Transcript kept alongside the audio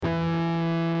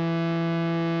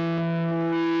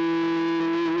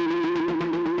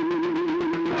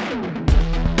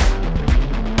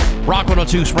Rock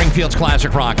 102, Springfield's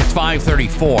Classic Rock. It's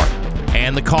 5:34.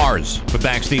 And the Cars with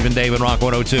back Steve and Dave and Rock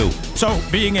 102. So,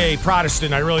 being a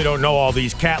Protestant, I really don't know all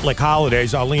these Catholic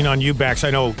holidays. I'll lean on you, Bax.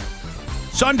 I know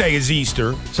Sunday is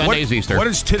Easter. Sunday is Easter. What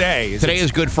is today? Today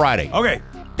is Good Friday. Okay,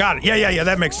 got it. Yeah,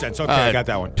 that makes sense. Okay, I got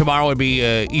that one. Tomorrow would be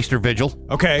Easter Vigil.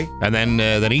 Okay. And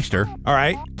then Easter. All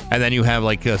right. And then you have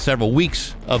several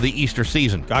weeks of the Easter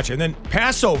season. Gotcha. And then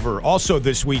Passover also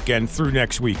this weekend through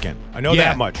next weekend. I know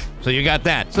that much. So you got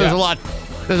that. So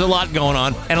there's a lot going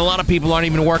on, and a lot of people aren't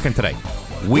even working today.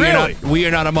 We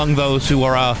are not among those who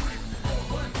are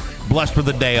blessed with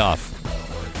a day off.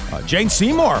 Jane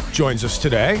Seymour joins us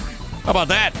today. How about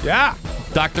that? Yeah.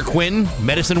 Dr. Quinn,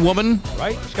 Medicine Woman.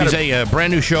 Right. She's a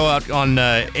brand new show out on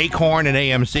Acorn and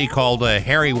AMC called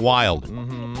Harry Wild,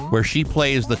 where she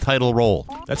plays the title role.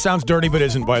 That sounds dirty, but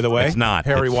isn't, by the way. It's not.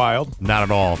 Harry Wild. Not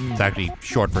at all. It's actually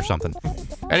short for something.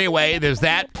 Anyway, there's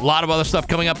that. A lot of other stuff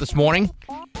coming up this morning.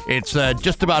 It's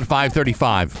just about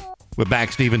 5:35 with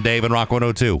Back Steve and Dave and Rock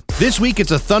 102. This week,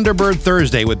 it's a Thunderbird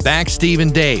Thursday with Back Steve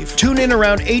and Dave. Tune in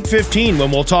around 8:15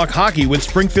 when we'll talk hockey with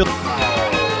Springfield.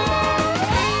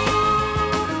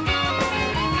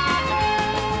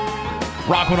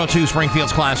 Rock 102,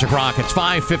 Springfield's Classic Rock. It's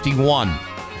 5:51.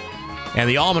 And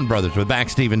the Allman Brothers with back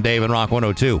Steve and Dave and Rock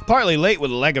 102. Partly late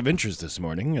with a lack of interest this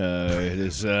morning. It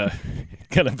is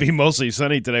going to be mostly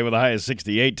sunny today with a high of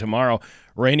 68. Tomorrow,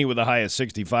 rainy with a high of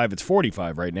 65. It's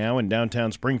 45 right now in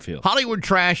downtown Springfield. Hollywood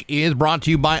Trash is brought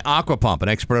to you by Aquapump, an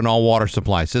expert in all water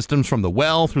supply systems from the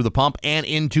well through the pump and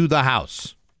into the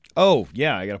house. Oh,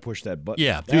 yeah, I got to push that button.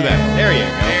 Yeah, do that. There you go.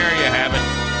 There you have it.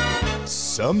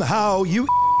 Somehow you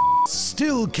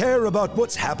still care about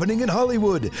what's happening in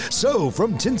Hollywood. So,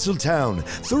 from Tinseltown,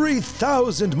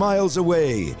 3,000 miles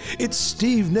away, it's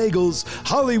Steve Nagel's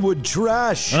Hollywood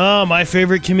Trash. Oh, my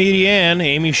favorite comedian,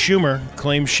 Amy Schumer,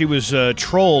 claims she was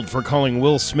trolled for calling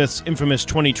Will Smith's infamous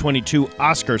 2022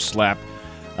 Oscar slap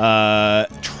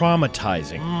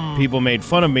traumatizing. People made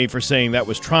fun of me for saying that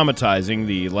was traumatizing.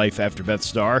 The Life After Beth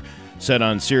star said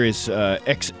on Sirius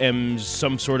XM's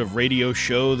some sort of radio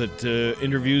show that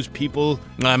interviews people.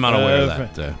 I'm not aware of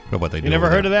that, what they do. You never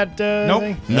heard of that Nope.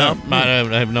 thing? No, I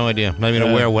have no idea. I'm not even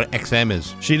aware of what XM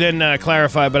is. She then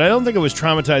clarified, but I don't think it was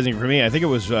traumatizing for me. I think it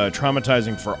was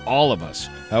traumatizing for all of us.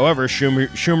 However,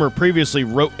 Schumer previously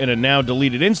wrote in a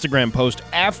now-deleted Instagram post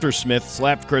after Smith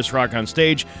slapped Chris Rock on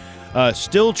stage,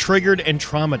 still triggered and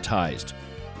traumatized.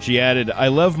 She added, I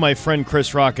love my friend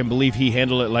Chris Rock and believe he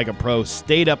handled it like a pro.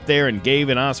 Stayed up there and gave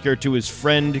an Oscar to his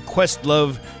friend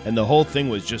Questlove, and the whole thing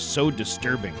was just so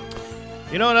disturbing.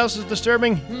 You know what else is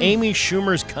disturbing? Amy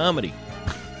Schumer's comedy.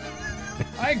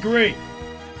 I agree.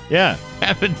 Yeah.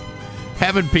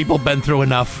 Haven't people been through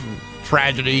enough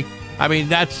tragedy? I mean,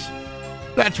 that's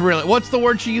really... What's the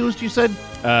word she used, you said?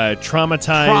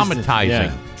 Traumatizing. Traumatizing.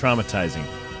 Yeah, traumatizing.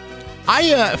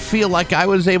 I feel like I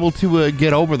was able to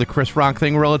get over the Chris Rock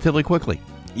thing relatively quickly.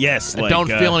 Yes. I don't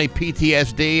feel any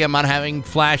PTSD. I'm not having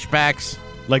flashbacks.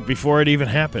 Like before it even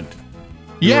happened.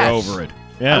 You Yes. were over it.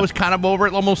 Yeah. I was kind of over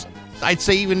it almost, I'd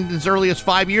say even as early as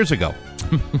 5 years ago.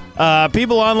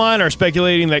 People online are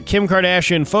speculating that Kim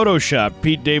Kardashian photoshopped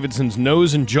Pete Davidson's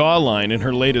nose and jawline in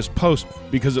her latest post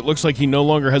because it looks like he no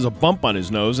longer has a bump on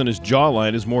his nose and his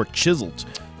jawline is more chiseled.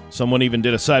 Someone even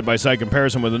did a side-by-side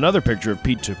comparison with another picture of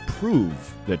Pete to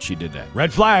prove that she did that.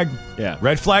 Red flag. Yeah.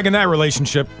 Red flag in that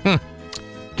relationship.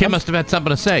 Kim must have had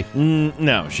something to say.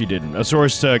 No, she didn't. A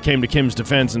source came to Kim's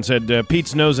defense and said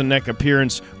Pete's nose and neck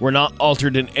appearance were not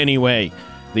altered in any way.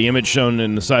 The image shown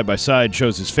in the side-by-side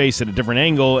shows his face at a different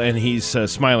angle, and he's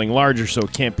smiling larger, so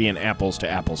it can't be an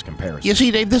apples-to-apples comparison. You see,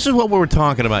 Dave, this is what we were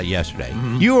talking about yesterday.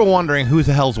 You were wondering who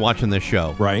the hell's watching this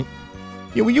show. Right.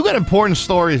 Yeah, when you got important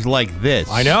stories like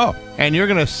this. I know. And you're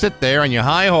going to sit there on your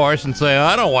high horse and say,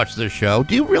 I don't watch this show.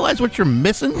 Do you realize what you're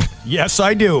missing? Yes,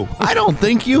 I do. I don't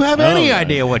think you have any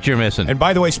idea what you're missing. And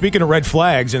by the way, speaking of red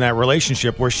flags in that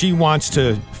relationship where she wants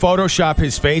to Photoshop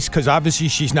his face because obviously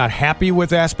she's not happy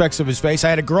with aspects of his face. I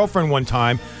had a girlfriend one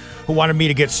time who wanted me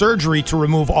to get surgery to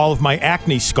remove all of my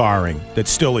acne scarring that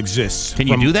still exists. Can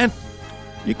you do that?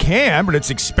 You can, but it's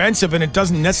expensive and it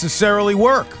doesn't necessarily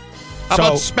work. How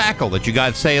about spackle that you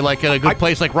got, say, like at a good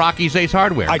place like Rocky's Ace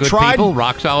Hardware? I good tried. People,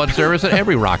 rock solid service at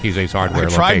every Rocky's Ace Hardware I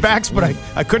tried location. Bax, but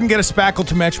I couldn't get a spackle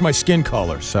to match my skin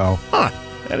color, so...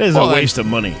 That is a waste of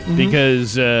money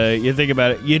because you think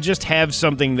about it, you just have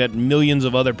something that millions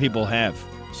of other people have.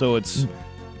 So it's,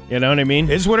 you know what I mean?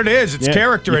 It's what it is. It's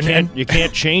character. You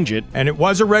can't change it. And it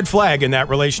was a red flag in that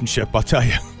relationship, I'll tell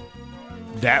you.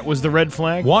 That was the red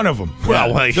flag? One of them.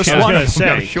 Well, just I was one gonna of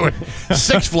them. say. Sure.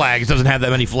 Six Flags doesn't have that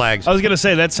many flags. I was going to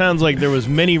say, that sounds like there was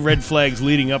many red flags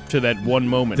leading up to that one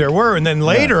moment. There were, and then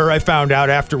later I found out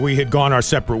after we had gone our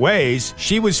separate ways,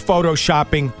 she was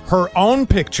photoshopping her own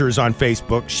pictures on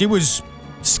Facebook. She was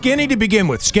skinny to begin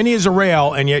with, skinny as a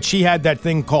rail, and yet she had that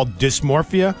thing called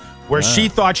dysmorphia where she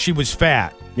thought she was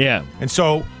fat. Yeah. And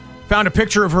so found a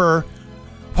picture of her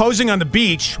posing on the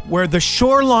beach where the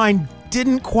shoreline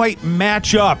didn't quite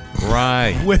match up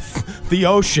Right. with the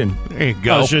ocean. There you Oh,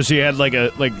 go. it's just you had like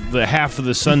the half of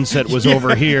the sunset was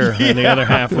over here and the other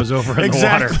half was over in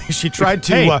Exactly. the water. She tried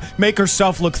to Hey. make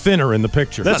herself look thinner in the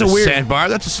picture. That's Not a weird- sandbar.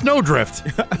 That's a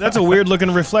snowdrift. That's a weird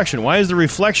looking reflection. Why is the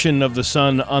reflection of the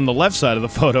sun on the left side of the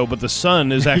photo, but the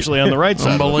sun is actually on the right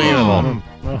side? Unbelievable.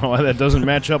 Oh, that doesn't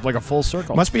match up like a full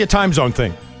circle. Must be a time zone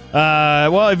thing.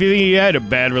 Well, if you think you had a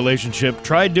bad relationship,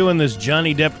 try doing this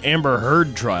Johnny Depp-Amber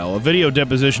Heard trial. A video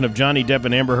deposition of Johnny Depp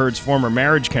and Amber Heard's former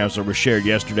marriage counselor was shared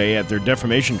yesterday at their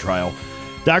defamation trial.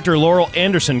 Dr. Laurel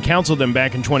Anderson counseled them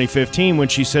back in 2015 when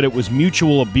she said it was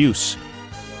mutual abuse.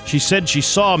 She said she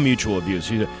saw mutual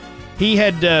abuse. He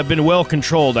had been well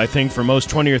controlled, I think, for most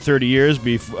 20 or 30 years.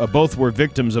 Both were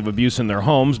victims of abuse in their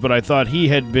homes, but I thought he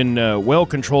had been well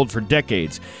controlled for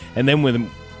decades. And then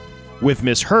with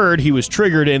Miss Heard, he was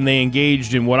triggered, and they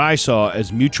engaged in what I saw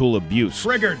as mutual abuse.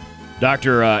 Triggered.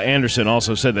 Dr. Anderson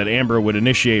also said that Amber would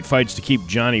initiate fights to keep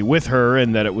Johnny with her,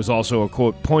 and that it was also a,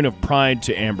 quote, point of pride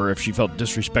to Amber if she felt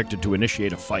disrespected to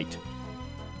initiate a fight.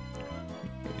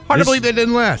 Hard This- to believe they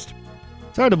didn't last.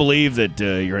 It's hard to believe that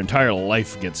your entire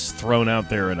life gets thrown out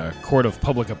there in a court of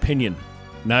public opinion,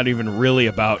 not even really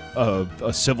about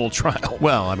a civil trial.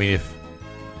 Well, I mean,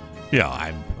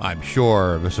 I'm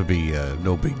sure this would be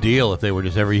no big deal if they were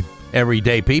just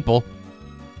everyday people.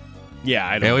 Yeah,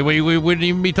 I Yeah, don't. we wouldn't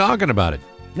even be talking about it.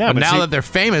 Yeah, but but now see- that they're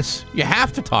famous, you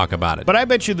have to talk about it. But I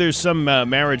bet you there's some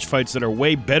marriage fights that are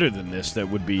way better than this that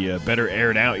would be better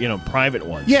aired out, private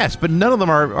ones. yes, but none of them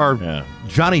are Yeah.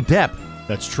 Johnny Depp.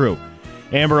 That's true.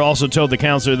 Amber also told the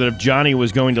counselor that if Johnny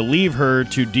was going to leave her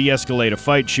to de-escalate a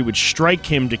fight, she would strike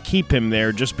him to keep him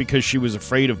there just because she was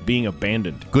afraid of being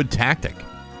abandoned. Good tactic.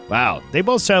 Wow, they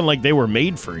both sound like they were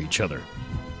made for each other.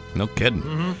 No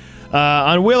kidding.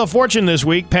 On Wheel of Fortune this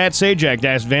week, Pat Sajak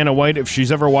asked Vanna White if she's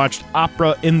ever watched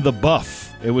Opera in the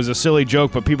Buff. It was a silly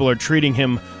joke, but people are treating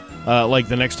him like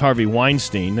the next Harvey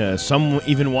Weinstein. Some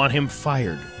even want him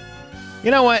fired.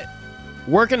 You know what?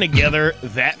 Working together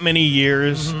that many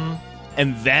years,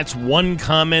 and that's one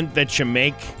comment that you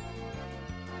make,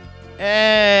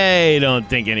 I don't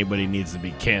think anybody needs to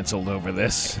be canceled over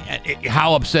this.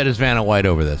 How upset is Vanna White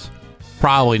over this?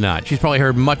 Probably not. She's probably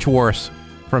heard much worse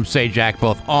from Sajak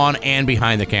both on and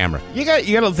behind the camera. You got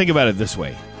to think about it this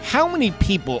way. How many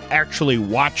people actually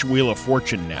watch Wheel of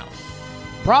Fortune now?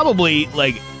 Probably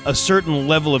like a certain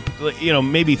level of,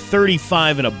 maybe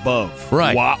 35 and above.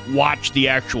 Right. Watch the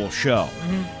actual show.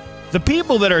 The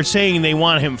people that are saying they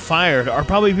want him fired are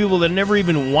probably people that never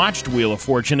even watched Wheel of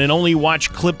Fortune and only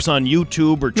watch clips on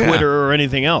YouTube or Twitter or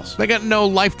anything else. They got no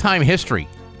lifetime history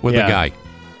with the Yeah. guy.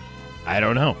 I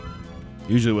don't know.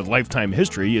 Usually with lifetime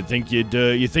history, you'd think you'd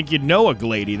know a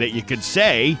lady that you could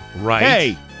say, Right.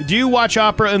 Hey, do you watch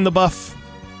Opera in the Buff?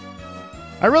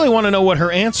 I really want to know what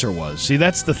her answer was. See,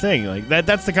 that's the thing. Like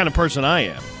that's the kind of person I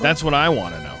am. That's what I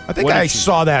want to know. I think What I if she-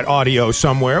 saw that audio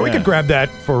somewhere. We Yeah. could grab that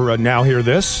for Now Hear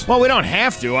This. Well, we don't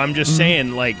have to. I'm just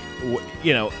saying, like,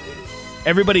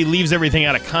 everybody leaves everything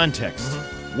out of context.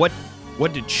 What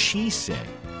did she say?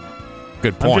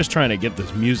 Good I'm point. just trying to get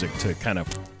this music to kind of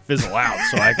fizzle out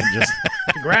so I can just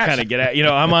kind of get out.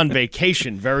 I'm on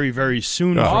vacation very, very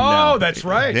soon from now. Oh, that's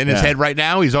right. In his Yeah. head right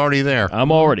now, he's already there.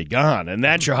 I'm already gone. And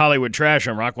that's your Hollywood Trash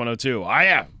on Rock 102. I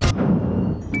am.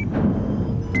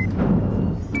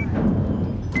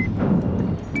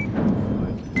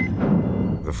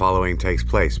 The following takes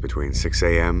place between 6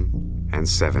 a.m. and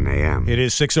 7 a.m. It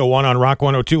is 6:01 on Rock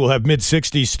 102. We'll have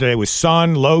mid-60s today with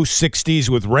sun, low 60s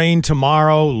with rain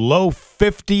tomorrow, low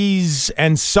 50s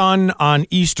and sun on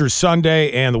Easter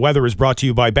Sunday. And the weather is brought to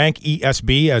you by Bank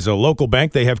ESB. As a local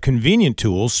bank, they have convenient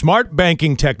tools, smart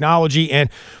banking technology, and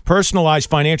personalized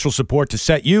financial support to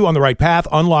set you on the right path.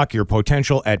 Unlock your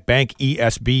potential at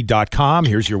bankesb.com.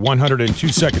 Here's your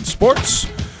 102-second sports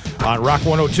on Rock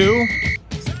 102.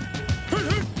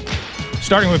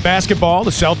 Starting with basketball,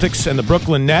 the Celtics and the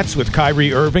Brooklyn Nets with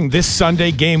Kyrie Irving this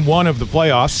Sunday, game 1 of the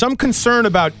playoffs. Some concern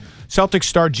about Celtics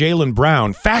star Jaylen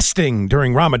Brown fasting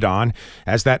during Ramadan,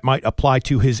 as that might apply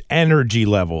to his energy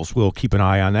levels. We'll keep an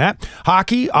eye on that.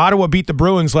 Hockey, Ottawa beat the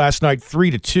Bruins last night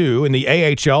 3-2. In the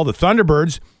AHL, the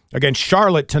Thunderbirds against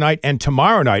Charlotte tonight and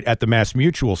tomorrow night at the Mass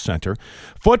Mutual Center.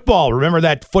 Football, remember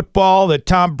that football that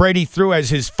Tom Brady threw as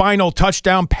his final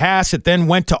touchdown pass? It then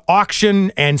went to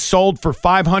auction and sold for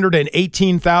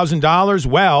 $518,000.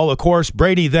 Well, of course,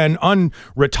 Brady then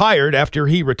unretired after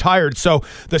he retired. So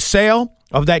the sale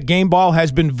of that game ball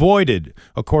has been voided,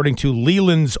 according to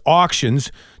Leland's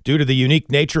Auctions, due to the unique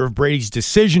nature of Brady's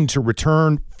decision to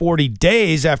return 40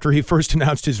 days after he first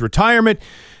announced his retirement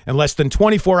and less than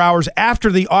 24 hours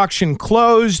after the auction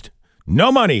closed.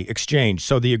 No money exchanged,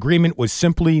 so the agreement was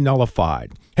simply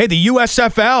nullified. Hey, the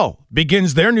USFL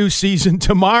begins their new season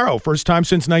tomorrow, first time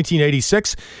since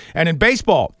 1986. And in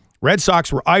baseball, Red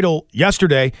Sox were idle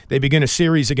yesterday. They begin a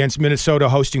series against Minnesota,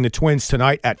 hosting the Twins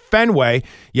tonight at Fenway.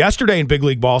 Yesterday in Big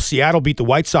League Ball, Seattle beat the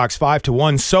White Sox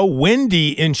 5-1. So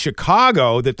windy in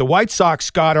Chicago that the White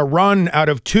Sox got a run out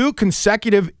of 2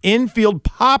 consecutive infield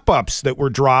pop-ups that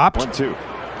were dropped. 1-2.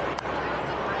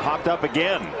 Popped up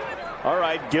again. All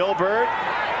right, Gilbert.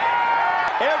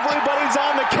 Everybody's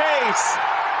on the case.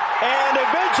 And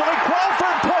eventually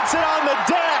Crawford puts it on the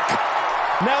deck.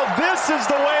 Now this is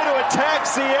the way to attack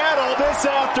Seattle this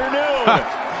afternoon.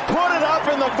 Put it up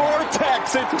in the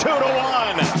vortex at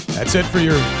 2-1. That's it for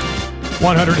your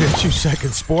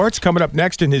 102-second sports. Coming up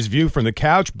next in his view from the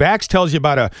couch, Bax tells you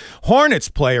about a Hornets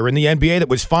player in the NBA that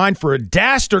was fined for a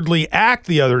dastardly act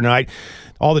the other night.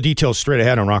 All the details straight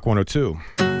ahead on Rock 102.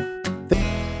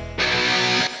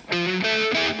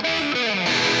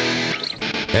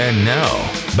 And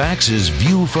now, Bax's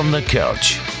View from the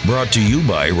Couch. Brought to you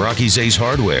by Rocky's Ace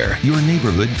Hardware, your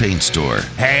neighborhood paint store.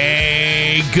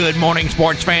 Hey, good morning,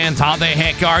 sports fans. How the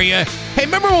heck are you? Hey,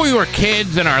 remember when we were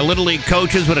kids and our Little League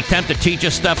coaches would attempt to teach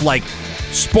us stuff like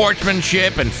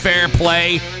sportsmanship and fair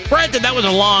play? Granted, that was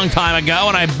a long time ago,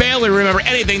 and I barely remember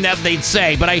anything that they'd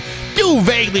say, but I do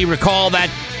vaguely recall that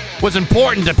was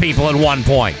important to people at one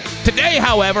point. Today,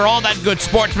 however, all that good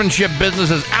sportsmanship business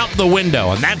is out the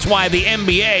window, and that's why the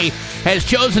NBA has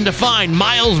chosen to fine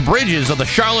Miles Bridges of the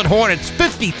Charlotte Hornets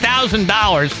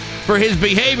 $50,000 for his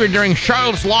behavior during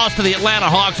Charlotte's loss to the Atlanta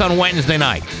Hawks on Wednesday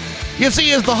night. You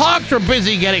see, as the Hawks were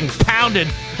busy getting pounded,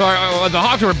 or the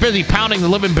Hawks were busy pounding the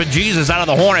living bejesus out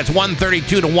of the Hornets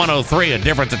 132-103, a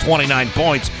difference of 29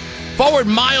 points, forward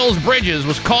Miles Bridges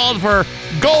was called for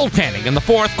goaltending in the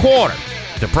fourth quarter.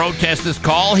 To protest this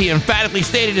call, he emphatically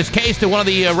stated his case to one of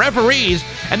the referees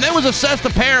and then was assessed a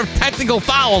pair of technical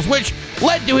fouls, which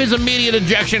led to his immediate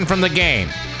ejection from the game.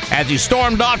 As he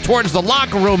stormed off towards the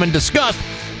locker room in disgust,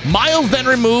 Miles then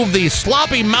removed the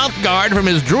sloppy mouthguard from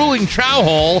his drooling chow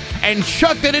hole and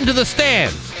chucked it into the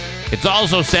stands. It's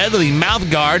also said that the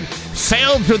mouthguard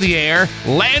sailed through the air,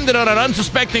 landed on an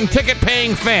unsuspecting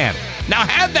ticket-paying fan. Now,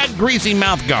 had that greasy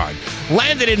mouthguard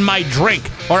landed in my drink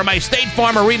or my State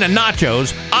Farm Arena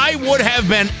nachos, I would have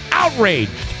been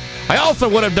outraged. I also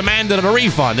would have demanded a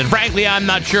refund, and frankly, I'm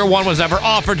not sure one was ever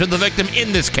offered to the victim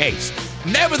in this case.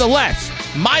 Nevertheless,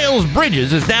 Miles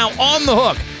Bridges is now on the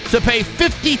hook to pay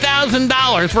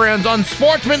 $50,000 for his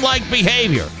unsportsmanlike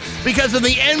behavior. Because in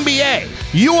the NBA,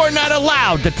 you are not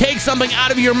allowed to take something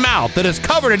out of your mouth that is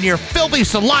covered in your filthy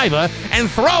saliva and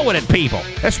throw it at people,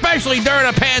 especially during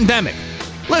a pandemic.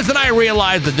 Listen, I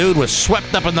realize the dude was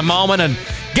swept up in the moment and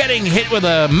getting hit with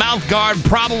a mouth guard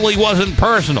probably wasn't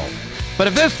personal. But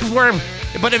if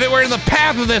it were in the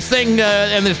path of this thing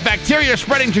and this bacteria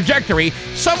spreading trajectory,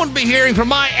 someone would be hearing from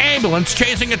my ambulance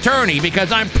chasing attorney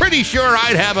because I'm pretty sure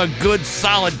I'd have a good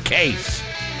solid case.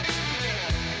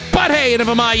 But hey, enough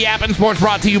of my yapping. Sports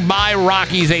brought to you by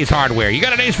Rocky's Ace Hardware. You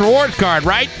got an Ace Rewards card,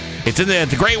 right? It's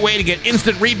a great way to get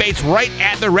instant rebates right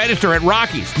at the register at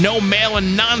Rocky's. No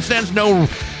mail-in nonsense, no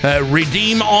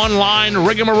redeem online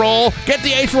rigmarole. Get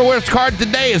the Ace Rewards card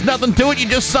today. There's nothing to it. You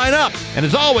just sign up. And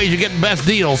as always, you get the best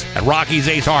deals at Rocky's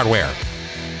Ace Hardware.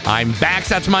 I'm Bax.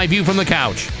 That's my view from the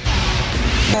couch.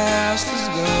 Past is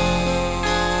gone,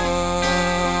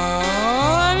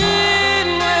 it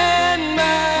went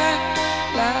by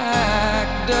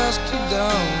like dusk to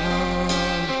dawn.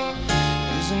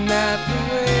 Isn't that the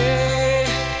way?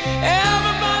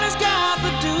 Everybody's got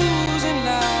the dues in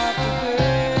life to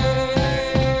pay.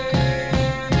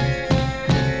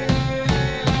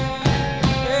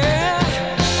 Yeah,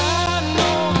 I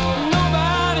know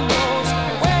nobody knows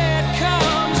where it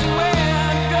comes and where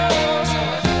it goes.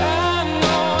 I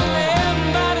know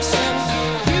everybody says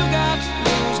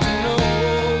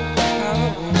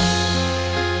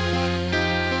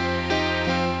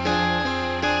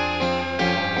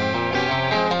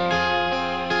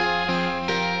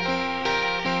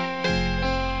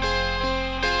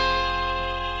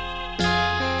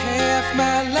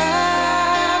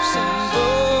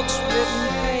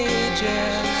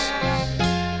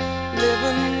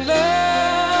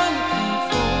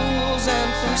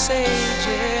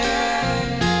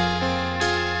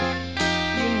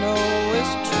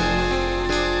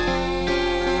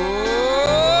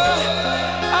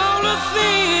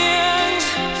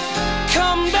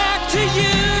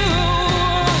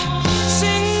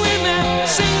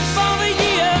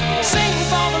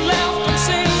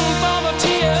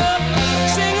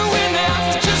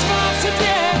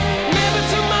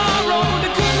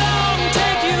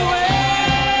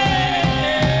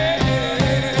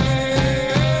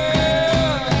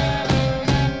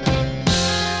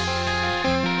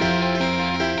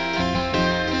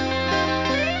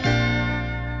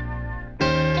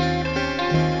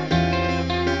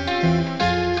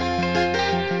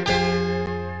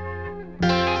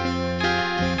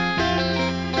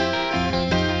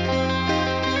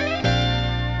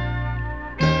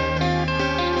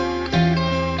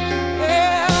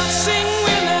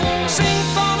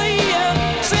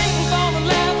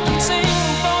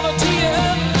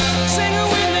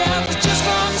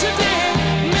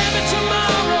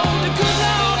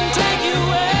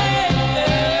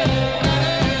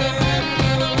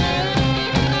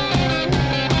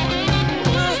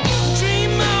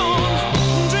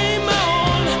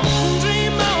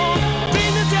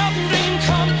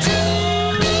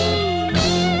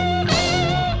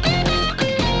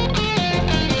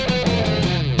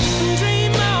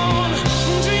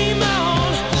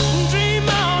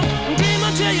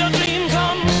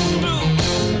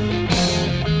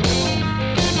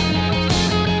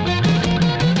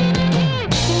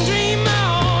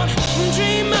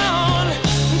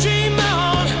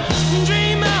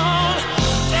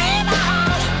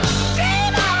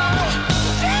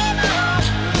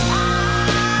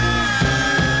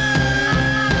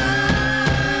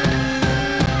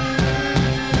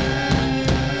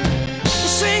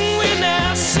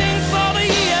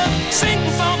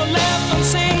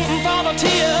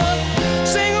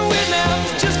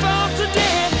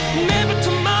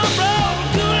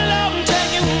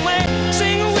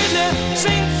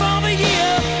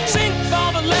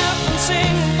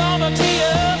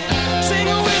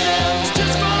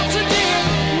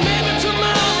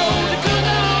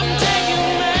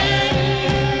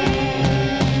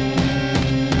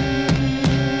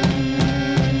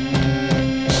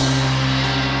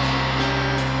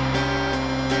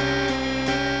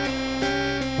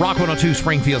Rock 102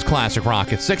 Springfield's Classic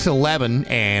Rock. It's 6:11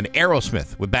 and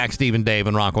Aerosmith with back Steve and Dave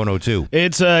and Rock 102.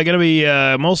 It's going to be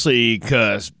mostly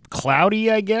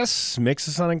cloudy, I guess. Mix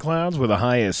of sun and clouds with a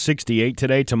high of 68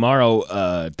 today.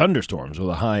 Tomorrow, thunderstorms with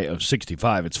a high of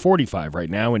 65. It's 45 right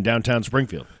now in downtown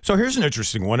Springfield. So here's an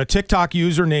interesting one. A TikTok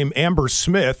user named Amber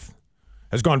Smith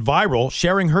has gone viral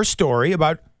sharing her story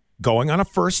about going on a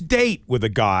first date with a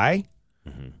guy.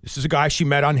 Mm-hmm. This is a guy she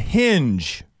met on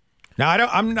Hinge. Now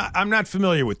I'm not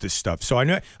familiar with this stuff. So I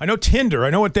know Tinder. I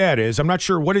know what that is. I'm not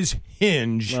sure what is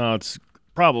Hinge. No, it's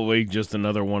probably just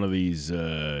another one of these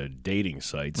dating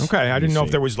sites. Okay, I didn't know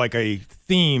if there was like a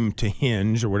theme to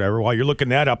Hinge or whatever. While you're looking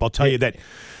that up, I'll tell you that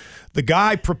the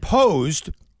guy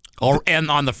proposed. And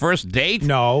on the first date?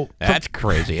 No. That's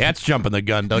crazy. That's jumping the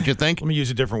gun, don't you think? Let me use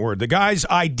a different word. The guy's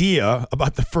idea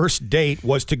about the first date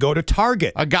was to go to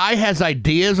Target. A guy has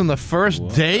ideas on the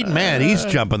first date? Man, he's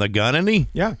jumping the gun, isn't he?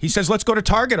 Yeah. He says, let's go to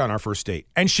Target on our first date.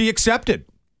 And she accepted.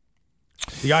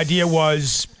 The idea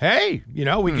was, hey,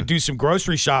 we could do some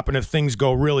grocery shopping if things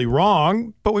go really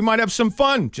wrong, but we might have some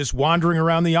fun just wandering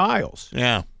around the aisles.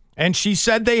 Yeah. And she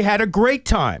said they had a great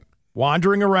time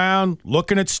wandering around,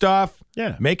 looking at stuff.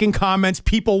 Yeah. Making comments,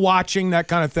 people watching, that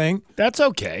kind of thing. That's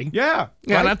okay. Yeah.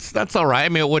 Yeah, right? that's all right. I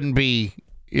mean, it wouldn't be,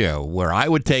 where I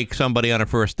would take somebody on a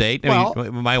first date. I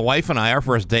mean, my wife and I, our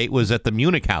first date was at the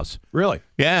Munich house. Really?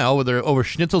 Yeah, over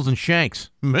schnitzels and shanks.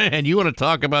 Man, you want to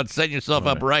talk about setting yourself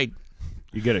up right.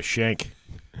 You get a shank.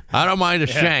 I don't mind a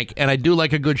shank, and I do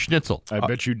like a good schnitzel. I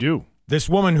bet you do. This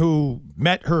woman who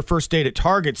met her first date at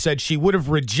Target said she would have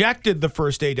rejected the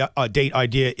first date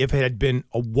idea if it had been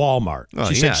a Walmart.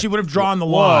 She said she would have drawn the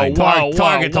line.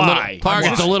 Target's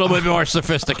a little bit more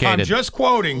sophisticated. I'm just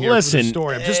quoting here Listen, for the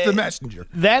story. I'm just the messenger.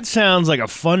 That sounds like a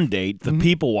fun date, the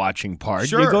people watching part.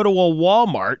 Sure. You go to a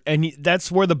Walmart, and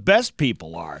that's where the best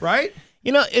people are. Right?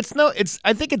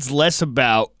 I think it's less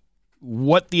about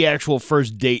what the actual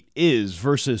first date is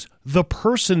versus the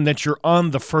person that you're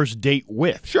on the first date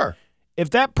with. Sure. If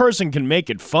that person can make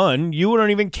it fun, you don't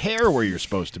even care where you're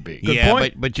supposed to be. Good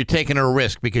point. But you're taking a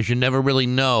risk because you never really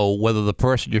know whether the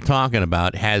person you're talking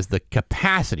about has the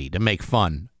capacity to make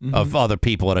fun of other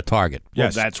people at a Target.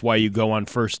 Yes. Well, that's why you go on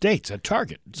first dates at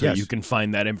Target, so you can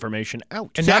find that information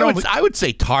out. And I would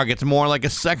say Target's more like a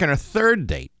second or third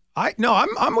date.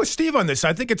 I'm with Steve on this.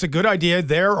 I think it's a good idea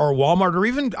there, or Walmart, or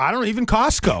even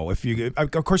Costco.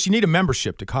 Of course, you need a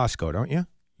membership to Costco, don't you?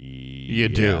 You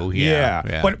do,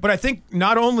 yeah. But I think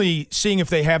not only seeing if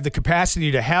they have the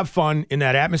capacity to have fun in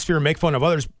that atmosphere and make fun of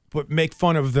others, but make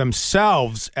fun of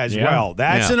themselves as well.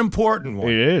 That's an important one.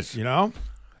 It is. And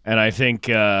I think,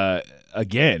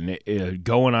 again,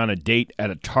 going on a date at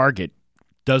a Target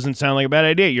doesn't sound like a bad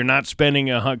idea. You're not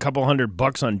spending a couple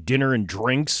 $100 on dinner and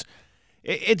drinks.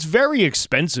 It's very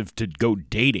expensive to go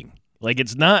dating. Like,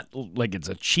 it's not like it's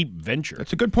a cheap venture.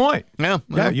 That's a good point. Yeah,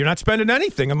 you're not spending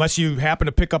anything unless you happen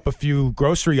to pick up a few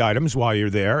grocery items while you're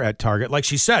there at Target. Like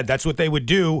she said, that's what they would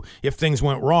do if things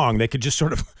went wrong. They could just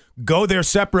sort of go their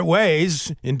separate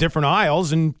ways in different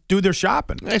aisles and do their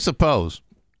shopping. I suppose.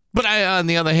 But on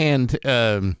the other hand,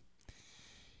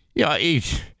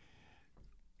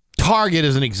 Target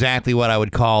isn't exactly what I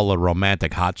would call a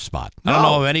romantic hotspot. I don't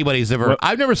know if anybody's ever.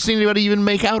 I've never seen anybody even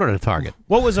make out at a Target.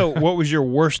 What was your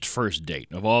worst first date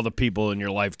of all the people in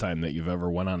your lifetime that you've ever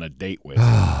went on a date with?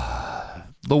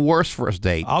 The worst first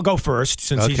date. I'll go first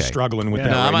since he's struggling with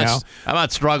that right now. I'm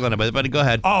not struggling, but go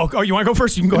ahead. Oh, you want to go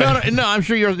first? You can go ahead. No, I'm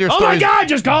sure your Oh my God,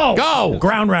 just go! Go!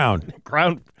 Ground round.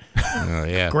 Oh,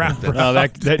 yeah. Ground. No,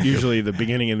 that usually the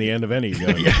beginning and the end of any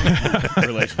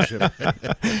relationship.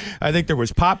 I think there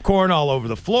was popcorn all over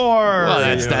the floor. Well,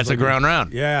 that's a ground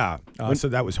round. Yeah. So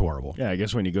that was horrible. Yeah, I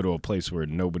guess when you go to a place where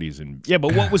nobody's in. Yeah,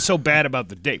 but what was so bad about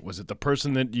the date? Was it the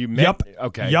person that you met? Yep.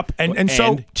 Okay. Yep. And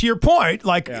so to your point,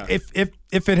 like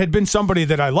if it had been somebody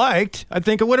that I liked, I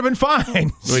think it would have been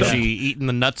fine. Was she eating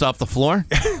the nuts off the floor?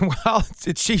 Well,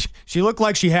 she looked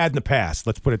like she had in the past.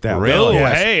 Let's put it that way. Really?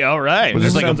 Yes. Hey, all right. Was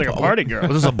this sounds like a party girl.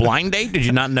 Was this a blind date? Did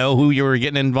you not know who you were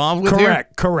getting involved with here?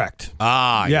 Correct.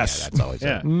 Ah, yes. Yeah, that's always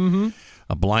it. Mm-hmm.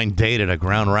 A blind date at a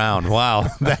ground round. Wow.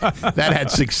 That had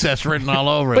success written all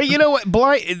over it. But you know what?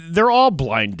 They're all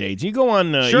blind dates. You go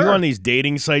on you go on these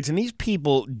dating sites, and these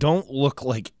people don't look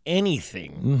like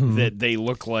anything that they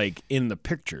look like in the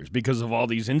pictures because of all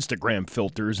these Instagram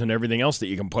filters and everything else that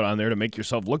you can put on there to make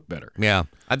yourself look better. Yeah.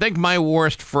 I think my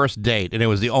worst first date, and it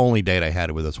was the only date I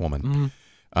had with this woman,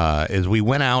 is we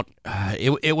went out.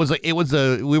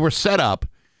 We were set up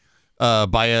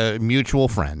by a mutual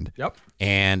friend. Yep.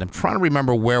 And I'm trying to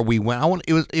remember where we went.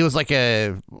 It was like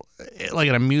an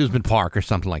amusement park or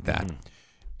something like that.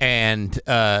 And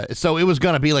so it was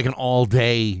going to be like an all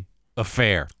day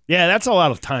affair. Yeah, that's a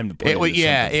lot of time to play. It was,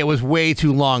 it was way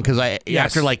too long because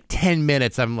after like 10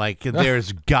 minutes, I'm like,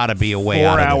 there's got to be a way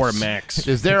out of 4 hour this. max.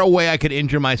 Is there a way I could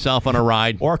injure myself on a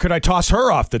ride? Or could I toss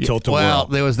her off the tilt-a-whirl? Well,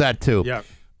 there was that too. Yeah.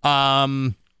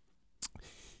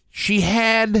 She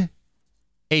had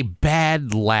a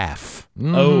bad laugh.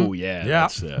 Oh, yeah. Yeah.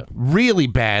 That's, Really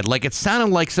bad. Like it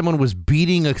sounded like someone was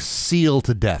beating a seal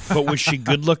to death. but was she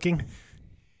good looking?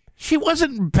 She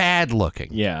wasn't bad looking.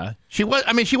 Yeah. She was.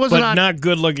 I mean, she wasn't But not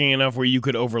good looking enough where you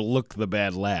could overlook the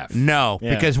bad laugh. No,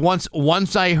 Yeah. because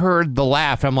once I heard the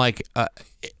laugh, I'm like,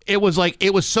 it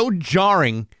was so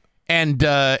jarring and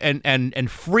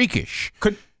freakish.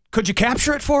 Could you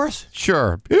capture it for us?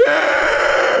 Sure.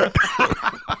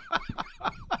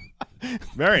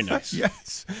 Very nice.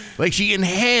 Yes. Like she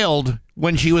inhaled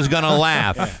when she was gonna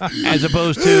laugh, as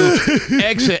opposed to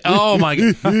exit. Oh my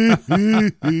god!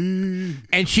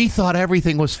 And she thought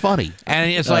everything was funny, and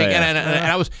it's like, and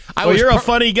I was. Well, you're a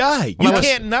funny guy. Well, You I was-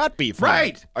 can't not be funny.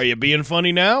 Right. Are you being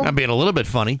funny now? I'm being a little bit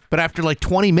funny, but after like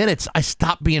 20 minutes, I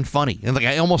stopped being funny, and like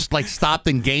I almost like stopped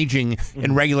engaging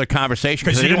in regular conversation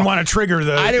Because you didn't want to trigger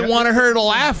the... I didn't want her to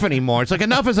laugh anymore. It's like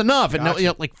enough is enough. And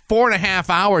like 4.5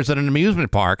 hours at an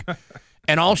amusement park,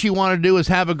 and all she wanted to do is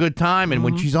have a good time. And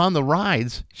when she's on the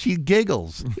rides, she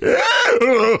giggles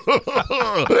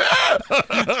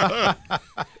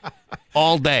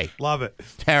all day. Love it.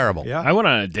 Terrible. Yeah. I went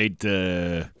on a date.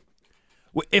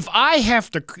 If I have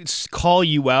to call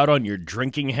you out on your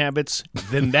drinking habits,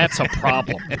 then that's a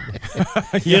problem.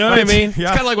 You know what I mean? It's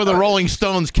kind of like when the Rolling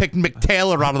Stones kicked Mick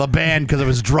Taylor out of the band because of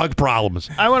his drug problems.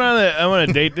 I went on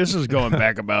a date. This is going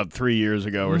back about 3 years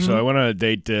ago or so. I went on a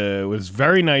date with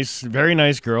very nice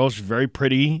girl. She's very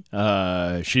pretty.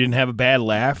 She didn't have a bad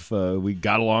laugh. We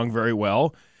got along very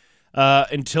well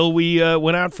until we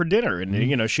went out for dinner.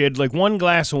 And she had like one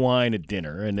glass of wine at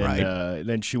dinner, and then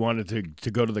then she wanted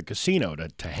to go to the casino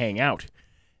to hang out.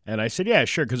 And I said, yeah,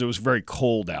 sure, because it was very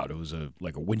cold out. It was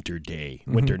like a winter day,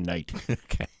 winter night.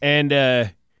 Okay.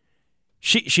 And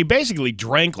she basically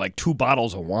drank like 2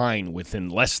 bottles of wine within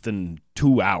less than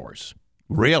 2 hours.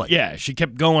 Really? Yeah, she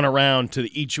kept going around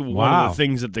to each one Wow. of the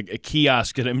things at the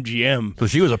kiosk at MGM. So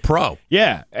she was a pro.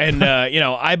 Yeah, and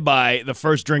I buy the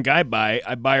first drink I buy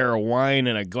her a wine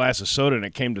and a glass of soda, and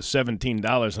it came to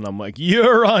 $17, and I'm like,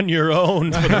 you're on your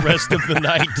own for the rest of the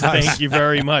night. Thank you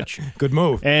very much. Good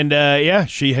move. And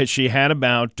she had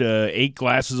about 8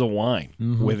 glasses of wine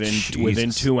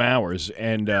within 2 hours,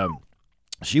 and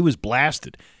she was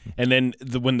blasted. And then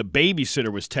when the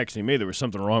babysitter was texting me, there was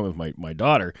something wrong with my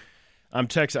daughter. I'm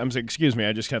saying, excuse me,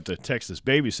 I just have to text this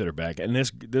babysitter back. And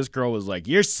this girl was like,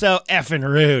 you're so effing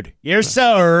rude. You're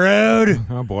so rude.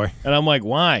 Oh, boy. And I'm like,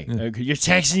 why? You're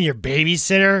texting your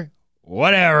babysitter?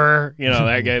 Whatever.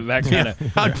 That kind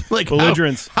of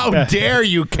belligerence. How dare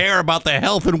you care about the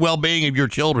health and well-being of your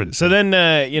children? So then,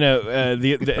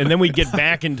 and then we get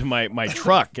back into my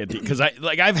truck because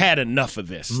I've had enough of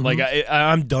this. Like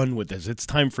I'm done with this. It's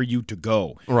time for you to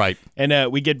go. Right.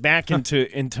 And we get back into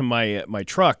my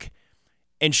truck.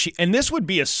 And this would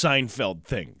be a Seinfeld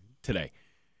thing today.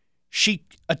 She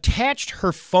attached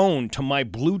her phone to my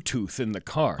Bluetooth in the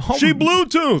car. She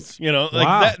Bluetooth,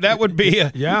 Wow. that would be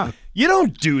a Yeah. You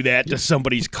don't do that to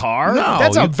somebody's car. No,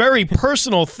 That's a very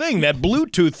personal thing. That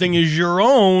Bluetooth thing is your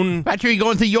own. Actually,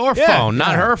 going to your Yeah. phone,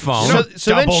 not her phone.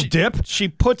 So then Double dip? She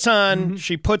puts on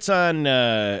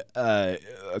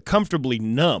comfortably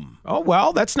numb. Oh,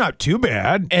 well, that's not too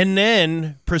bad. And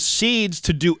then proceeds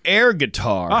to do air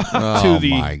guitar to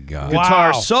the my God.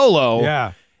 guitar Wow. solo.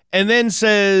 Yeah. And then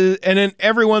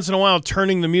every once in a while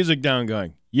turning the music down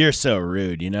going, you're so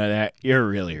rude. You know that? You're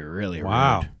really, really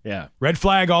Wow. rude. Yeah. Red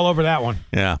flag all over that one.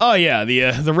 Yeah. Oh, yeah.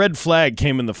 The red flag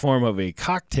came in the form of a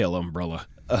cocktail umbrella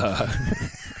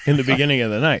in the beginning of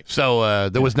the night. So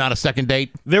there was not a second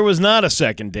date? There was not a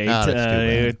second date. Oh, that's too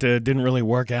bad. It didn't really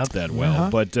work out that well.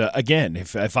 But again,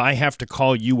 if I have to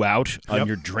call you out on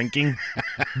your drinking,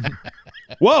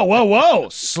 whoa,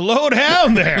 slow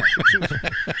down there.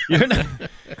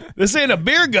 This ain't a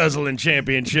beer guzzling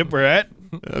championship we're at.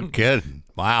 No kidding.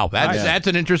 Wow, that's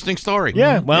an interesting story.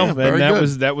 Yeah, well, very and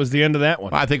good. that was the end of that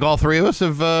one. I think all three of us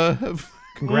have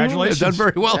Congratulations. done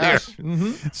very well Yes.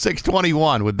 here.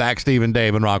 621 with Back Steve and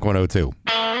Dave and Rock 102.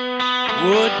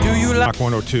 What do you like? Rock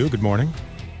 102, good morning.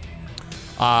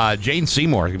 Jane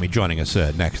Seymour is going to be joining us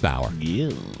next hour.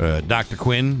 Yeah. Dr.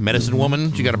 Quinn, Medicine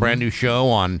Woman. She got a brand new show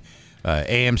on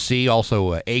AMC.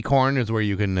 Also, Acorn is where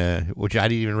you can, which I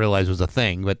didn't even realize was a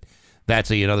thing, but that's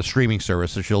another streaming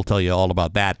service, so she'll tell you all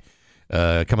about that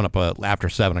coming up after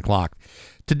 7 o'clock.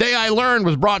 Today I Learned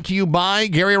was brought to you by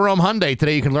Gary Rome Hyundai.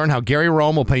 Today you can learn how Gary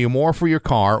Rome will pay you more for your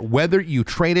car, whether you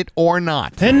trade it or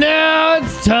not. And now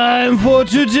it's time for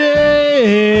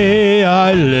Today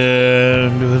I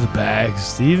Learned with Back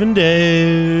Stephen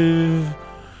Dave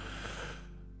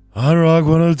on Rock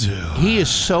 102. He is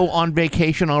so on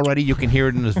vacation already, you can hear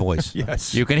it in his voice.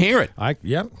 Yes. You can hear it.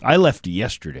 I left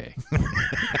yesterday.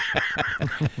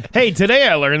 Hey, today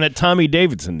I learned that Tommy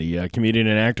Davidson, the comedian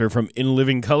and actor from In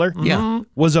Living Color,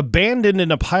 was abandoned in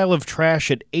a pile of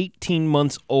trash at 18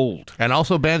 months old. And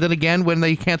also abandoned again when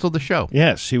they canceled the show.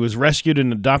 Yes, he was rescued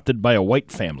and adopted by a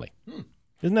white family.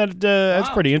 Isn't that, that's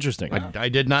pretty interesting. I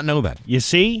did not know that. You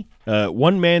see,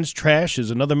 one man's trash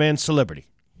is another man's celebrity.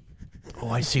 Oh,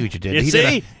 I see what you did. You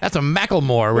see? That's a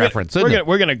Macklemore reference, isn't it?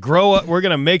 We're gonna grow up. We're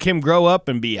gonna make him grow up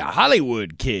and be a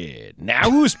Hollywood kid.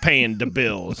 Now who's paying the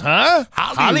bills, huh?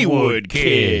 Hollywood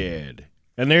kid.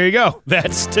 And there you go.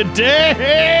 That's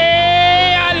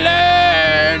Today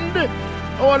I Learned.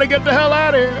 I want to get the hell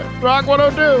out of here. Rock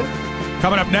 102.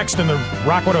 Coming up next in the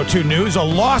Rock 102 News, a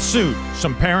lawsuit.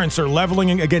 Some parents are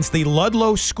leveling against the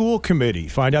Ludlow School Committee.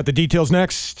 Find out the details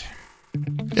next.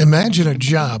 Imagine a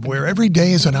job where every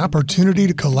day is an opportunity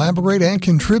to collaborate and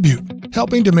contribute,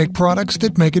 helping to make products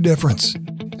that make a difference.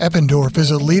 Eppendorf is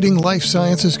a leading life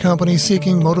sciences company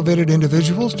seeking motivated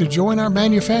individuals to join our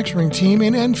manufacturing team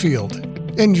in Enfield.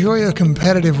 Enjoy a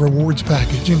competitive rewards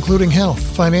package including health,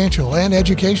 financial, and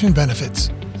education benefits.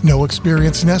 No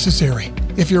experience necessary.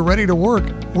 If you're ready to work,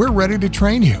 we're ready to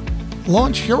train you.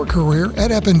 Launch your career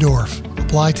at Eppendorf.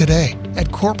 Apply today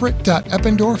at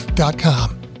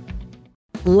corporate.eppendorf.com.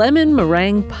 Lemon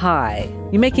meringue pie.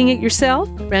 You making it yourself?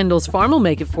 Randall's Farm will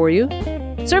make it for you.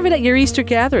 Serve it at your Easter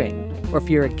gathering. Or if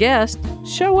you're a guest,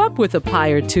 show up with a pie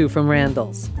or two from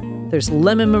Randall's. There's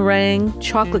lemon meringue,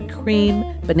 chocolate cream,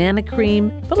 banana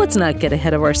cream, but let's not get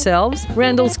ahead of ourselves.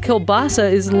 Randall's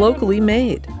kielbasa is locally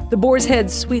made. The Boar's Head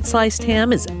sweet sliced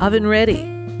ham is oven ready.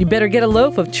 You better get a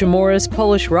loaf of Chamora's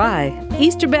Polish rye,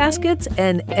 Easter baskets,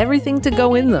 and everything to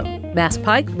go in them. Mass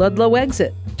Pike, Ludlow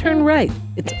exit. Turn right.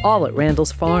 It's all at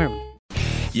Randall's Farm.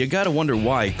 You gotta wonder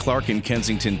why Clark &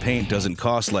 Kensington paint doesn't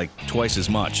cost like twice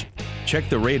as much. Check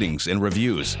the ratings and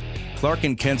reviews. Clark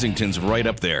 & Kensington's right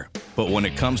up there, but when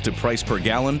it comes to price per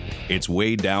gallon, it's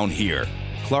way down here.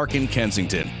 Clark &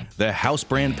 Kensington, the house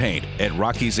brand paint at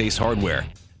Rocky's Ace Hardware.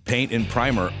 Paint and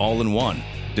primer all in one.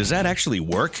 Does that actually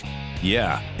work?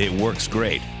 Yeah, it works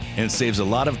great and saves a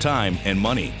lot of time and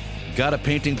money. Got a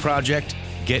painting project?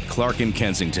 Get Clark &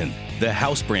 Kensington, the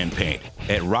house brand paint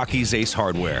at Rocky's Ace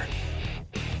Hardware.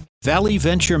 Valley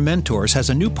Venture Mentors has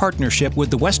a new partnership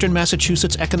with the Western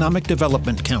Massachusetts Economic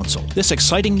Development Council. This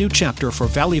exciting new chapter for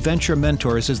Valley Venture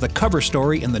Mentors is the cover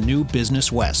story in the new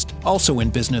Business West. Also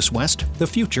in Business West, the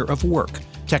future of work,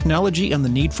 technology and the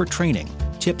need for training,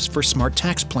 tips for smart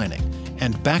tax planning,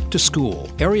 and back to school.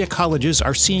 Area colleges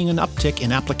are seeing an uptick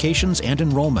in applications and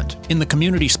enrollment. In the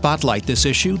community spotlight this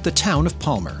issue, the town of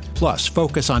Palmer. Plus,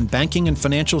 focus on banking and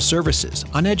financial services,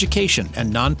 on education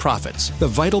and nonprofits. The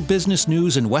vital business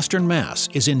news in Western Mass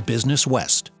is in Business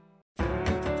West.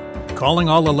 Calling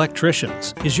all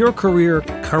electricians. Is your career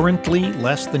currently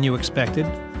less than you expected?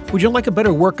 Would you like a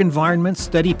better work environment,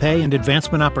 steady pay, and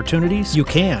advancement opportunities? You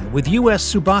can with U.S.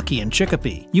 Tsubaki in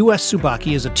Chicopee. U.S.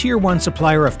 Tsubaki is a Tier 1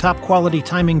 supplier of top-quality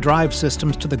timing drive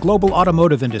systems to the global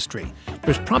automotive industry.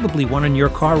 There's probably one in your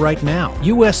car right now.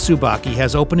 U.S. Tsubaki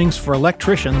has openings for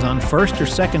electricians on first or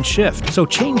second shift, so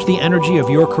change the energy of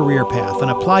your career path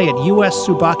and apply at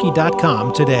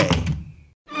ustsubaki.com today.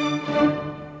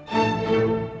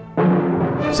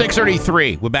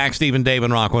 6:33. We're back, Stephen Dave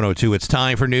and Rock 102. It's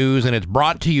time for news, and it's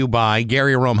brought to you by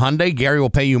Gary Rome Hyundai. Gary will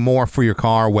pay you more for your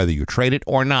car, whether you trade it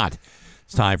or not.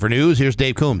 It's time for news. Here's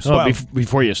Dave Coombs.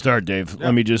 Before you start, Dave,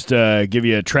 let me just give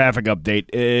you a traffic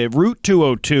update. Route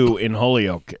 202 in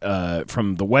Holyoke,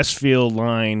 from the Westfield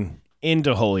line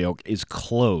into Holyoke, is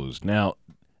closed. Now,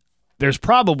 there's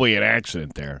probably an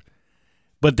accident there.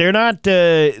 But they're not,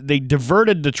 they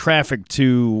diverted the traffic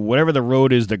to whatever the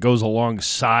road is that goes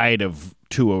alongside of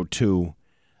 202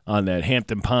 on that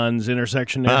Hampton Ponds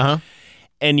intersection there. Uh-huh.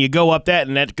 And you go up that,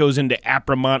 and that goes into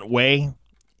Apremont Way,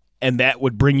 and that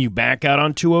would bring you back out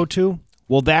on 202.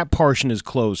 Well, that portion is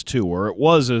closed too, or it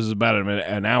was about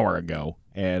an hour ago,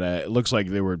 and it looks like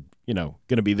they were, going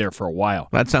to be there for a while.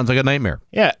 That sounds like a nightmare.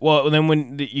 Yeah, well, then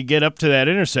when you get up to that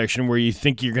intersection where you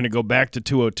think you're going to go back to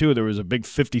 202, there was a big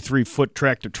 53-foot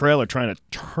tractor-trailer trying to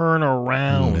turn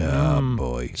around. Oh,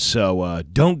 boy. So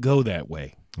don't go that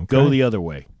way. Okay. Go the other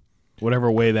way, whatever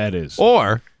way that is.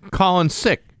 Or call in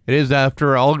sick. It is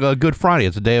after Good Friday.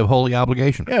 It's a day of holy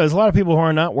obligation. Yeah, there's a lot of people who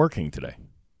are not working today.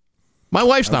 My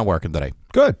wife's not working today.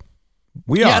 Good.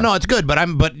 We are. Yeah, no, it's good,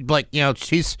 but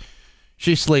she's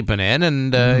sleeping in,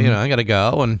 and I got to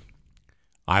go, and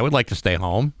I would like to stay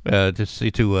home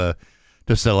to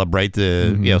celebrate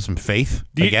the some faith.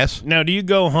 I guess. Now, do you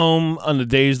go home on the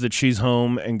days that she's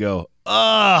home and go,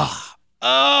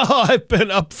 I've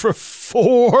been up for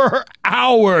 4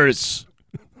 hours?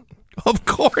 Of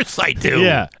course I do.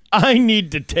 Yeah. I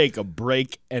need to take a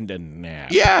break and a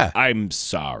nap. Yeah. I'm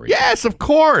sorry. Yes, of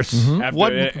course. After-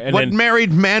 What and then-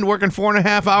 married man working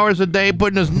 4.5 hours a day,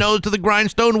 putting his nose to the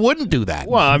grindstone wouldn't do that?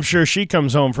 Well, I'm sure she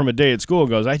comes home from a day at school and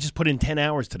goes, I just put in 10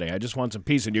 hours today. I just want some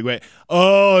peace. And you go,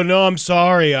 oh, no, I'm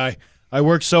sorry. I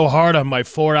worked so hard on my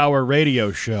 4-hour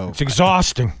radio show. It's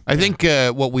exhausting. I think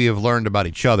what we have learned about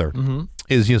each other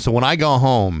is, so when I go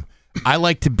home, I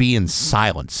like to be in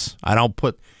silence. I don't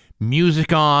put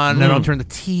music on. I don't turn the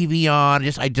TV on.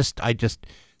 I just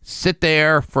sit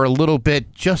there for a little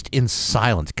bit, just in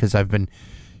silence, because I've been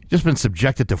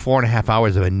subjected to 4.5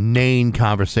 hours of inane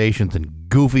conversations and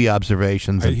goofy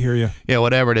observations. I hear you. Yeah,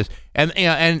 whatever it is.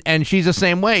 And she's the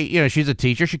same way. She's a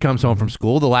teacher. She comes home from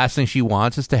school. The last thing she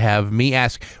wants is to have me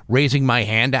raising my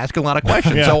hand, ask a lot of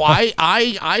questions. Yeah. So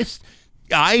I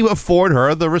afford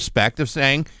her the respect of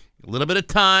saying, a little bit of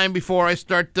time before I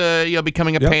start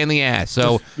becoming a pain in the ass.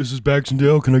 So this is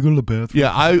Baxendale. Can I go to the bathroom?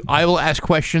 yeah, I will ask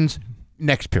questions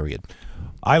next period.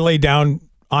 I lay down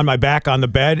on my back on the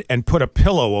bed and put a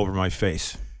pillow over my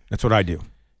face. That's what I do.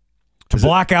 To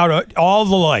block out all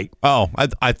the light. Oh, Is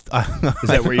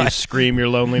that where you scream your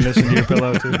loneliness into your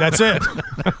pillow too? That's it.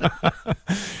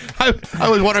 I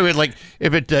was wondering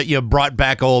if it brought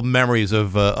back old memories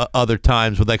of other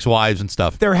times with ex-wives and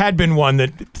stuff. There had been one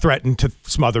that threatened to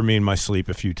smother me in my sleep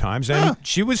a few times, and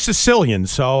she was Sicilian,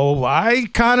 so I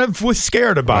kind of was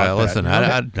scared about that. Listen,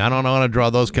 I don't know how to draw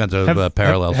those kinds of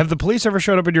parallels. Have the police ever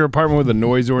showed up at your apartment with a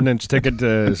noise ordinance ticket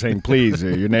saying, please,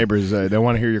 your neighbors, they don't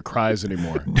want to hear your cries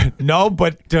anymore? No,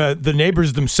 but the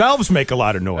neighbors themselves make a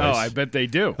lot of noise. Oh, I bet they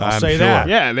do. I'll say that.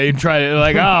 Yeah, they try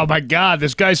to oh my God,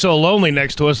 this guy's so lonely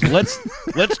next to us.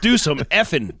 Let's do some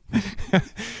effing.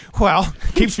 Well,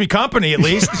 keeps me company at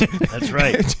least. That's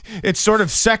right. It's sort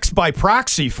of sex by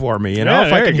proxy for me, if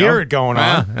there I can you hear go. it going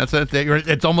on. That's it.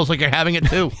 It's almost like you're having it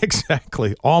too.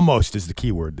 Exactly. Almost is the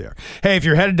key word there. Hey, if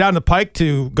you're headed down the pike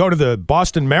to go to the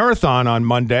Boston Marathon on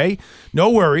Monday, no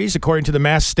worries. According to the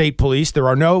Mass State Police, there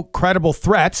are no credible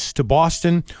threats to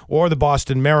Boston or the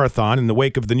Boston Marathon in the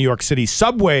wake of the New York City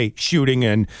subway shooting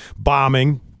and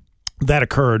bombing that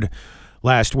occurred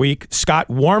last week. Scott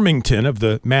Warmington of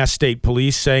the Mass State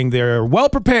Police saying they're well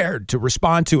prepared to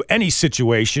respond to any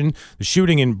situation. The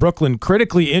shooting in Brooklyn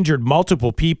critically injured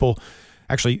multiple people.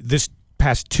 Actually, this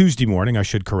past Tuesday morning, I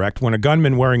should correct, when a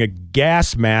gunman wearing a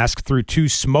gas mask threw 2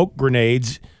 smoke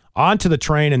grenades onto the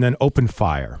train and then opened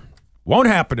fire. Won't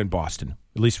happen in Boston.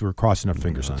 At least we're crossing our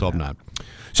fingers on that. Let's hope not.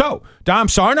 So, Dom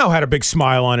Sarno had a big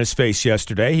smile on his face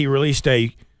yesterday. He released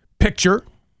a picture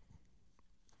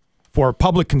for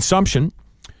public consumption.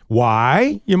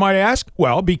 Why, you might ask?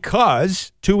 Well,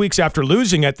 because 2 weeks after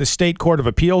losing at the State Court of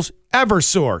Appeals,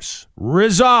 Eversource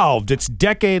resolved its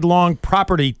decade-long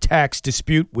property tax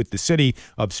dispute with the city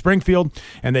of Springfield,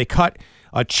 and they cut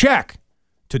a check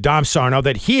to Dom Sarno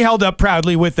that he held up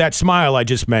proudly with that smile I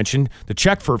just mentioned, the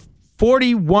check for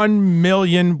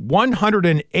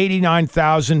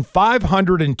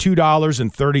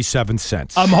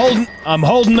 $41,189,502.37. I'm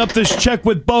holding up this check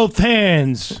with both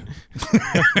hands.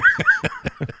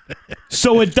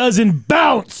 So it doesn't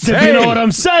bounce, if you know what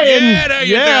I'm saying. Yeah, there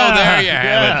you go. There you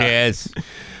have it, yes.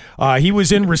 He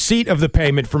was in receipt of the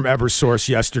payment from Eversource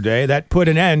yesterday. That put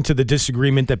an end to the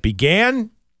disagreement that began.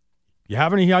 You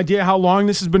have any idea how long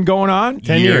this has been going on?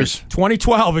 10 years.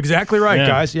 2012, exactly right,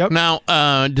 guys. Yep. Now,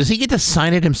 does he get to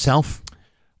sign it himself?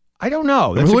 I don't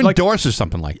know. Who endorses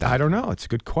something like that? I don't know. It's a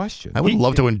good question. I would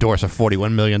love to endorse a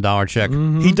 $41 million check.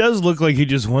 He does look like he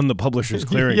just won the Publishers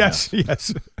Clearinghouse.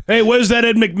 Yes. Hey, where's that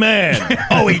Ed McMahon?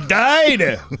 Oh, he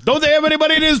died. Don't they have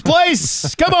anybody in his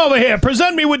place? Come over here.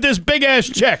 Present me with this big-ass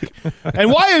check. And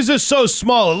why is this so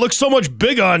small? It looks so much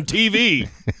bigger on TV.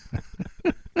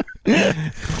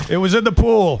 It was in the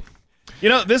pool. You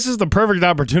know, this is the perfect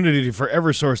opportunity for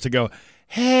Eversource to go,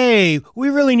 hey, we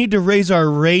really need to raise our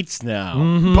rates now.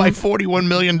 By $41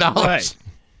 million. Right.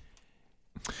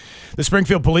 The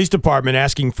Springfield Police Department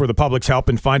asking for the public's help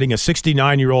in finding a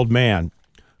 69-year-old man.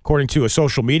 According to a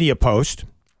social media post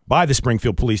by the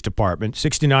Springfield Police Department,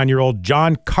 69-year-old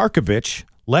John Karkovich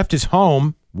left his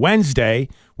home Wednesday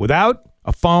without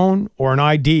a phone or an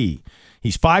ID.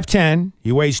 He's 5'10",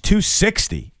 he weighs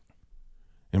 260,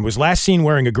 and was last seen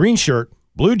wearing a green shirt,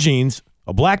 blue jeans,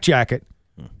 a black jacket,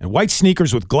 and white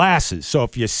sneakers with glasses. So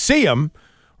if you see him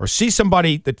or see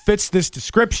somebody that fits this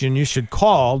description, you should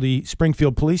call the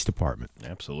Springfield Police Department.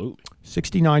 Absolutely.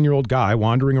 69-year-old guy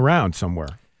wandering around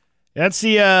somewhere. That's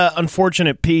the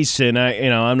unfortunate piece, and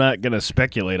I'm not going to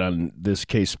speculate on this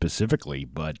case specifically,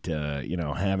 but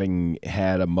having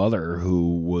had a mother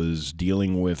who was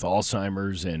dealing with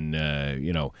Alzheimer's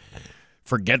and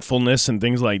forgetfulness and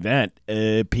things like that,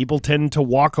 people tend to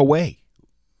walk away,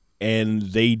 and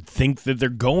they think that they're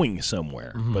going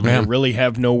somewhere, but they really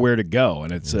have nowhere to go,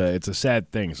 and it's a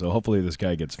sad thing. So hopefully this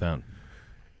guy gets found.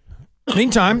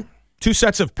 Meantime, 2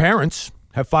 sets of parents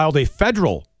have filed a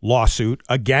federal lawsuit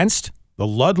against the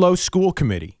Ludlow School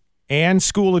Committee and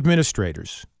school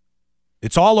administrators.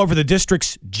 It's all over the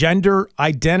district's gender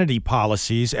identity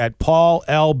policies at Paul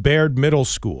L. Baird Middle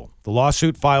School. The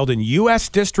lawsuit filed in U.S.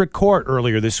 District Court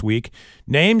earlier this week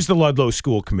names the Ludlow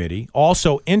School Committee,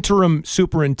 also interim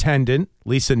superintendent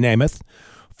Lisa Namath,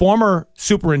 former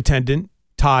superintendent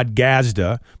Todd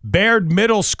Gazda, Baird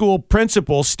Middle School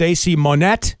principal Stacy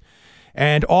Monette,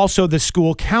 and also the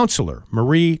school counselor,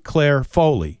 Marie Claire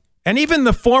Foley. And even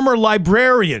the former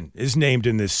librarian is named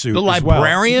in this suit. The as well.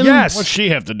 librarian? Yes. What's she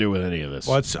have to do with any of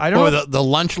this? I don't know. The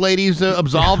lunch ladies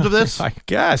absolved of this? I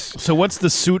guess. So what's the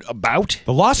suit about?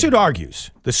 The lawsuit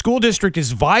argues the school district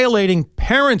is violating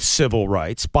parents' civil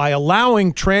rights by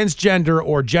allowing transgender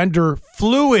or gender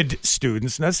fluid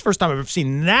students, and that's the first time I've ever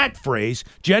seen that phrase,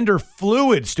 gender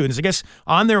fluid students, I guess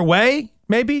on their way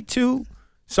maybe to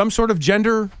some sort of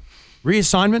gender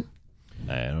reassignment.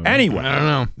 Anyway, I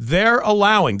don't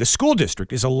know. The school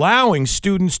district is allowing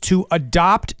students to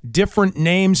adopt different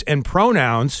names and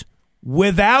pronouns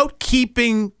without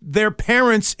keeping their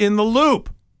parents in the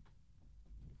loop.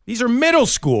 These are middle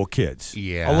school kids.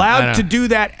 Yeah, allowed to do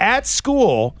that at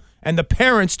school, and the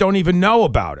parents don't even know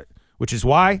about it, which is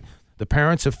why the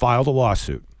parents have filed a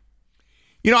lawsuit.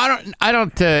 I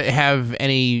don't have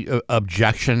any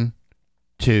objection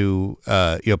to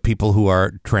people who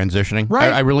are transitioning.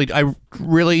 Right. I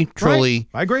really truly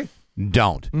I agree.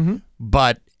 don't. Mm-hmm.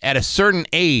 But at a certain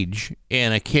age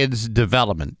in a kid's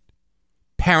development,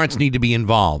 parents need to be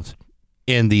involved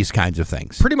in these kinds of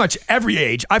things. Pretty much every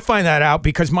age. I find that out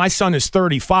because my son is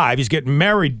 35. He's getting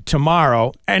married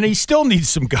tomorrow, and he still needs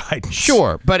some guidance.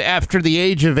 Sure, but after the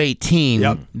age of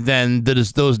 18, then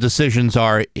those decisions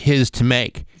are his to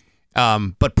make.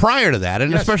 But prior to that,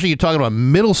 and especially you're talking about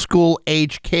middle school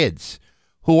age kids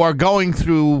who are going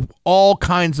through all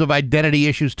kinds of identity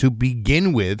issues to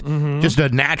begin with, just a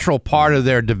natural part of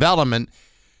their development.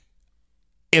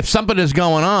 If something is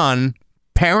going on,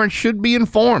 parents should be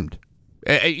informed.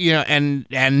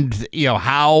 And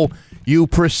how you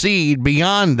proceed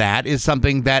beyond that is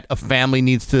something that a family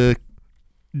needs to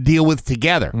deal with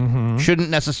together. Shouldn't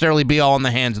necessarily be all in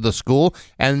the hands of the school.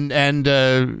 And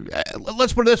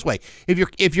let's put it this way: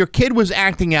 if your kid was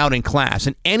acting out in class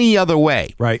in any other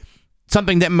way, right,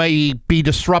 something that may be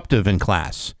disruptive in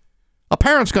class, a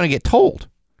parent's going to get told.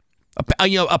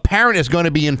 A parent is going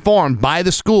to be informed by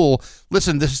the school.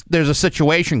 Listen, there's a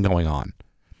situation going on.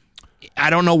 I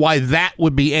don't know why that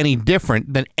would be any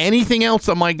different than anything else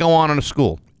that might go on in a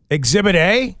school. Exhibit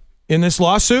A in this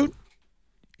lawsuit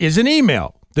is an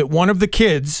email that one of the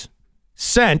kids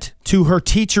sent to her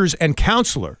teachers and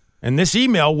counselor. And this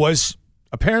email was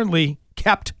apparently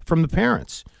kept from the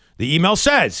parents. The email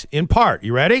says, in part,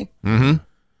 you ready? Mm-hmm.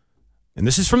 And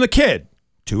this is from the kid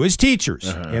to his teachers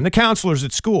and the counselors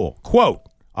at school. Quote,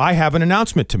 "I have an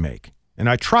announcement to make, and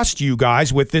I trust you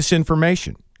guys with this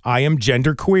information. I am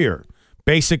genderqueer.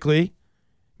 Basically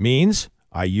means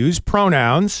I use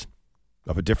pronouns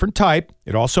of a different type.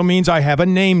 It also means I have a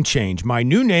name change. My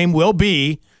new name will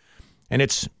be," and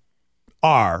it's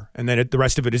R, and then the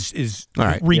rest of it is all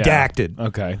right, redacted. Yeah.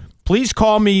 Okay. "Please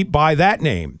call me by that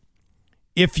name.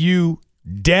 If you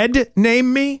dead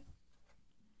name me."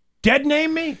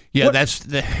 Yeah, What? that's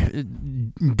the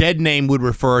dead name would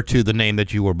refer to the name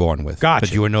that you were born with. Gotcha.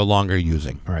 That you are no longer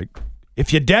using. All right.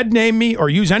 "If you dead name me or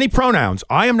use any pronouns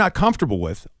I am not comfortable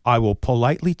with, I will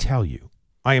politely tell you.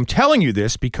 I am telling you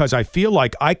this because I feel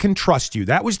like I can trust you."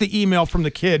 That was the email from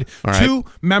the kid to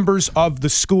members of the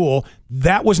school.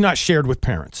 That was not shared with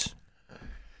parents.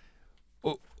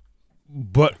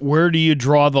 But where do you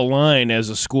draw the line as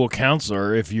a school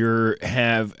counselor if if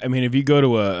you go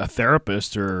to a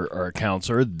therapist or a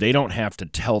counselor, they don't have to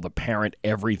tell the parent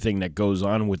everything that goes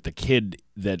on with the kid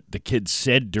that the kid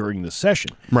said during the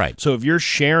session. Right. So if you're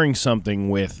sharing something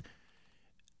with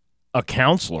a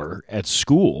counselor at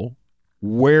school,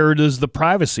 where does the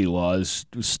privacy laws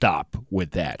stop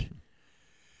with that?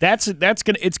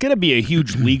 It's gonna be a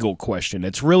huge legal question.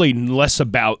 It's really less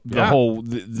about the whole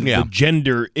the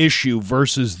gender issue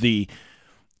versus the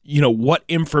what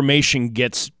information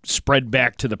gets spread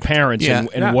back to the parents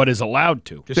and what is allowed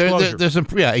to. Disclosure.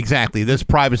 Exactly. There's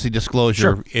privacy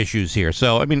disclosure issues here.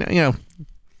 So, I mean,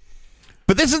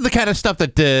 but this is the kind of stuff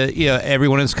that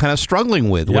everyone is kind of struggling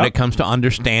with when it comes to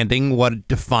understanding what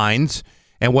defines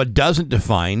and what doesn't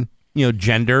define,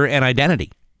 gender and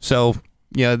identity. So,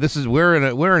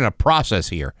 we're in a process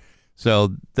here.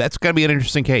 So that's going to be an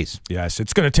interesting case. Yes,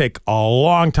 it's going to take a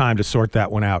long time to sort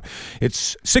that one out.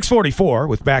 It's 6:44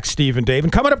 with back Steve and Dave.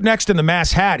 And coming up next in the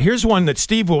Mass Hat, here's one that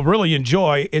Steve will really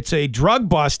enjoy. It's a drug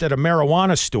bust at a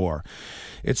marijuana store.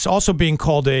 It's also being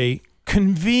called a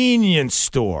convenience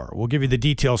store. We'll give you the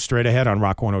details straight ahead on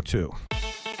Rock 102.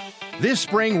 This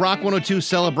spring, Rock 102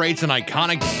 celebrates an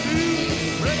iconic...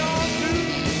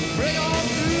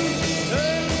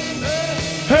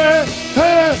 Hey,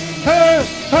 hey, hey,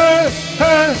 hey,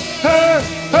 hey, hey,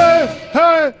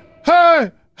 hey,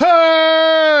 hey,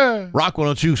 hey. Rock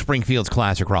 102, Springfield's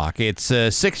classic rock. It's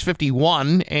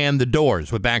 6:51 and The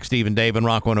Doors with back Steve and Dave and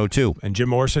Rock 102. And Jim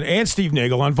Morrison and Steve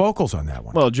Nagel on vocals on that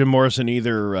one. Well, Jim Morrison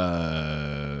either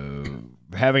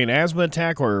having an asthma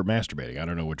attack or masturbating. I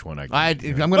don't know which one I'm going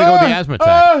to go with the asthma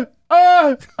attack.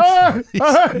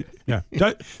 Yeah.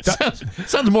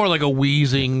 Sounds more like a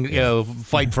wheezing,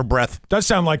 fight for breath. Does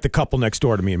sound like the couple next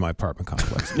door to me in my apartment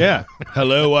complex. Yeah.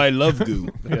 Hello, I love goo.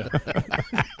 Yeah.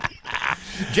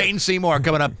 Jane Seymour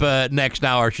coming up next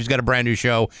hour. She's got a brand new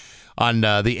show on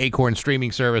the Acorn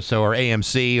streaming service or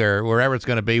AMC or wherever it's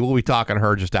going to be. We'll be talking to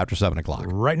her just after 7 o'clock.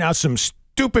 Right now, some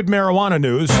stupid marijuana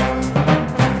news.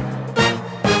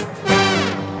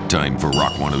 Time for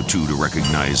Rock 102 to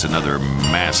recognize another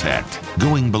Mass Hat,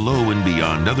 going below and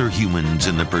beyond other humans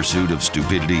in the pursuit of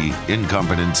stupidity,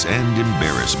 incompetence, and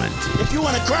embarrassment. If you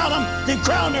want to crown them, then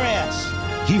crown their ass.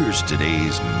 Here's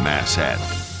today's Mass Hat.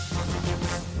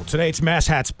 Well, today it's Mass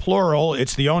Hats plural.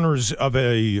 It's the owners of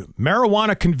a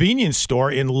marijuana convenience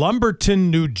store in Lumberton,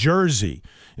 New Jersey.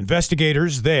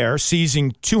 Investigators there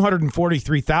seizing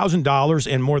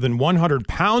 $243,000 and more than 100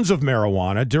 pounds of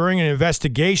marijuana during an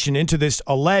investigation into this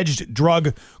alleged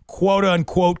drug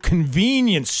quote-unquote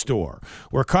convenience store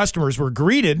where customers were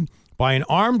greeted by an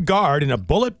armed guard in a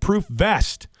bulletproof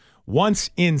vest.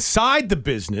 Once inside the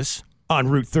business on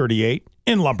Route 38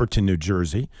 in Lumberton, New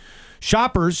Jersey,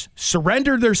 shoppers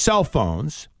surrendered their cell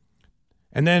phones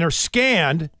and then are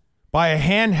scanned by a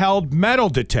handheld metal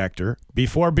detector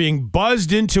before being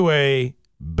buzzed into a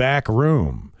back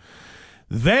room.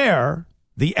 There,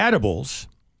 the edibles,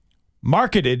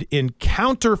 marketed in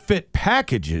counterfeit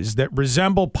packages that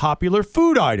resemble popular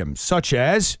food items such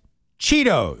as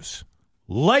Cheetos,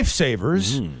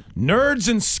 Lifesavers, Nerds,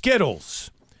 and Skittles.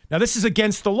 Now, this is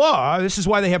against the law. This is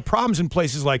why they have problems in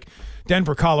places like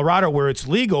Denver, Colorado, where it's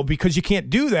legal, because you can't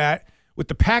do that with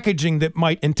the packaging that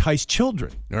might entice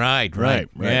children. Right.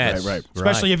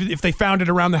 Especially if they found it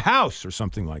around the house or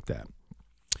something like that.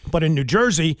 But in New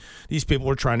Jersey, these people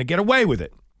were trying to get away with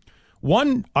it.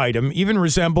 One item even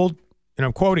resembled, and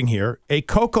I'm quoting here, a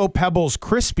Cocoa Pebbles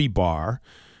Crispy Bar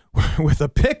with a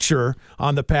picture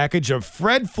on the package of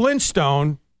Fred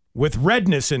Flintstone with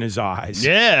redness in his eyes.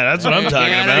 Yeah, that's what I'm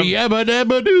talking about. Yabba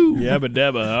dabba doo. Yabba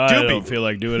dabba. I don't feel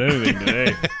like doing anything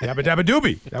today. Yabba dabba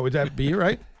doobie. Would that be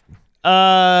right?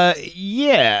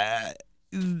 Yeah.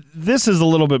 This is a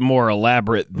little bit more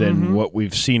elaborate than what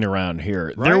we've seen around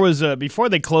here. Right. There was before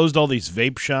they closed all these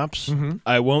vape shops.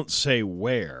 I won't say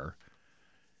where,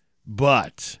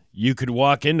 but you could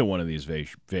walk into one of these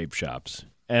vape shops.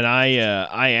 And I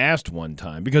asked one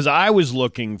time because I was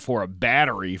looking for a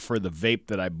battery for the vape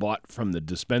that I bought from the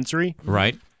dispensary.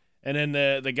 Right. And then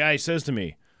the guy says to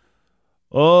me,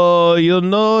 "Oh,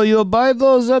 you buy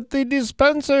those at the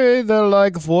dispensary. They're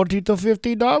like $40 to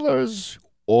 $50.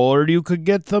 Or you could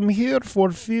get them here for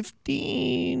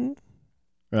 $15.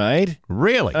 Right?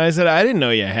 Really? I said, I didn't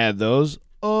know you had those.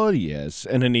 Oh, yes.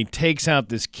 And then he takes out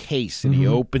this case, and he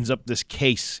opens up this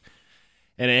case,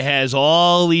 and it has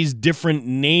all these different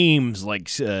names like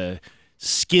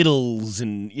Skittles,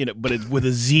 and but it's with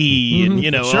a Z,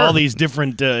 and all these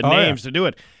different names to do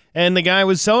it. And the guy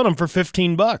was selling them for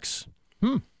 $15.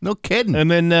 No kidding.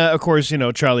 And then, of course,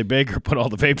 Charlie Baker put all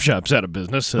the vape shops out of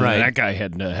business. So Right. That guy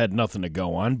had nothing to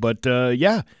go on. But,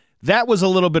 yeah, that was a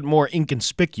little bit more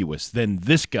inconspicuous than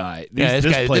this guy.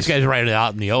 This guy's right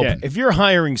out in the open. Yeah, if you're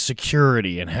hiring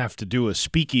security and have to do a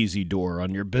speakeasy door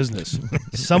on your business,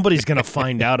 somebody's going to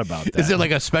find out about that. Is it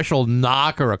like a special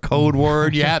knock or a code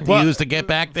word you have to use to get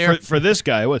back there? For this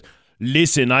guy, it was,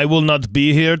 "Listen, I will not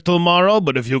be here tomorrow,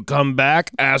 but if you come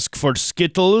back, ask for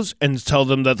Skittles and tell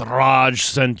them that Raj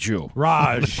sent you."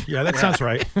 Raj. Yeah, that sounds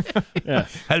right. Yeah.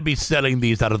 I'd be selling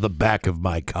these out of the back of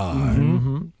my car.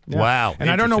 Yeah. Wow. And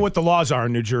I don't know what the laws are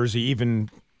in New Jersey, even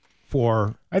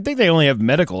for. I think they only have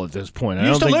medical at this point. You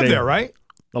used to live there, right?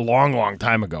 A long, long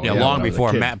time ago. Yeah, long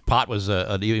before pot was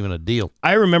even a deal.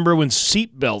 I remember when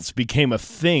seatbelts became a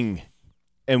thing,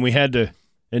 and we had to,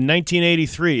 in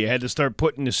 1983, you had to start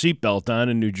putting the seatbelt on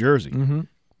in New Jersey. Mm-hmm.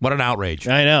 What an outrage!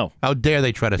 I know. How dare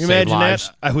they try to Can you save imagine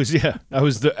lives? that?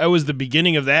 I was the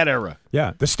beginning of that era.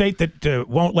 Yeah, the state that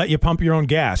won't let you pump your own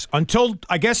gas until,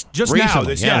 I guess, just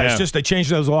recently. now. It's just they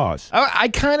changed those laws.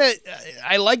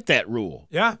 I like that rule.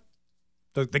 Yeah.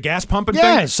 The gas pumping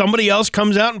Yeah, thing? somebody else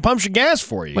comes out and pumps your gas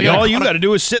for you. Well, All you got to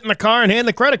do is sit in the car and hand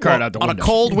the credit card out the on window. a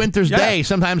cold winter's day,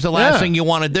 sometimes the last thing you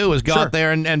want to do is go out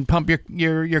there and pump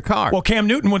your car. Well, Cam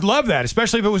Newton would love that,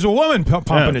 especially if it was a woman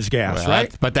pumping his gas,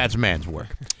 right? But that's man's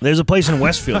work. There's a place in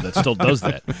Westfield that still does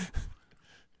that.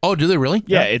 Oh, do they really?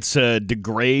 Yeah, it's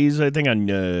DeGray's, I think,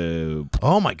 on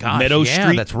oh my gosh, Meadow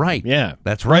Street. That's right. Yeah,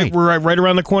 that's right. Right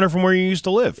around the corner from where you used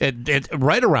to live. It's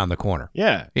right around the corner.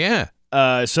 Yeah. Yeah.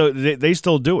 So they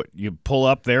still do it. You pull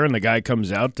up there, and the guy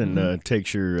comes out and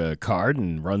takes your card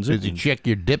and runs it. Did you check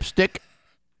your dipstick?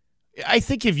 I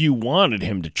think if you wanted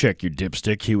him to check your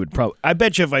dipstick, he would probably. I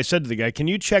bet you if I said to the guy, "Can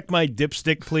you check my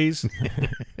dipstick, please?"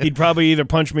 he'd probably either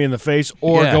punch me in the face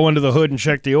or go into the hood and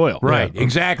check the oil. Right,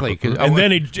 exactly. And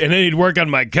then he'd work on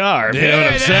my car. If you know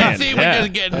what I'm saying? See, we're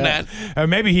just getting that.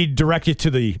 Maybe he'd direct you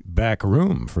to the back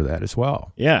room for that as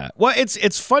well. Yeah. Well,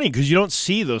 it's funny because you don't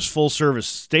see those full service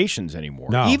stations anymore.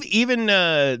 No. Even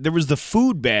there was the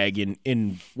food bag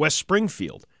in West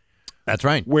Springfield. That's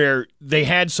right. Where they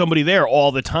had somebody there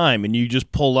all the time, and you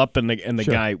just pull up, and the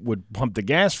guy would pump the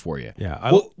gas for you.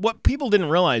 Yeah. What people didn't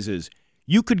realize is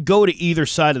you could go to either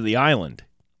side of the island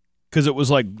because it was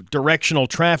like directional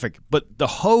traffic, but the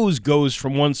hose goes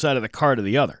from one side of the car to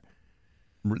the other.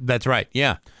 That's right.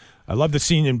 Yeah. I love the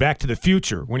scene in Back to the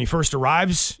Future when he first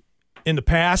arrives in the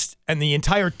past, and the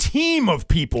entire team of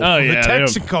people from the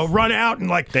Texaco run out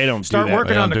and they don't start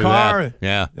working on the car. That.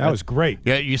 Yeah, that was great.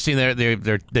 Yeah, you seen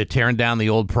they're tearing down the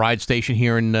old Pride station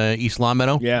here in East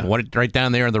Longmeadow. Yeah, right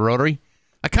down there in the Rotary.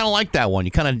 I kind of like that one.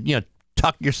 You kind of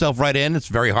tuck yourself right in. It's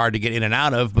very hard to get in and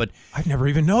out of, but I've never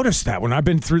even noticed that. When I've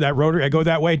been through that Rotary, I go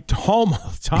that way home all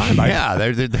the time. Yeah,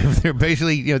 they're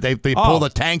basically they pull the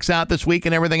tanks out this week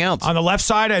and everything else on the left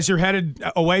side as you're headed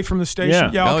away from the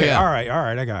station. Yeah. Okay. All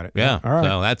right. I got it. Yeah. All right.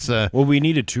 So that's well, we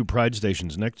needed 2 Pride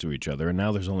stations next to each other, and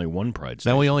now there's only 1 Pride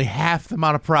station. Then we only half the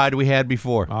amount of Pride we had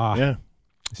before. Yeah.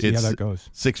 See how that goes.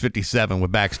 6:57 with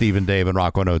back Steve and Dave and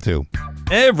Rock 102.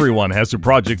 Everyone has a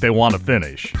project they want to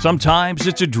finish. Sometimes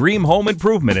it's a dream home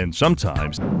improvement, and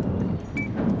sometimes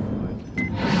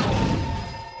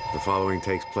The following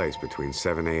takes place between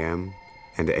 7 a.m.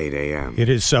 and 8 a.m. It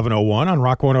is 7:01 on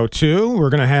Rock 102. We're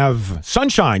going to have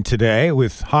sunshine today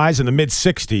with highs in the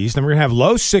mid-60s. Then we're going to have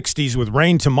low 60s with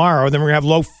rain tomorrow. Then we're going to have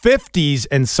low 50s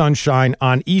and sunshine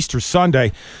on Easter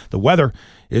Sunday. The weather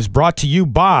is brought to you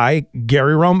by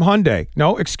Gary Rome Hyundai.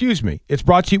 No, excuse me. It's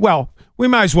brought to you, well, we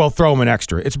might as well throw them an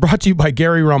extra. It's brought to you by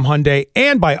Gary Rome Hyundai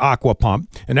and by Aqua Pump,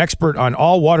 an expert on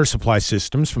all water supply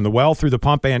systems from the well through the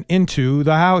pump and into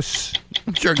the house.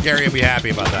 I'm sure Gary will be happy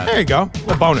about that. There you go.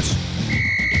 A bonus.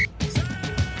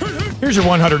 Here's your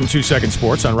 102-second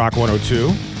sports on Rock 102.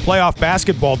 Playoff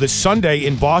basketball this Sunday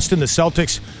in Boston. The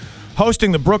Celtics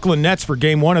hosting the Brooklyn Nets for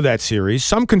Game 1 of that series.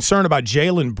 Some concern about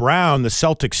Jaylen Brown, the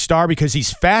Celtics star, because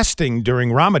he's fasting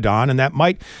during Ramadan, and that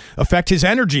might affect his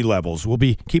energy levels. We'll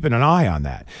be keeping an eye on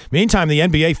that. Meantime, the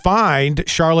NBA fined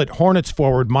Charlotte Hornets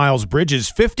forward Miles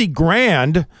Bridges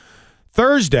 $50,000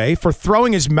 Thursday for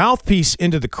throwing his mouthpiece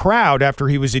into the crowd after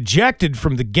he was ejected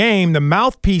from the game. The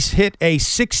mouthpiece hit a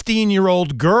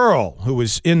 16-year-old girl who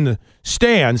was in the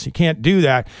stands. You can't do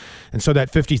that. And so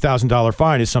that $50,000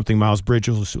 fine is something Miles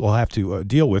Bridges will have to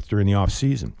deal with during the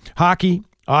offseason. Hockey,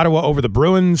 Ottawa over the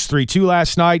Bruins, 3-2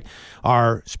 last night.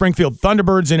 Our Springfield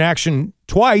Thunderbirds in action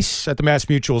twice at the Mass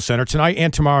Mutual Center tonight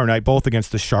and tomorrow night, both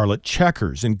against the Charlotte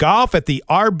Checkers. In golf at the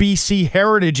RBC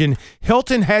Heritage in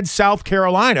Hilton Head, South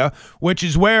Carolina, which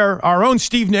is where our own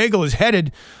Steve Nagel is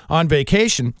headed on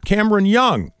vacation, Cameron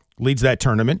Young leads that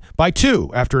tournament by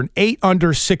 2 after an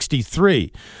 8-under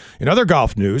 63. In other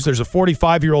golf news, there's a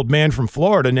 45-year-old man from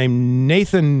Florida named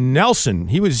Nathan Nelson.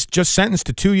 He was just sentenced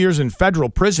to 2 years in federal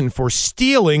prison for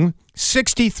stealing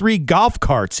 63 golf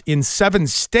carts in 7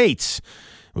 states.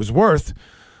 It was worth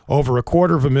over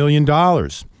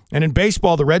 $250,000. And in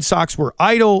baseball, the Red Sox were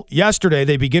idle yesterday.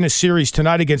 They begin a series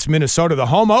tonight against Minnesota. The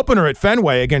home opener at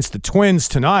Fenway against the Twins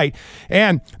tonight.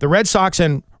 And the Red Sox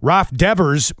and Ralph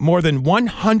Devers more than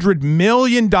 $100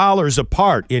 million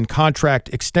apart in contract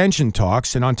extension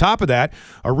talks. And on top of that,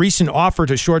 a recent offer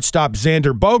to shortstop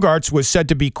Xander Bogaerts was said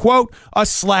to be, quote, a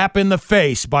slap in the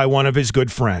face by one of his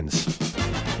good friends.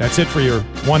 That's it for your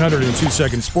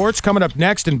 102-second sports. Coming up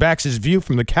next in Bax's View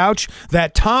from the Couch,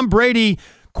 that Tom Brady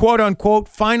quote-unquote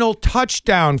final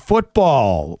touchdown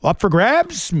football. Up for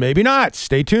grabs? Maybe not.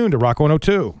 Stay tuned to Rock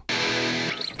 102.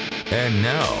 And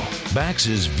now,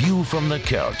 Bax's View from the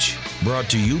Couch. Brought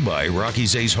to you by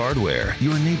Rocky's Ace Hardware,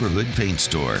 your neighborhood paint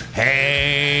store.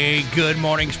 Hey, good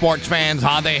morning, sports fans.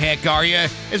 How the heck are you?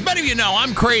 As many of you know,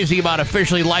 I'm crazy about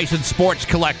officially licensed sports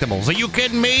collectibles. Are you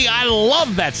kidding me? I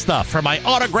love that stuff. From my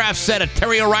autographed set of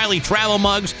Terry O'Reilly travel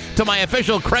mugs to my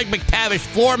official Craig McTavish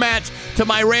floor mats to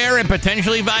my rare and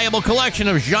potentially valuable collection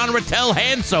of Jean Rattel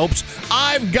hand soaps,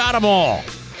 I've got them all.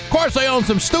 Of course, I own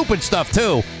some stupid stuff,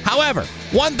 too. However,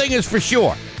 one thing is for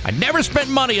sure. I never spent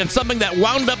money on something that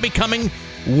wound up becoming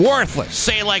worthless,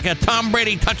 say like a Tom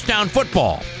Brady touchdown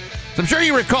football. So I'm sure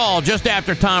you recall, just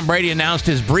after Tom Brady announced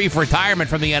his brief retirement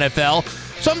from the NFL,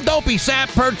 some dopey sap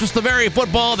purchased the very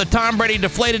football that Tom Brady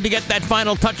deflated to get that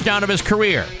final touchdown of his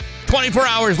career. 24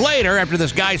 hours later, after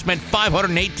this guy spent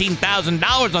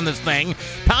 $518,000 on this thing,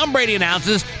 Tom Brady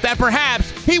announces that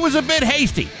perhaps he was a bit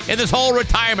hasty in this whole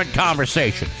retirement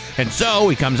conversation. And so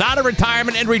he comes out of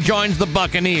retirement and rejoins the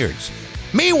Buccaneers.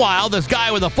 Meanwhile, this guy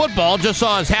with a football just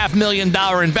saw his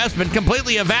 $500,000 investment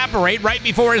completely evaporate right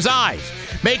before his eyes,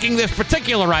 making this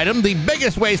particular item the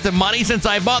biggest waste of money since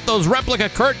I bought those replica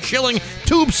Curt Schilling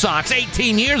tube socks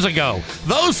 18 years ago.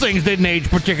 Those things didn't age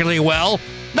particularly well.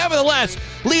 Nevertheless,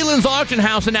 Leland's Auction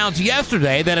House announced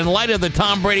yesterday that in light of the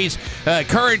Tom Brady's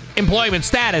current employment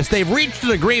status, they've reached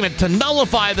an agreement to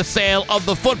nullify the sale of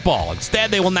the football. Instead,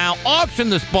 they will now auction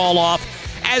this ball off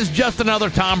as just another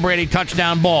Tom Brady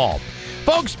touchdown ball.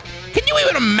 Folks, can you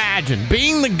even imagine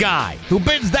being the guy who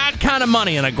bids that kind of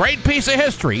money in a great piece of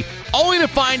history, only to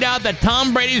find out that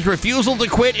Tom Brady's refusal to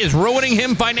quit is ruining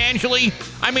him financially?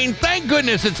 I mean, thank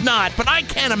goodness it's not, but I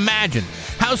can't imagine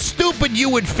how stupid you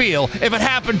would feel if it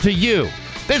happened to you.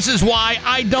 This is why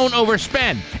I don't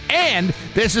overspend, and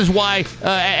this is why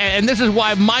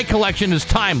my collection is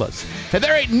timeless. And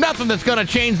there ain't nothing that's going to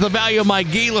change the value of my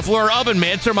Guy Lafleur oven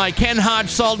mitts or my Ken Hodge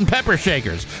salt and pepper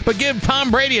shakers. But give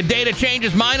Tom Brady a day to change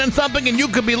his mind on something, and you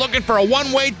could be looking for a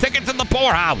one-way ticket to the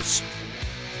poorhouse.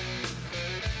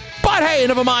 But hey,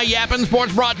 enough of my yapping.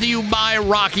 Sports brought to you by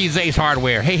Rocky's Ace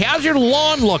Hardware. Hey, how's your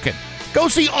lawn looking? Go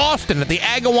see Austin at the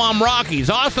Agawam Rockies.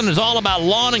 Austin is all about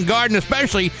lawn and garden,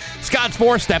 especially Scott's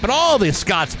four-step and all this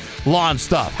Scott's lawn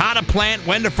stuff. How to plant,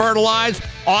 when to fertilize.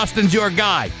 Austin's your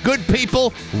guy. Good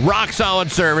people, rock-solid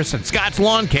service, and Scott's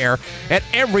lawn care at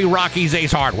every Rocky's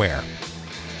Ace Hardware.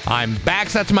 I'm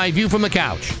Bax. That's my view from the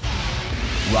couch.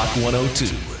 Rock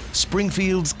 102,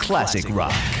 Springfield's classic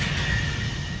rock.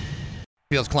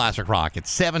 Feels classic rock.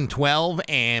 It's 7:12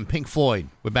 and Pink Floyd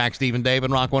with Bax, Stephen Dave,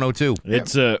 and Rock 102.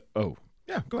 It's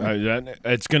Yeah, go ahead.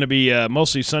 It's going to be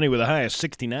mostly sunny with a high of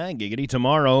 69 giggity.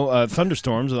 Tomorrow,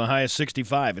 thunderstorms with a high of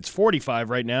 65. It's 45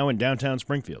 right now in downtown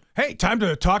Springfield. Hey, time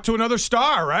to talk to another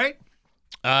star, right?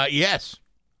 Yes.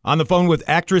 On the phone with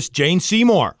actress Jane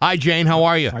Seymour. Hi, Jane. How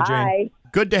are you? Hi, Jane. Hi.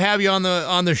 Good to have you on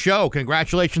the show.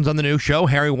 Congratulations on the new show,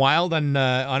 Harry Wild on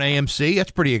AMC.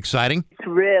 That's pretty exciting. It's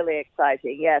really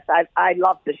exciting. Yes, I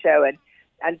love the show,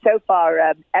 and so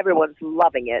far everyone's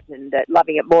loving it and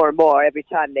loving it more and more every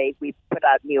time we put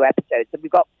out new episodes. And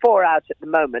we've got 4 out at the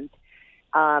moment,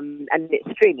 and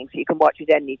it's streaming, so you can watch it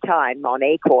any time on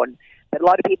Acorn. But a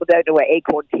lot of people don't know what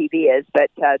Acorn TV is.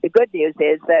 But the good news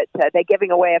is that they're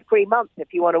giving away a free month. If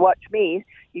you want to watch me,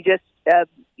 you just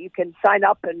you can sign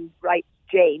up and write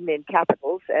Jane in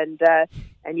capitals, and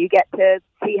you get to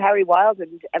see Harry Wild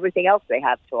and everything else they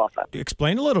have to offer.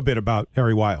 Explain a little bit about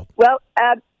Harry Wild. Well,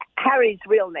 Harry's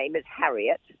real name is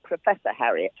Harriet, Professor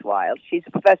Harriet Wild. She's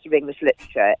a professor of English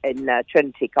literature in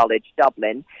Trinity College,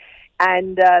 Dublin,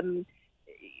 and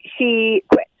she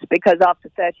quits because after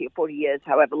 30 or 40 years,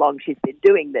 however long she's been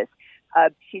doing this,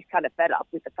 she's kind of fed up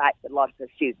with the fact that a lot of her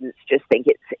students just think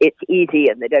it's easy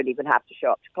and they don't even have to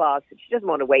show up to class, and she doesn't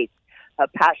want to waste her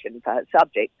passion for her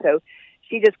subject. So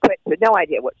she just quits with no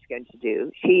idea what she's going to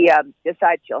do. She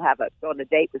decides she'll go on a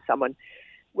date with someone,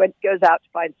 goes out to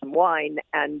find some wine,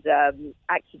 and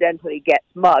accidentally gets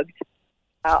mugged.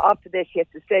 After this, she has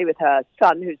to stay with her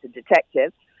son, who's a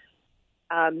detective,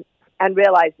 and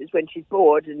realizes when she's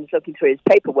bored and is looking through his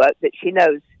paperwork that she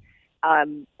knows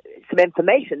some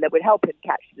information that would help him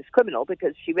catch this criminal,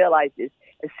 because she realizes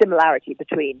a similarity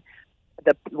between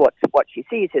what she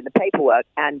sees in the paperwork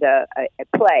and a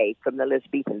play from the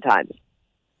Elizabethan times.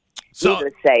 So,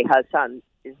 needless to say, her son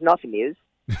is not amused,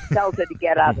 tells her to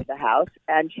get out of the house,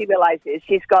 and she realizes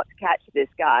she's got to catch this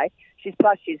guy. She's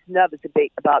nervous a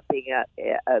bit about being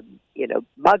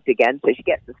mugged again, so she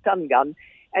gets the stun gun,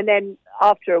 and then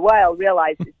after a while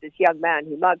realizes this young man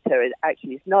who mugged her is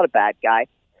not a bad guy.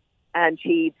 and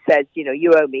she says,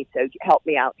 you owe me, so help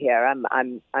me out here.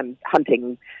 I'm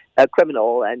hunting a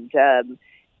criminal, and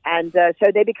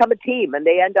so they become a team, and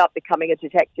they end up becoming a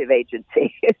detective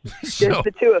agency. Just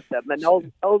the two of them, an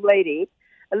old lady,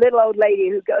 a little old lady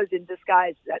who goes in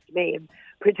disguise, that's me, and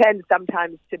pretends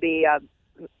sometimes to be, a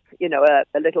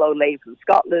little old lady from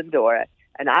Scotland, or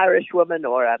an Irish woman,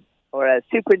 or a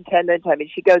superintendent. I mean,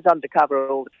 she goes undercover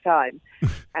all the time,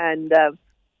 and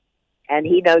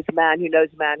he knows a man who knows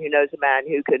a man who knows a man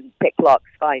who can pick locks,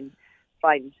 find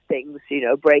things,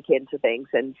 break into things,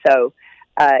 and so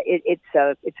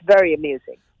it's very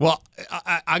amusing. Well,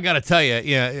 I got to tell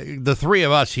you, the three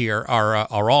of us here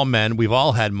are all men. We've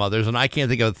all had mothers, and I can't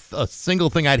think of a single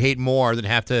thing I'd hate more than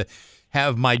have to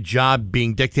have my job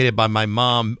being dictated by my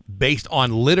mom based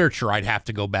on literature I'd have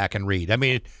to go back and read. I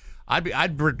mean,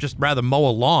 I'd just rather mow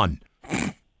a lawn.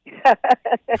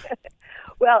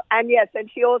 Well, and yes, and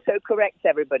she also corrects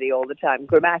everybody all the time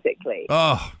grammatically.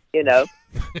 Oh,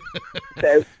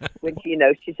 So when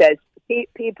she says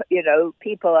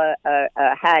people are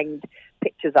hanged,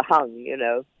 pictures are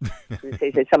hung.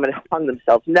 They say someone hung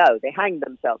themselves. No, they hanged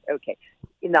themselves. Okay,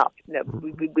 enough. No,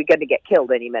 we're going to get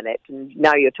killed any minute. And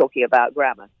now you're talking about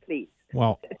grammar, please.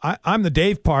 Well, I'm the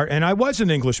Dave part, and I was an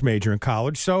English major in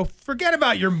college, so forget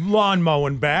about your lawn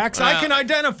mowing backs. I can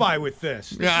identify with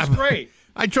this. This is great.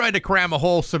 I tried to cram a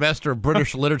whole semester of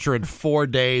British literature in 4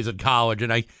 days at college,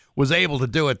 and I was able to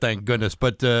do it, thank goodness.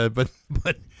 But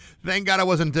thank God I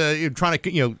wasn't trying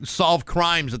to solve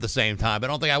crimes at the same time. I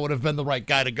don't think I would have been the right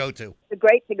guy to go to. The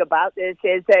great thing about this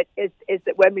is that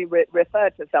when we refer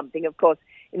to something, of course,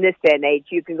 in this day and age,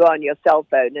 you can go on your cell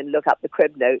phone and look up the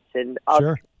crib notes and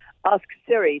ask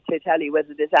Siri to tell you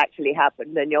whether this actually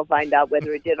happened, and you'll find out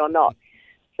whether it did or not.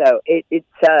 So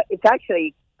it's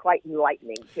actually quite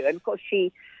enlightening too. And of course,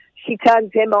 she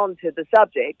turns him on to the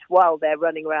subject while they're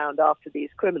running around after these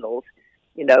criminals.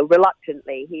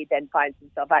 Reluctantly, he then finds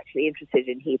himself actually interested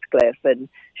in Heathcliff and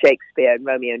Shakespeare and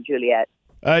Romeo and Juliet.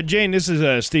 Jane, this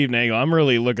is Steve Nagel. I'm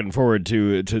really looking forward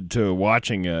to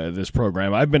watching this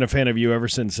program. I've been a fan of you ever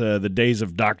since the days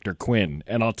of Dr. Quinn,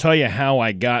 and I'll tell you how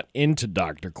I got into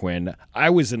Dr. Quinn. I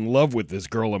was in love with this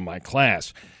girl in my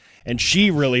class, and she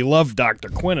really loved Dr.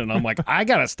 Quinn, and I'm like, I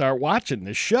got to start watching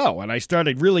this show. And I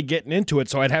started really getting into it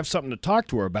so I'd have something to talk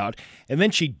to her about. And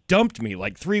then she dumped me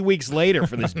like 3 weeks later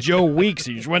for this Joe Weeks.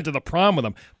 She just went to the prom with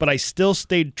him. But I still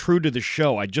stayed true to the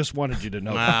show. I just wanted you to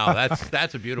know. Wow,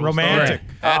 that's a beautiful romantic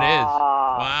story. That is.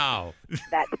 Wow.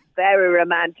 That's very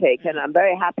romantic, and I'm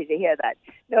very happy to hear that.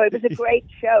 No, it was a great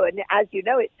show. And as you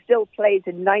know, it still plays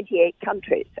in 98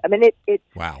 countries. I mean, it's...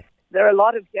 Wow. There are a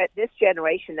lot of this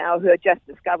generation now who are just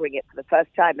discovering it for the first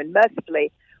time. And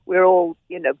mercifully, we're all,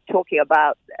 talking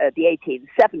about the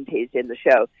 1870s in the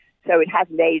show. So it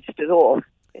hasn't aged at all.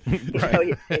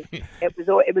 It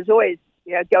was always,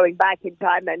 going back in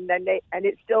time, and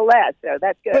it's still there. So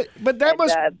that's good. But that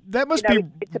must be.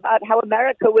 It's about how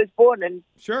America was born, and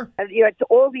sure, and, it's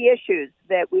all the issues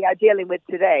that we are dealing with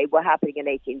today were happening in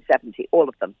 1870, all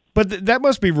of them. But that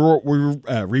must be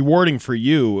rewarding for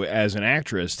you as an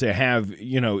actress to have,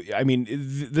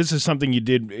 this is something you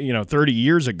did, 30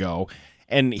 years ago.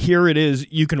 And here it is,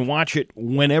 you can watch it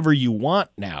whenever you want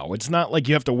now. It's not like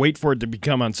you have to wait for it to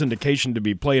become on syndication to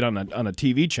be played on a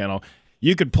TV channel.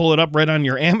 You could pull it up right on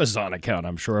your Amazon account,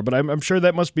 I'm sure. But I'm sure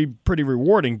that must be pretty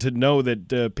rewarding to know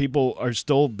that people are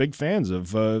still big fans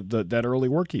of that early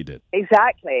work you did.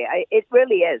 Exactly. It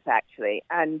really is, actually.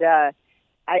 And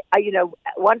I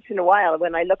once in a while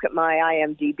when I look at my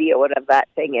IMDb or whatever that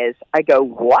thing is, I go,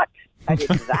 what? I did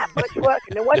that much work?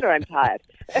 No wonder I'm tired.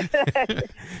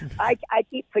 I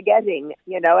keep forgetting,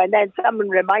 and then someone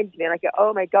reminds me, and I go,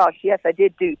 oh my gosh, yes, I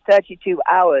did do 32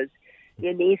 hours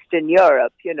in Eastern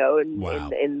Europe,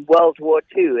 in World War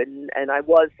II, and I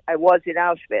was in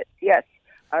Auschwitz. Yes,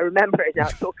 I remember it now.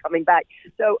 It's all coming back.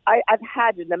 So I've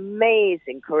had an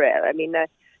amazing career. I mean,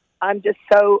 I'm just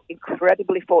so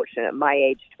incredibly fortunate at my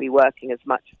age to be working as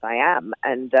much as I am,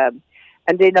 and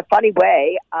in a funny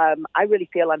way, I really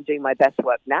feel I'm doing my best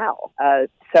work now.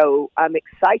 So I'm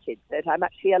excited that I'm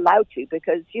actually allowed to,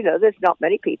 because, there's not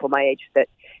many people my age that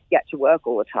get to work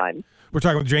all the time. We're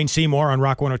talking with Jane Seymour on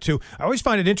Rock 102. I always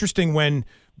find it interesting when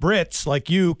Brits like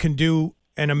you can do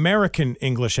an American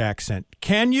English accent.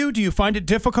 Can you? Do you find it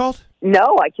difficult?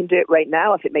 No, I can do it right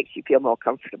now if it makes you feel more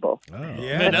comfortable. Oh,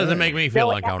 yeah, it doesn't make me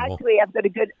feel uncomfortable. Actually,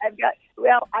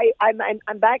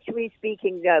 I'm actually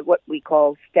speaking what we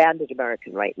call standard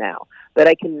American right now. But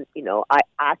I can, I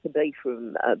have to be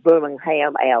from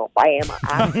Birmingham, Alabama.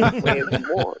 I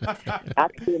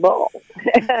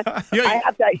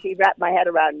have to actually wrap my head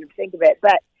around and think of it.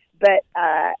 But But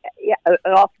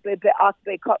after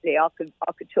Bay Cockney, I could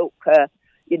talk,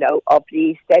 of the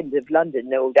East End of London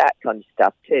and all that kind of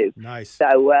stuff too. Nice.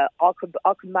 So I could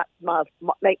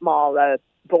make my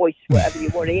voice whatever you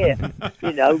want to hear.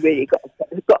 Really got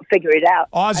to figure it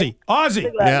out. Aussie.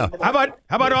 Yeah. How about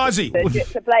Aussie?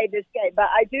 To play this game, but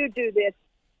I do this.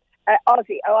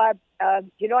 Aussie.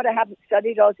 You know what? I haven't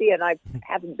studied Aussie, and I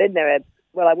haven't been there.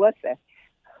 Well, I work there.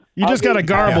 You just got to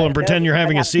garble and pretend you're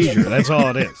having a seizure. That's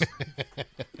all it is.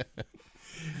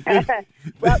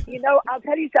 Well, I'll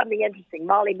tell you something interesting.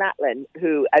 Marlee Matlin,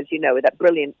 who, as you know, with that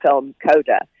brilliant film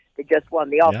Coda, that just won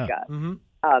the Oscar. Yeah.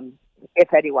 Mm-hmm.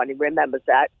 If anyone remembers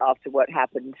that after what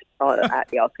happened at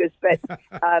the Oscars, but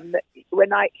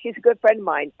she's a good friend of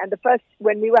mine, and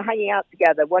when we were hanging out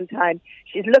together one time,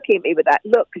 she's looking at me with that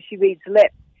look because she reads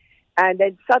lips, and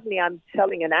then suddenly I'm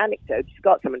telling an anecdote. She's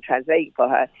got someone translating for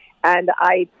her, and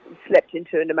I slipped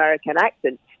into an American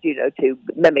accent, to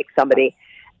mimic somebody.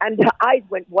 And her eyes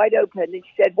went wide open, and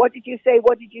she said, "What did you say?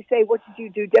 What did you say? What did you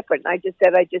do different?" And I just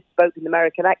said, "I just spoke in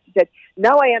American accent." She said,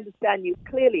 "Now I understand you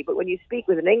clearly, but when you speak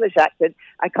with an English accent,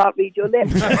 I can't read your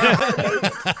lips."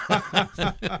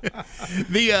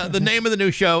 The name of the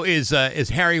new show is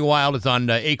Harry Wild. It's on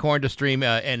Acorn to stream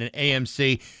and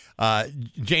AMC.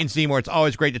 Jane Seymour, it's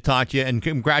always great to talk to you, and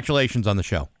congratulations on the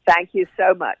show. Thank you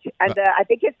so much. And I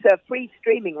think it's free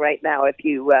streaming right now if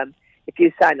you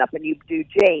sign up and you do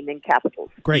Jane in capitals.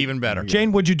 Great. Even better.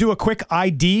 Jane, would you do a quick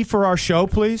ID for our show,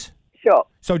 please? Sure.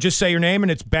 So just say your name,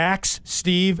 and it's Bax,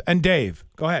 Steve, and Dave.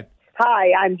 Go ahead.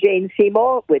 Hi, I'm Jane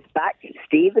Seymour with Bax,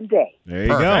 Steve, and Dave. There you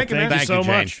go. Thank you so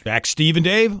much. Bax, Steve, and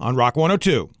Dave on Rock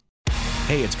 102.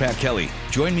 Hey, it's Pat Kelly.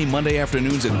 Join me Monday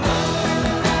afternoons at...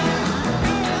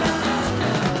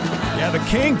 Yeah, the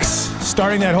Kinks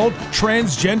starting that whole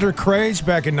transgender craze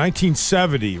back in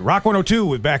 1970. Rock 102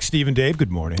 with Bax, Steve, and Dave.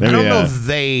 Good morning. I don't know if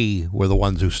they were the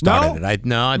ones who started it.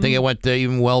 I think it went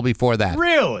even well before that.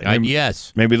 Really?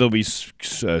 Yes. Maybe they'll be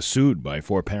sued by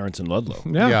 4 parents in Ludlow.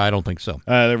 Yeah, I don't think so.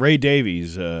 Ray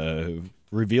Davies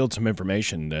revealed some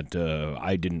information that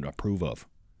I didn't approve of.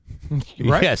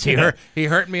 Right? Yes, he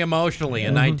hurt me emotionally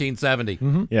in 1970.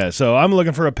 Mm-hmm. Yeah, so I'm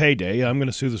looking for a payday. I'm going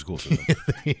to sue the school system.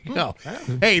 There you go.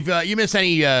 Hey, if you miss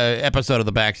any episode of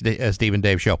the Bax, Steve and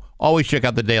Dave Show, always check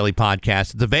out the daily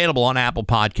podcast. It's available on Apple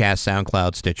Podcasts,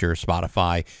 SoundCloud, Stitcher,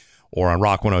 Spotify, or on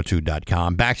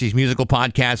rock102.com. Baxy's musical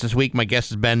podcast this week, my guest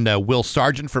has been Will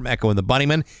Sargent from Echo and the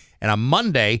Bunnymen. And on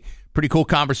Monday, pretty cool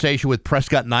conversation with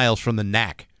Prescott Niles from the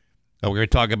Knack. We're going to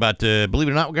talk about, believe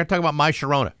it or not, we're going to talk about My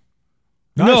Sharona.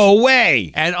 Nice. No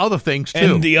way. And other things,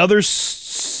 too. And the other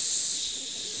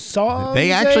songs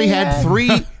They actually had 3.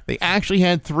 They actually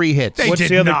had 3 hits. What's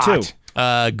the other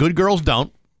 2? Good Girls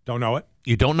Don't. Don't know it.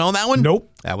 You don't know that one?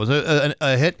 Nope. That was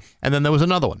a hit. And then there was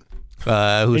another one.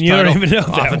 And you don't even know off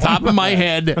that the top one. of my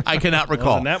head, I cannot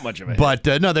recall. Wasn't that much of a hit. But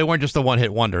no, they weren't just a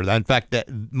one-hit wonder. In fact,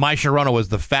 My Sharona was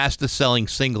the fastest-selling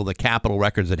single that Capitol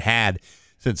Records had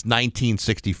since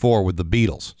 1964 with the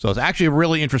Beatles. So it's actually a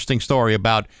really interesting story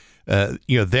about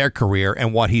their career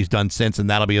and what he's done since, and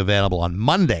that'll be available on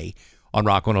Monday on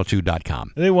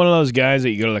rock102.com. Are they one of those guys that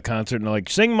you go to the concert and they're like,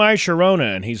 sing My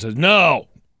Sharona, and he says, no,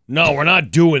 we're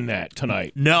not doing that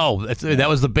tonight. No, that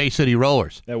was the Bay City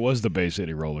Rollers. That was the Bay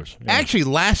City Rollers. Yeah. Actually,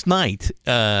 last night,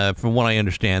 from what I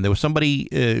understand, there was somebody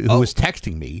who was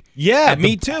texting me. Yeah,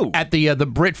 me too. At the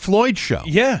Brit Floyd show.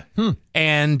 Yeah.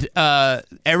 And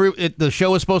the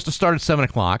show was supposed to start at 7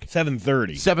 o'clock.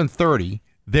 7:30. 7:30.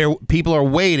 People are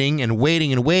waiting and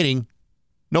waiting and waiting.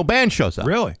 No band shows up.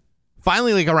 Really?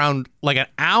 Finally, around an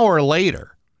hour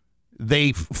later,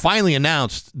 they finally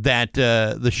announced that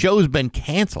the show's been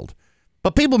canceled.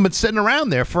 But people have been sitting around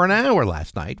there for an hour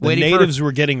last night. The natives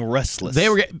were getting restless.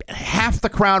 Half the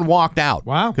crowd walked out.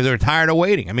 Wow. Because they were tired of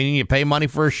waiting. I mean, you pay money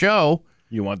for a show.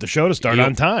 You want the show to start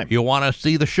on time. You want to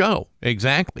see the show.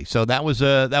 Exactly. So that was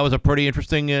a pretty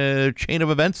interesting chain of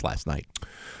events last night.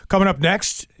 Coming up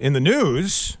next in the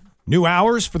news, new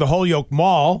hours for the Holyoke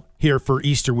Mall here for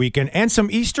Easter weekend, and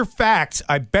some Easter facts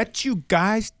I bet you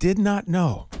guys did not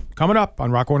know. Coming up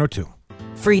on Rock 102.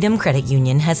 Freedom Credit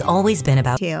Union has always been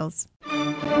about tails.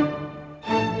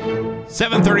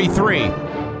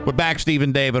 7:33. We're back, Steve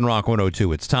and Dave, on Rock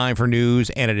 102. It's time for news,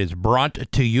 and it is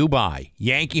brought to you by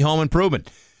Yankee Home Improvement.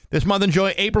 This month,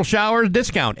 enjoy April showers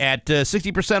discount at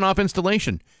 60% off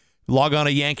installation. Log on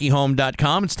to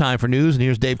yankeehome.com. It's time for news, and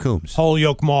here's Dave Coombs.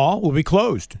 Holyoke Mall will be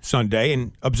closed Sunday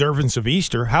in observance of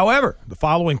Easter. However, the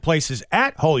following places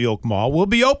at Holyoke Mall will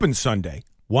be open Sunday.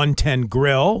 110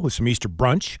 Grill with some Easter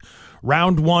brunch.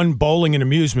 Round 1 Bowling and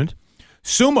Amusement.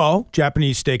 Sumo,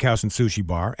 Japanese steakhouse and sushi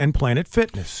bar, and Planet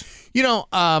Fitness. You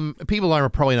know, people are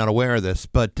probably not aware of this,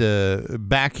 but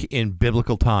back in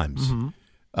biblical times,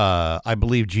 I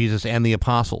believe Jesus and the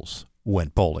apostles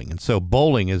went bowling. And so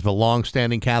bowling is the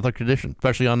long-standing Catholic tradition,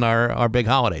 especially on our big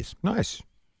holidays. Nice.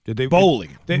 Did they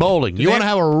bowling? Bowling. You want to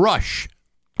have a rush.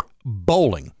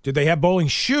 Bowling. Did they have bowling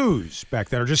shoes back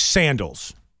then, or just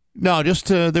sandals? No, just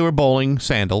they were bowling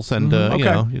sandals, and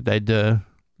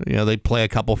okay. they'd play a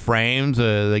couple frames.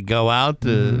 They'd go out,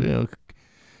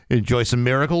 enjoy some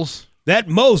miracles. That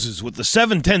Moses with the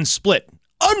 7-10 split,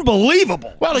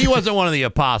 unbelievable. Well, he wasn't one of the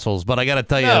apostles, but I got to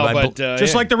tell you,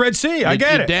 just like the Red Sea. I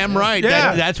get you're it. Damn right.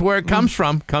 Yeah. That's where it comes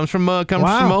from. Comes from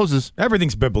Moses.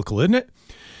 Everything's biblical, isn't it?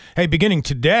 Hey, beginning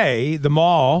today, the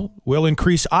mall will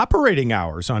increase operating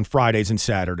hours on Fridays and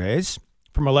Saturdays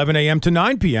from 11 a.m. to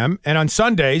 9 p.m. and on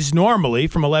Sundays, normally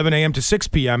from 11 a.m. to 6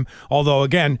 p.m., although,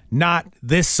 again, not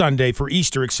this Sunday for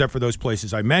Easter except for those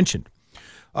places I mentioned.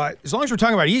 As long as we're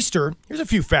talking about Easter, here's a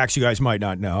few facts you guys might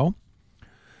not know.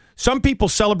 Some people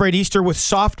celebrate Easter with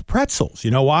soft pretzels.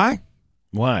 You know why?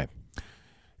 Why?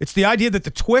 It's the idea that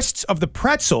the twists of the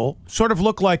pretzel sort of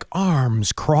look like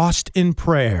arms crossed in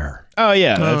prayer. Oh,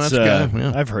 yeah. That's good.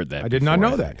 Yeah. I've heard that. I did not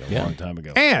know that. A long time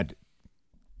ago. And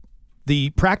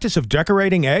the practice of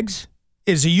decorating eggs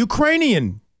is a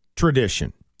Ukrainian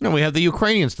tradition. No, we have the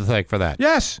Ukrainians to thank for that.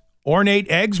 Yes. Ornate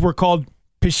eggs were called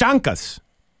pishankas,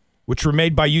 which were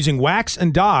made by using wax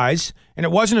and dyes, and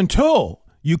it wasn't until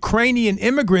Ukrainian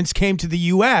immigrants came to the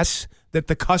U.S. that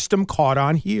the custom caught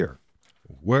on here.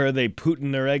 Where are they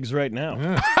putting their eggs right now?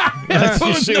 Yeah.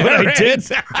 You see what I did?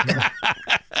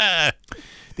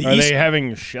 Are they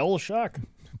having shell shock?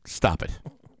 Stop it.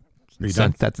 Are you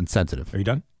done? That's insensitive. Are you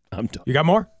done? I'm done. You got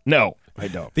more? No, I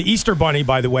don't. The Easter Bunny,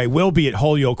 by the way, will be at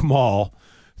Holyoke Mall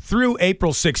through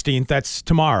April 16th. That's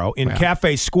tomorrow in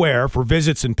Cafe Square for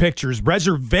visits and pictures.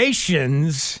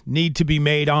 Reservations need to be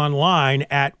made online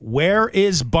at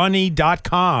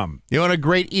whereisbunny.com. You know what a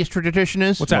great Easter tradition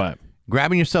is? What's that?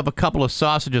 Grabbing yourself a couple of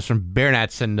sausages from Bear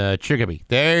Nats and Chicopee.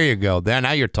 There you go.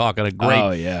 Now you're talking a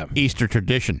great Easter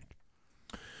tradition.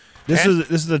 This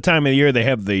is the time of the year they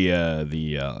have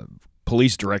the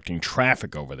police directing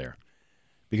traffic over there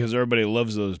because everybody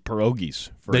loves those pierogies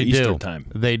for Easter time.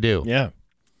 They do. Yeah.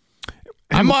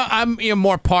 I'm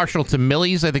more partial to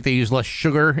Millie's. I think they use less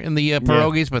sugar in the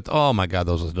pierogies, but oh my God,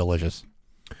 those are delicious.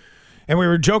 And we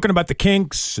were joking about the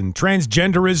kinks and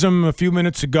transgenderism a few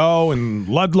minutes ago, and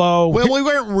Ludlow. Well, we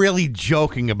weren't really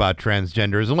joking about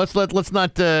transgenderism. Let's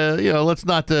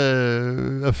not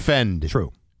offend.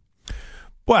 True.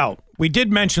 Well, we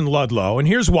did mention Ludlow, and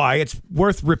here's why. It's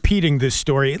worth repeating this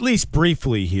story, at least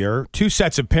briefly here. Two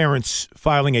sets of parents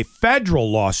filing a federal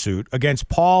lawsuit against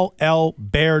Paul L.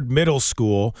 Baird Middle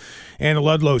School and the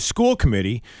Ludlow School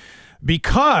Committee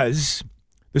because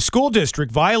the school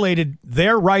district violated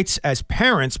their rights as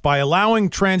parents by allowing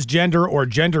transgender or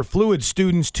gender fluid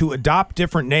students to adopt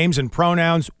different names and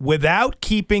pronouns without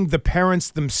keeping the parents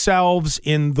themselves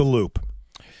in the loop.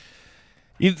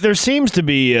 There seems to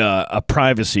be a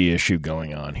privacy issue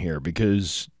going on here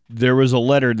because there was a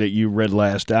letter that you read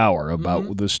last hour about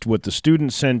what the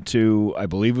student sent to, I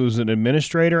believe it was an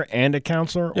administrator and a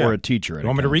counselor or a teacher. You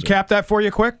want me to recap that for you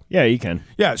quick? Yeah, you can.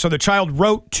 Yeah, so the child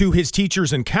wrote to his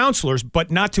teachers and counselors, but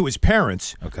not to his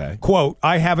parents. Okay. Quote,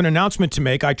 I have an announcement to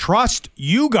make. I trust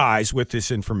you guys with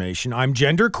this information. I'm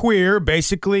genderqueer.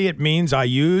 Basically, it means I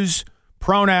use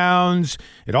pronouns.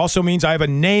 It also means I have a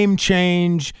name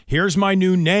change. Here's my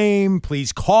new name.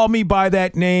 Please call me by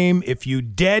that name. If you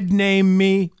dead name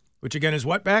me, which again is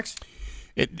what, Bax?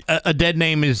 A dead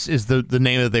name is the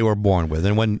name that they were born with,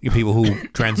 and when people who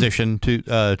transition to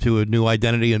a new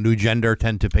identity, a new gender,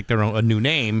 tend to pick a new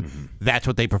name, that's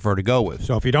what they prefer to go with.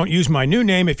 So if you don't use my new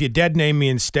name, if you dead name me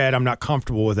instead, I'm not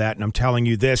comfortable with that, and I'm telling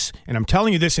you this, and I'm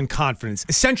telling you this in confidence.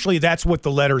 Essentially, that's what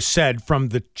the letter said from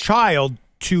the child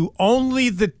to only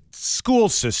the school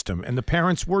system, and the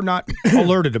parents were not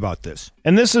alerted about this.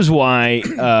 And this is why,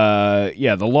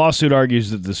 the lawsuit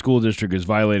argues that the school district is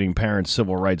violating parents'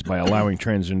 civil rights by allowing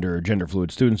transgender or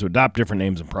gender-fluid students to adopt different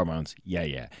names and pronouns. Yeah.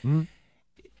 Mm-hmm.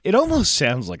 It almost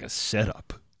sounds like a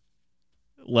setup.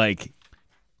 Like,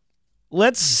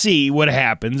 let's see what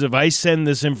happens if I send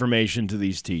this information to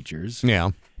these teachers.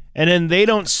 Yeah. And then they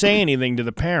don't say anything to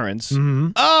the parents.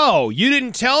 Mm-hmm. Oh, you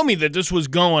didn't tell me that this was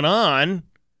going on.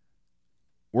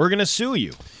 We're going to sue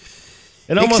you.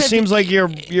 It almost seems like you're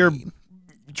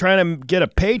trying to get a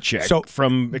paycheck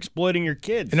from exploiting your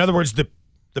kids. In other words,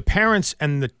 the parents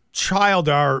and the child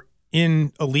are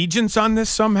in allegiance on this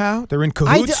somehow. They're in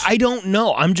cahoots. I don't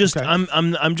know. I'm just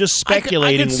I'm just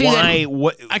speculating I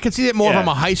can see that more from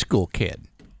a high school kid.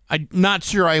 I'm not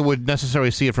sure I would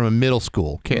necessarily see it from a middle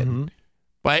school kid. Mm-hmm.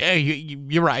 But hey,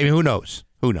 you're right. I mean, who knows?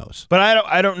 Who knows? But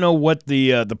I don't know what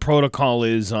the protocol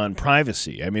is on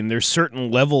privacy. I mean, there's certain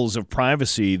levels of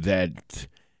privacy that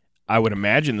I would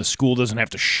imagine the school doesn't have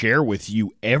to share with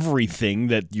you everything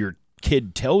that your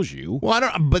kid tells you. Well, I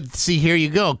don't. But see, here you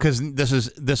go, because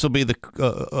this will be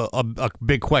a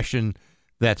big question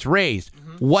that's raised.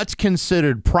 Mm-hmm. What's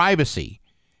considered privacy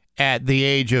at the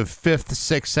age of 5th,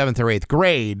 6th, 7th, or 8th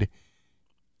grade,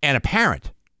 and a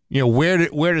parent?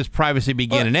 Where does privacy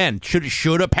begin and end?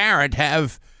 Should a parent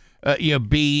have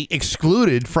be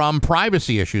excluded from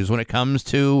privacy issues when it comes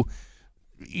to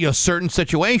certain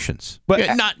situations,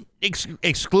 but not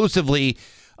exclusively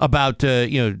about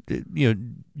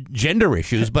gender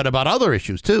issues, but about other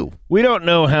issues too. We don't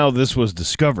know how this was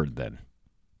discovered, then,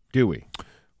 do we?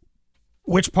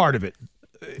 Which part of it?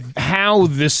 How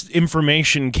this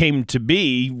information came to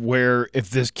be, where if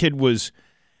this kid was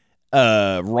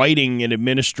writing an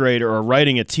administrator or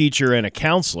writing a teacher and a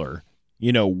counselor,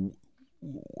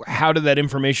 how did that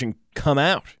information come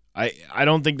out? I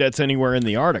don't think that's anywhere in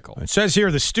the article. It says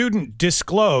here the student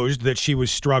disclosed that she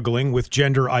was struggling with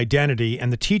gender identity,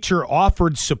 and the teacher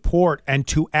offered support and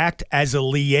to act as a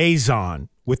liaison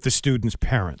with the student's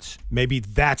parents. Maybe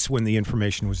that's when the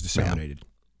information was disseminated.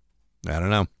 Yeah. I don't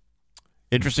know.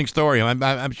 Interesting story.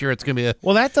 I'm sure it's going to be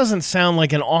Well, that doesn't sound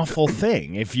like an awful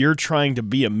thing. If you're trying to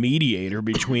be a mediator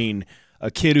between a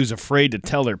kid who's afraid to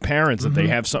tell their parents that they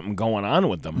have something going on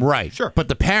with them. Right. Sure. But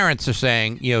the parents are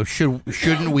saying,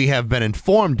 shouldn't we have been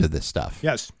informed of this stuff?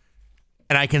 Yes.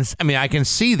 And I can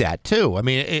see that too. I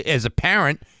mean, as a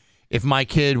parent, if my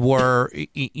kid were,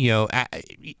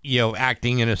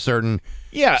 acting in a certain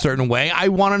way, I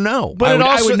want to know. But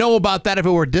I would know about that if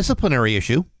it were a disciplinary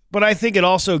issue. But I think it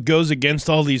also goes against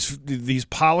all these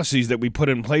policies that we put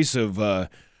in place of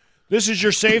this is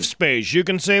your safe space. You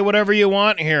can say whatever you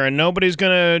want here, and nobody's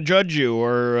going to judge you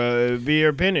or be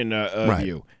your opinion of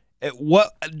you.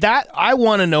 I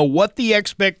want to know what the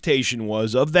expectation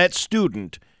was of that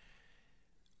student,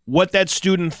 what that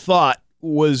student thought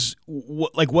was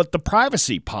what the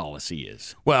privacy policy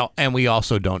is. Well, and we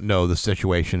also don't know the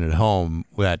situation at home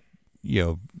that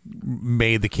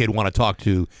made the kid want to talk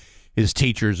to his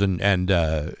teachers and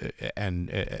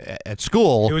at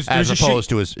school as opposed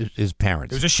to his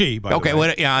parents. It was a she, by the way. Okay,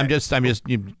 well, yeah, I'm just pulling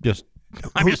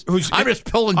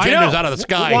genders out of the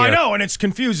sky. Well, here. I know, and it's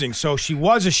confusing. So she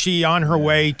was a she on her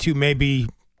way to maybe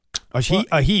a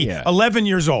he. Yeah. 11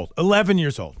 years old. 11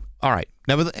 years old. All right.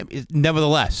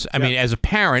 Nevertheless, I mean, as a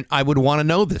parent, I would want to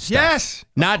know this stuff. Yes,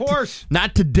 of course.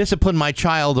 Not to discipline my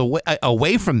child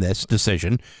away from this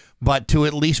decision, but to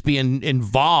at least be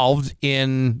involved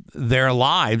in their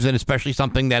lives, and especially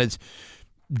something that is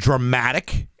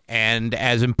dramatic and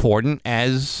as important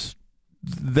as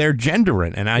their gender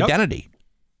and identity.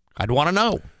 I'd want to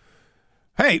know.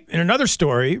 Hey, in another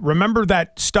story, remember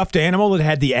that stuffed animal that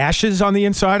had the ashes on the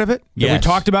inside of it that we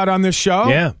talked about on this show?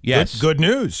 Yeah. Yes. Good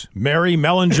news. Mary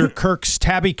Mellinger Kirk's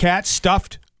tabby cat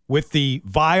stuffed with the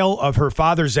vial of her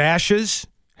father's ashes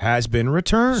has been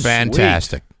returned.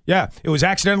 Fantastic. Sweet. Yeah, it was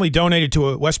accidentally donated to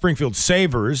a West Springfield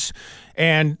Savers,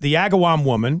 and the Agawam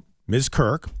woman, Ms.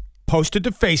 Kirk, posted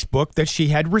to Facebook that she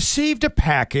had received a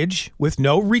package with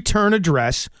no return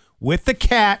address with the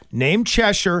cat named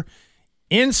Cheshire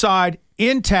inside,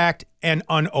 intact, and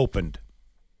unopened.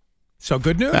 So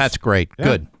good news. That's great. Yeah.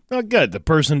 Good. Well, good. The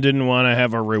person didn't want to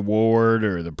have a reward,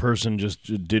 or the person just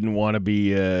didn't want to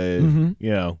be,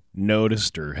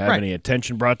 noticed or have any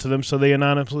attention brought to them, so they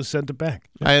anonymously sent it back.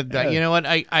 You know what?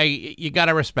 You got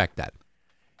to respect that.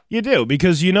 You do,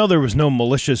 because there was no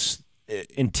malicious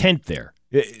intent there.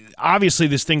 Obviously,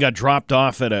 this thing got dropped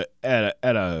off at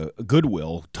a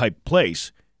Goodwill type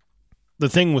place. The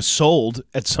thing was sold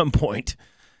at some point.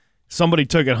 Somebody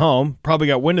took it home, probably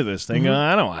got wind of this thing.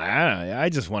 I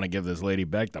just want to give this lady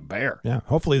back the bear. Yeah,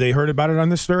 hopefully they heard about it on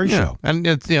this very show. And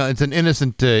it's an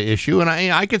innocent issue, and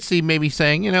I could see maybe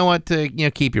saying, you know what,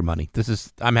 keep your money.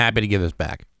 I'm happy to give this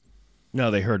back.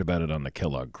 No, they heard about it on the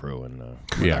Kellogg Crew, and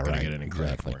we're not going to get any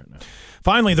credit for it. No.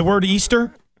 Finally, the word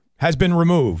Easter has been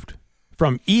removed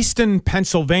from Easton,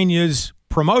 Pennsylvania's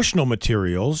promotional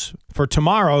materials for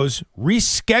tomorrow's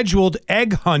rescheduled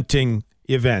egg hunting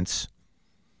events.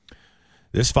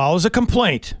 This follows a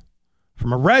complaint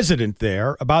from a resident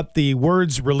there about the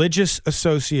word's religious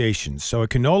associations, so it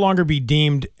can no longer be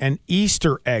deemed an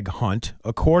Easter egg hunt,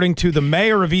 according to the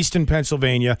mayor of Easton,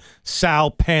 Pennsylvania,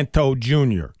 Sal Panto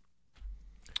Jr.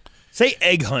 Say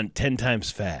egg hunt 10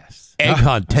 times fast. Egg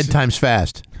hunt 10 times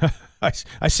fast.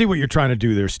 I see what you're trying to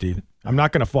do there, Steve. I'm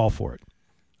not going to fall for it.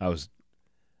 I was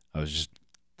just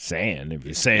Saying, if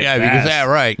you say it Yeah, fast. because that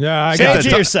right. Yeah, I Say got it to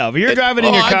it. yourself. If you're driving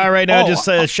in your car right now, just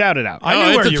shout it out. I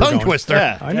knew where it's a you were tongue going. twister.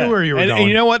 Yeah, I knew where you were going. And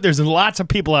you know what? There's lots of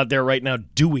people out there right now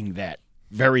doing that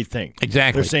very thing.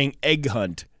 Exactly. They're saying egg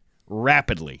hunt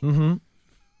rapidly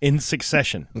in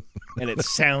succession. And it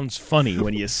sounds funny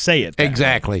when you say it.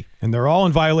 Exactly. And they're all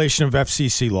in violation of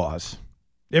FCC laws.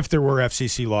 If there were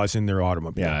FCC laws in their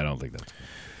automobile. Yeah, I don't think that's.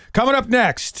 Coming up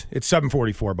next, it's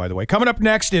 7:44, by the way. Coming up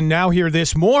next, and now hear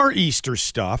this, more Easter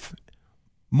stuff,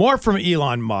 more from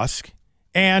Elon Musk,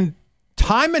 and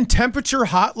time and temperature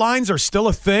hotlines are still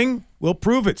a thing. We'll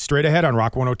prove it straight ahead on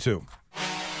Rock 102.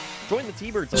 Join the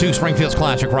T-Birds. To Springfield's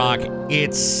Classic Rock,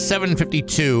 it's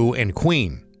 7:52 and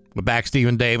Queen. We're back, Steve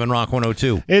and Dave, and Rock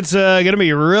 102. It's going to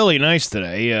be really nice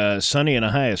today. Sunny and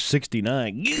a high of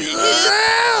 69.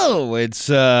 It's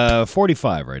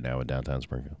 45 right now in downtown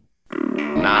Springfield.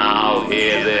 Now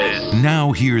hear this.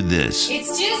 Now hear this.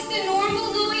 It's just the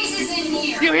normal noises in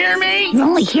here. You hear me? You're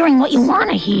only hearing what you want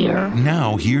to hear.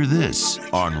 Now hear this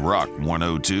on Rock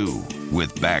 102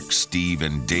 with Back Steve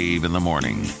and Dave in the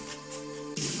morning.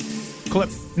 Clip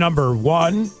number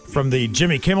 1 from the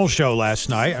Jimmy Kimmel show last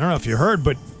night. I don't know if you heard,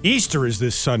 but Easter is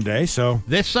this Sunday, so...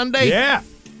 This Sunday? Yeah.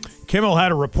 Kimmel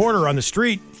had a reporter on the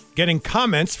street getting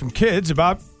comments from kids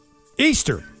about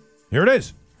Easter. Here it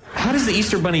is. How does the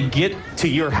Easter Bunny get to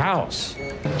your house? He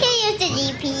used the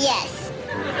GPS.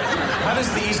 How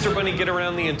does the Easter Bunny get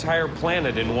around the entire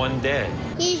planet in one day?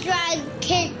 He tried to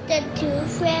catch the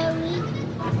Tooth Fairy.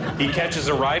 He catches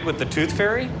a ride with the Tooth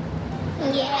Fairy?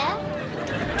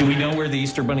 Yeah. Do we know where the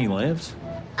Easter Bunny lives?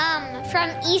 From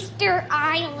Easter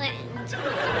Island.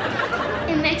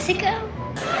 In Mexico.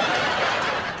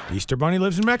 Easter Bunny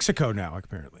lives in Mexico now,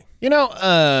 apparently. You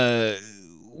know,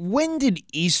 when did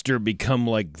Easter become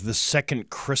like the second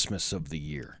Christmas of the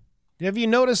year? Have you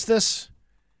noticed this?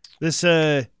 This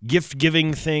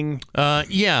gift-giving thing?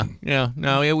 Yeah.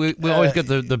 No, we always get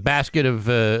the basket of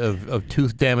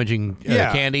tooth-damaging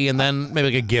candy and then maybe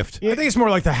like a gift. I think it's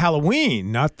more like the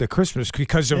Halloween, not the Christmas,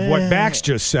 because of what Max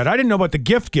just said. I didn't know about the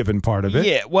gift-giving part of it.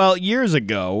 Yeah, well, years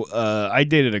ago, I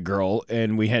dated a girl,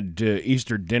 and we had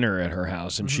Easter dinner at her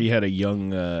house, and she had a young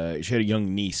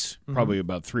niece, probably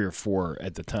about 3 or 4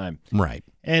 at the time. Right.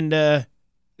 And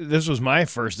this was my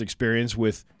first experience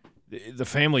with the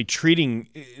family treating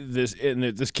this, and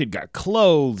this kid got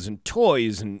clothes and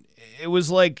toys, and it was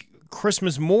like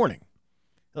Christmas morning.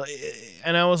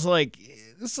 And I was like,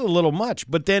 this is a little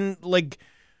much. But then, like,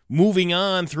 moving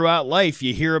on throughout life,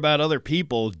 you hear about other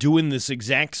people doing this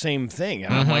exact same thing.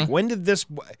 And I'm like, when did this...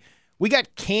 We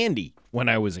got candy when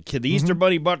I was a kid. The Easter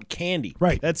Bunny bought candy.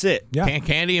 Right. That's it. Yeah.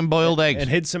 Candy and boiled eggs. And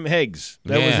hid some eggs.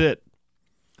 That was it.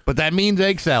 But that means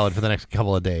egg salad for the next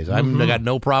couple of days. I got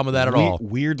no problem with that at all.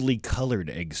 Weirdly colored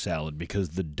egg salad because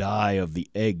the dye of the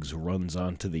eggs runs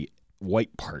onto the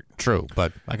white part. True,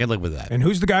 but I can live with that. And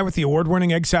who's the guy with the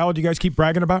award-winning egg salad you guys keep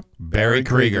bragging about? Barry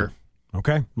Krieger.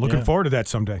 Okay. Looking forward to that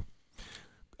someday.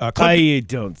 I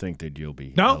don't think that you'll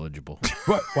be eligible.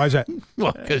 What? Why is that?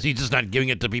 Well, because he's just not giving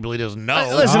it to people he doesn't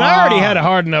know. Listen, I already had a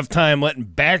hard enough time letting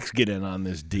Bax get in on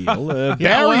this deal.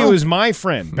 Barry was my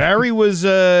friend. Barry was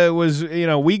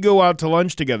we go out to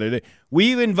lunch together.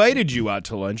 We invited you out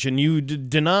to lunch, and you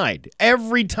denied.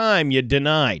 Every time you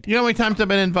denied. You know how many times I've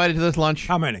been invited to this lunch?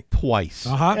 How many? Twice.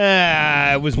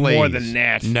 It was more than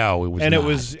that. No, it was not.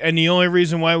 And the only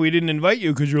reason why we didn't invite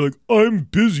you because you're like, I'm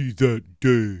busy that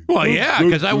day. Well, yeah,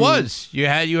 because I was.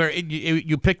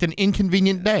 You picked an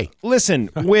inconvenient day. Listen,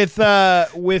 my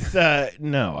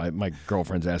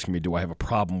girlfriend's asking me, do I have a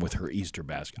problem with her Easter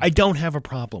basket? I don't have a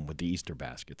problem with the Easter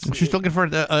baskets. She's looking for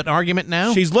an argument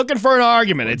now? She's looking for an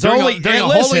argument. It's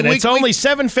it's only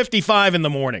 7:55 in the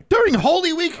morning. During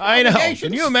Holy Week. I know.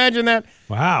 Can you imagine that?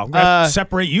 Wow.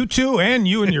 Separate you two and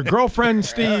you and your girlfriend,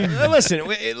 Steve. Listen,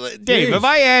 Dave,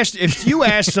 if you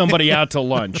asked somebody out to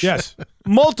lunch yes,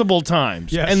 multiple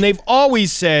times, and they've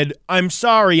always said, I'm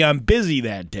sorry, I'm busy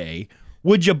that day,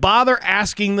 would you bother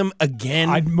asking them again?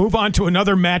 I'd move on to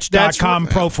another Match.com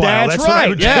profile. That's right. What I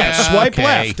would do. Swipe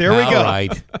left. There we go. All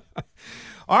right.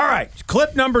 All right.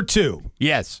 Clip number 2.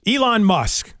 Yes. Elon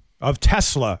Musk of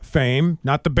Tesla fame,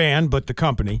 not the band, but the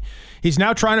company. He's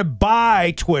now trying to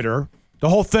buy Twitter, the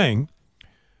whole thing,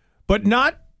 but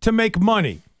not to make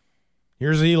money.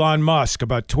 Here's Elon Musk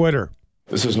about Twitter.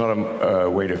 This is not a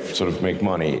way to sort of make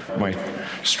money. My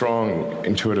strong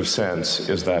intuitive sense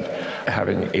is that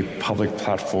having a public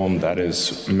platform that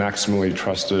is maximally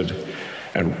trusted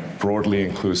and broadly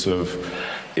inclusive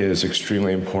is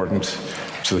extremely important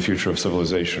to the future of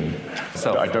civilization.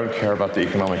 So I don't care about the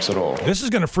economics at all. This is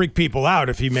going to freak people out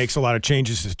if he makes a lot of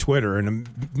changes to Twitter and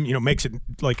makes it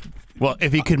like. Well,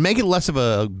 if he could make it less of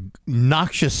a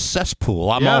noxious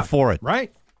cesspool, I'm all for it.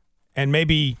 Right, and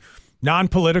maybe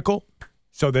non-political,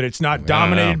 so that it's not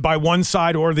dominated by one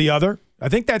side or the other. I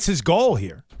think that's his goal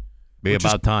here. Be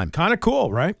about time. Kind of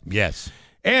cool, right? Yes.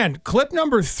 And clip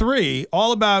number 3,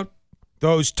 all about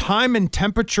those time and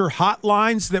temperature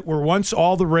hotlines that were once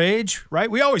all the rage, right?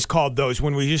 We always called those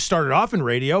when we just started off in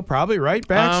radio, probably, right,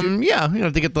 Bax? Yeah, to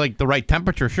get the right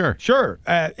temperature, sure. Sure.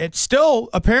 It's still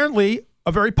apparently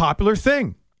a very popular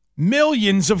thing.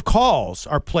 Millions of calls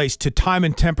are placed to time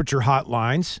and temperature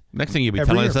hotlines. Next thing you'll be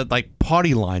telling us that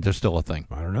party lines are still a thing.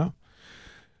 I don't know.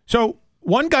 So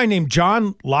one guy named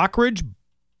John Lockridge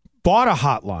bought a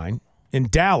hotline in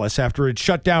Dallas after it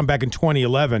shut down back in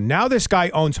 2011. Now this guy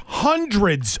owns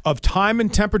hundreds of time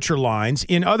and temperature lines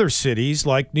in other cities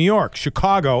like New York,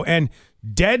 Chicago, and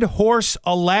Dead Horse,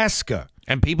 Alaska.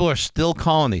 And people are still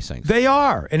calling these things. They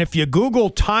are. And if you Google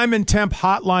time and temp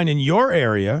hotline in your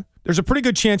area, there's a pretty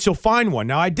good chance you'll find one.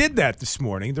 Now, I did that this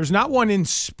morning. There's not one in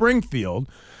Springfield,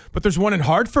 but there's one in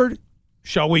Hartford.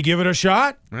 Shall we give it a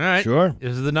shot? All right. Sure.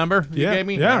 This is the number you gave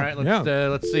me? Yeah. All right,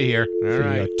 let's see here. All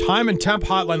right. Time and temp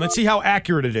hotline. Let's see how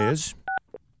accurate it is.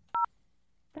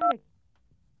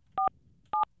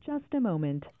 Just a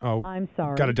moment. Oh, I'm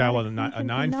sorry. Got to dial a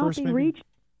 9 first, maybe?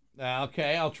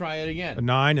 Okay, I'll try it again. A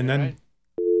 9 and then...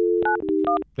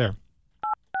 There.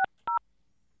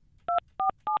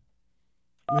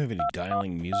 Do we have any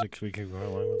dialing music so we can go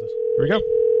along with this? Here we go.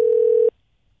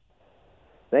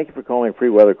 Thank you for calling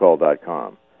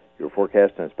freeweathercall.com. Your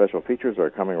forecast and special features are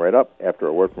coming right up after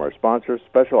a word from our sponsors,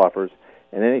 special offers,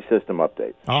 and any system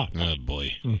updates. Oh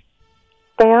boy.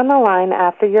 Stay on the line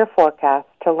after your forecast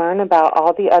to learn about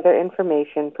all the other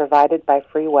information provided by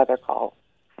Free Weather Call.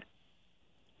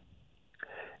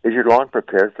 Is your lawn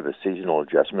prepared for the seasonal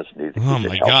adjustments needed to keep it healthy? Oh,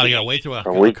 my God, I got to wait to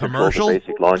From a weed commercial? control to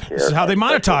basic lawn care. This is how they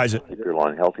monetize it. Keep your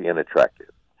lawn healthy and attractive.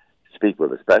 To speak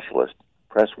with a specialist,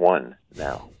 press 1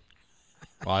 now.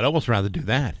 Well, I'd almost rather do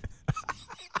that.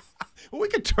 Well, we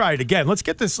could try it again. Let's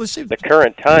get this. Let's see. The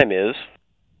current time is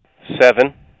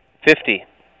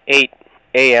 7:58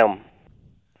 a.m.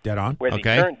 Dead on. Where the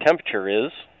current temperature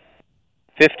is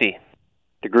 50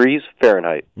 degrees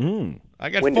Fahrenheit. I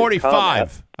got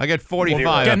 45. I got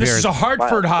 45. Again, this is a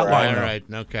Hartford hotline. All right.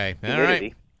 Okay. All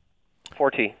Humidity,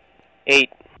 right.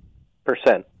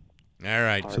 48%. All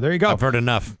right. So there you go. I've heard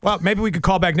enough. Well, maybe we could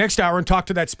call back next hour and talk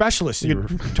to that specialist that you were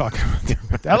talking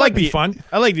about. That might be fun.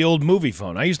 I like the old movie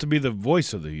phone. I used to be the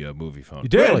voice of the movie phone. You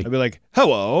did? Really? I'd be like,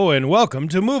 hello and welcome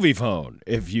to Movie Phone.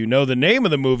 If you know the name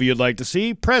of the movie you'd like to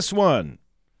see, press 1.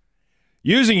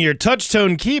 Using your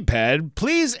touch-tone keypad,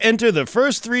 please enter the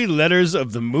first 3 letters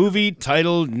of the movie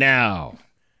title now.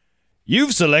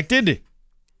 You've selected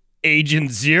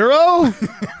Agent Zero?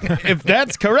 If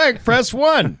that's correct, press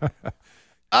 1.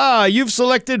 You've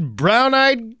selected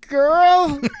Brown-Eyed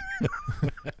Girl?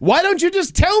 Why don't you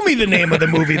just tell me the name of the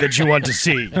movie that you want to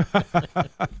see?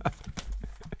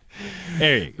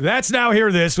 Hey, that's Now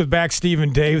Hear This with back Steve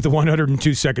and Dave, the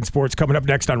 102-second sports coming up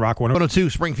next on Rock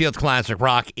 102 Springfield's Classic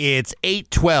Rock. It's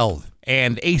 8:12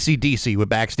 and AC/DC with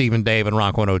back Steve and Dave and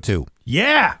Rock 102.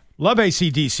 Yeah, love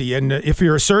AC/DC. And if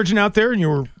you're a surgeon out there and you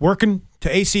were working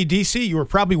to AC/DC, you were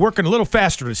probably working a little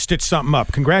faster to stitch something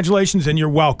up. Congratulations, and you're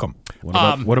welcome.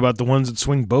 What about the ones that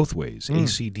swing both ways?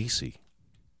 AC/DC.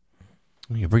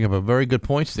 You bring up a very good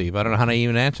point, Steve. I don't know how to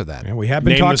even answer that. And we have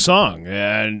been Name talking the song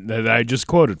that I just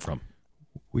quoted from.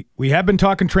 We have been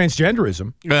talking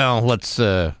transgenderism. Well, let's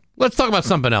talk about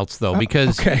something else though,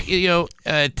 because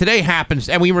today happens,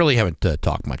 and we really haven't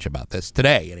talked much about this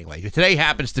today. Anyway, today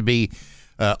happens to be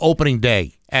opening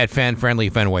day at fan-friendly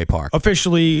Fenway Park.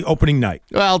 Officially opening night.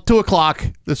 Well,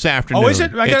 2:00 this afternoon. Oh, is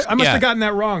it? I must have gotten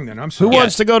that wrong then. I'm sorry. Who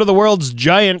wants to go to the world's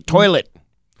giant toilet?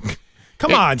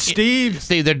 Come on, Steve.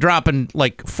 Steve, they're dropping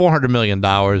like $400 million in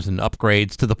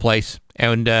upgrades to the place,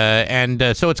 and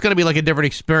so it's going to be like a different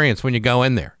experience when you go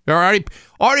in there. There are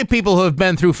already people who have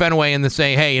been through Fenway and they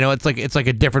say, hey, it's like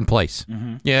a different place.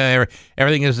 Mm-hmm. Yeah,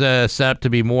 everything is set up to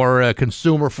be more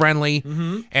consumer friendly,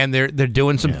 and they're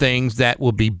doing some things that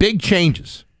will be big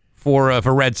changes for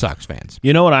Red Sox fans.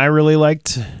 You know what I really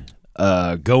liked?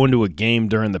 Going to a game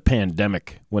during the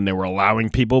pandemic when they were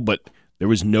allowing people, but there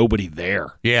was nobody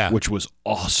there. Yeah. Which was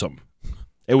awesome.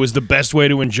 It was the best way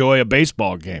to enjoy a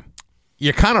baseball game.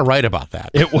 You're kind of right about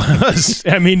that. It was.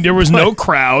 I mean, there was no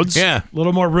crowds. Yeah. A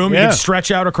little more room. Yeah. You could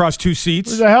stretch out across 2 seats.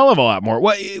 It was a hell of a lot more.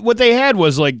 What they had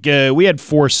was we had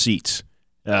 4 seats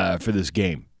for this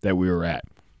game that we were at.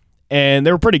 and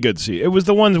they were pretty good. It was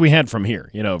the ones we had from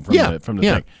here, from the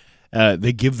Yeah. thing.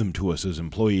 They give them to us as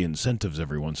employee incentives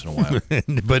every once in a while.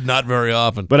 But not very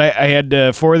often. But I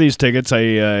had 4 of these tickets.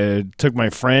 I took my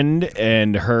friend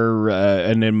and her,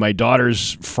 and then my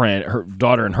daughter's friend, her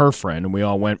daughter and her friend, and we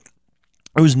all went.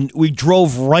 We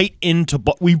drove right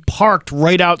we parked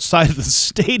right outside of the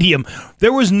stadium.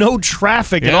 There was no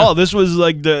traffic at all. This was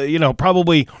like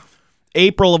probably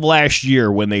April of last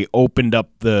year when they opened up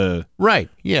the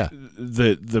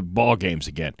ball games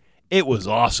again. It was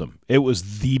awesome. It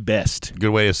was the best. Good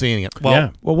way of seeing it.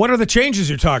 Well, what are the changes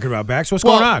you're talking about, Bax? What's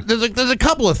going on? There's a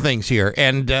couple of things here,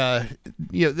 and there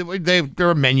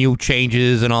are menu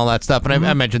changes and all that stuff, and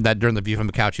I mentioned that during the View from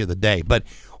the Couch the other day. But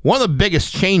one of the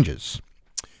biggest changes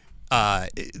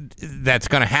that's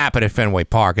going to happen at Fenway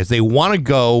Park is they want to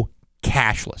go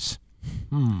cashless.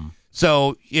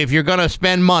 So if you're going to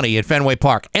spend money at Fenway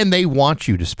Park, and they want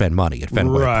you to spend money at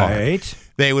Fenway Park,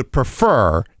 they would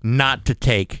prefer not to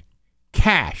take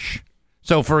cash.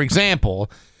 So, for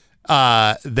example,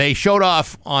 they showed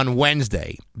off on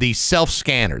Wednesday these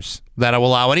self-scanners that will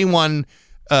allow anyone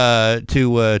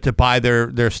to buy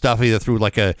their stuff either through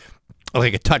like a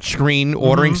touch screen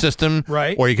ordering system,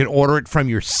 right? Or you can order it from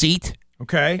your seat.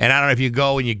 Okay. And I don't know if you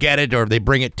go and you get it or they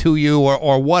bring it to you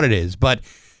or what it is, but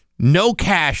no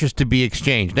cash is to be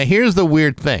exchanged. Now, here's the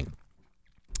weird thing,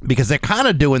 because they're kind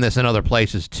of doing this in other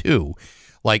places too,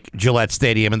 like Gillette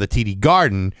Stadium and the TD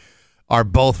Garden are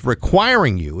both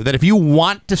requiring you that if you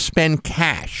want to spend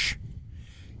cash,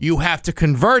 you have to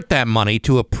convert that money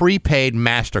to a prepaid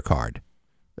MasterCard,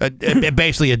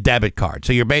 basically a debit card.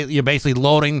 So you're basically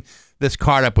loading this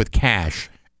card up with cash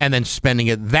and then spending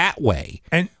it that way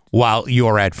while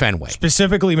you're at Fenway.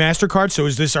 Specifically MasterCard? So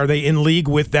are they in league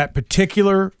with that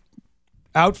particular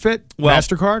outfit,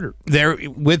 MasterCard? Or? They're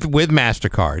with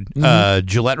MasterCard.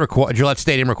 Gillette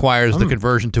Stadium requires the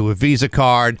conversion to a Visa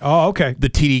card. Oh, okay. The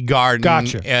TD Garden,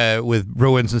 gotcha. With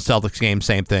Bruins and Celtics games,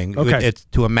 same thing. Okay. It's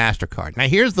to a MasterCard. Now,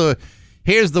 here's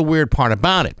the weird part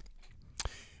about it.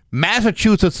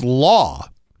 Massachusetts law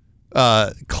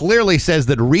clearly says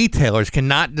that retailers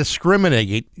cannot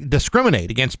discriminate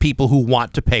against people who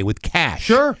want to pay with cash.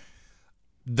 Sure.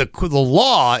 The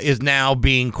law is now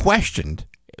being questioned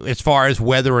as far as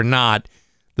whether or not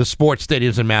the sports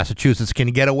stadiums in Massachusetts can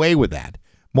get away with that.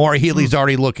 Maura Healey's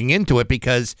already looking into it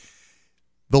because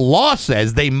the law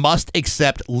says they must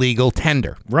accept legal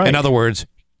tender. Right. In other words,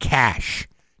 cash,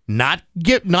 not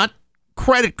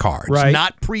credit cards, right.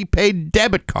 not prepaid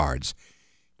debit cards,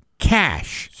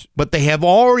 cash. But they have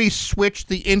already switched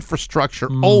the infrastructure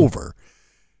over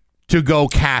to go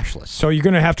cashless. So you're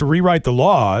going to have to rewrite the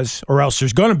laws, or else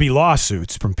there's going to be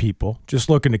lawsuits from people just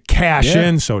looking to cash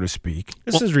in, so to speak.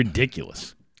 This is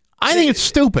ridiculous. I think it's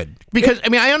stupid because,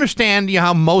 I understand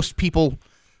how most people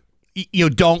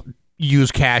don't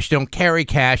use cash, don't carry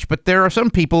cash, but there are some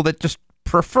people that just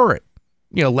prefer it.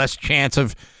 Less chance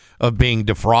of being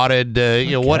defrauded,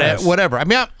 whatever.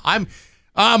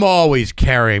 I'm always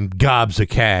carrying gobs of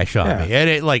cash on me. And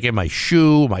it, like in my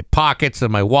shoe, my pockets, and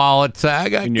my wallets. I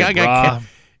got in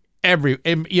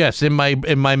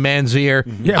my man's ear.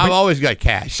 Yeah, I've always got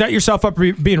cash. Set yourself up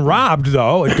for being robbed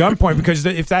though at gunpoint, because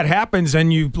if that happens,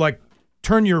 then you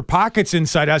turn your pockets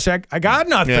inside out. Say, I got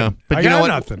nothing. Yeah, but I got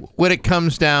nothing. When it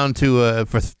comes down to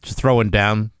for throwing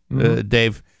down,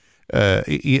 Dave,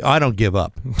 I don't give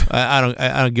up. I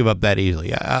don't give up that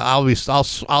easily.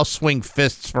 I'll swing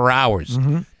fists for hours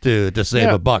to save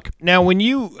a buck. Now, when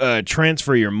you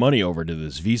transfer your money over to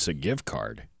this Visa gift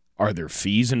card, are there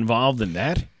fees involved in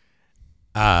that?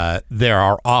 There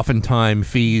are oftentimes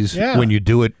fees when you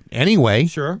do it anyway.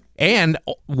 Sure. And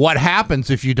what happens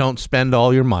if you don't spend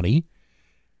all your money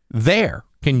there?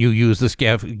 Can you use this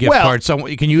gift card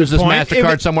somewhere? You can use this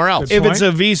MasterCard somewhere else. If it's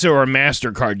a Visa or a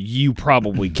MasterCard, you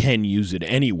probably can use it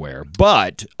anywhere.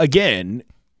 But, again,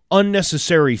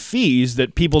 unnecessary fees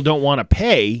that people don't want to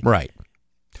pay. Right.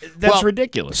 That's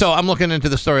ridiculous. So I'm looking into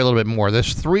the story a little bit more.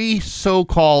 There's 3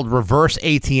 so-called reverse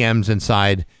ATMs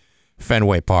inside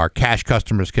Fenway Park. Cash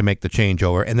customers can make the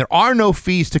changeover, and there are no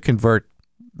fees to convert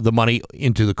the money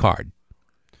into the card.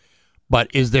 But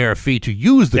is there a fee to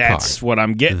use the card? That's what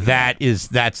I'm getting.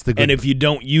 That's the good. And if you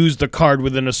don't use the card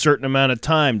within a certain amount of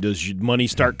time, does your money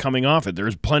start coming off it?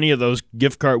 There's plenty of those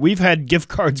gift cards. We've had gift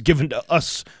cards given to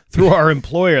us through our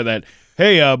employer that,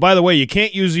 hey, by the way, you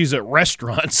can't use these at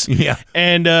restaurants. Yeah.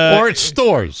 And or at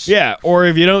stores. Yeah. Or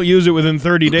if you don't use it within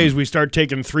 30 days, we start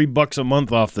taking $3 a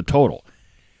month off the total.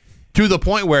 To the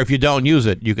point where if you don't use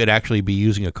it, you could actually be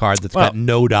using a card that's got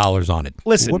no dollars on it.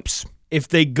 Listen. Whoops. If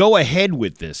they go ahead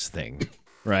with this thing,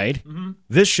 right,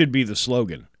 this should be the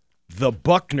slogan. the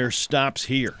Buckner stops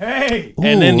here. Hey!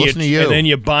 And then listen to you. And then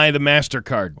you buy the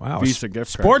MasterCard. Wow, Visa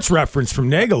gift card. sports reference from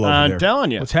Nagel over there. I'm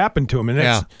telling you. What's happened to him? And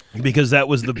Yeah. Because that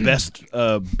was the best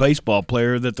baseball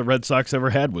player that the Red Sox ever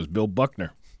had was Bill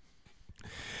Buckner.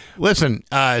 Listen,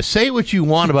 say what you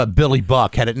want about Billy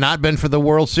Buck. Had it not been for the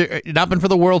World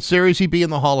Series, he'd be in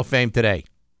the Hall of Fame today.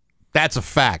 That's a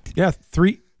fact. Yeah,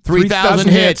 3,000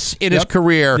 hits in his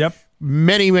career. Yep.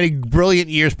 Many, many brilliant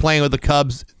years playing with the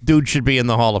Cubs. Dude should be in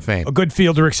the Hall of Fame. A good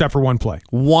fielder except for one play.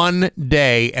 One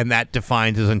day, and that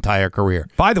defines his entire career.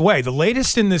 By the way, the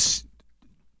latest in this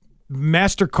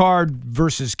MasterCard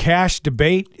versus cash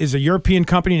debate is a European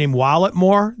company named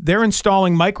Walletmore. They're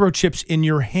installing microchips in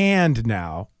your hand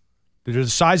now that are the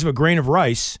size of a grain of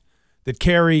rice that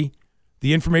carry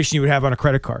the information you would have on a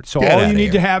credit card. So all you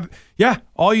need to have,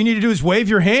 all you need to do is wave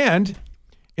your hand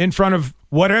in front of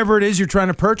whatever it is you're trying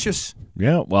to purchase.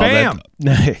 Yeah, well, bam.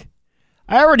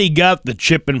 I already got the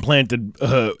chip implanted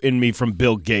in me from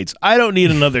Bill Gates. I don't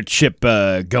need another chip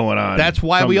going on. That's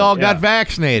why we all got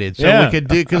vaccinated, so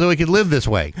we could live this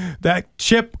way. That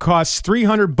chip costs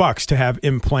 $300 to have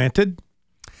implanted.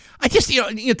 I just,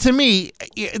 to me,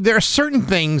 there are certain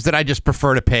things that I just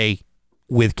prefer to pay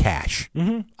with cash.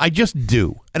 Mm-hmm. I just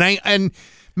do, and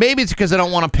maybe it's because I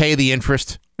don't want to pay the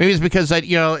interest. Maybe it's because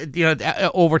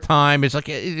over time it's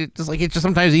just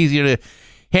sometimes easier to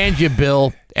hand you a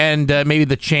bill and maybe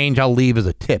the change I'll leave as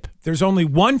a tip. There's only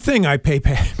one thing I pay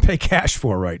cash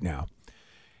for right now,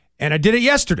 and I did it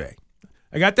yesterday.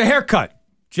 I got the haircut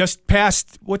just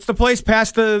past, what's the place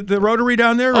past the Rotary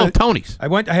down there? Oh, Tony's. I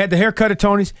had the haircut at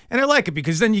Tony's, and I like it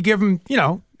because then you give them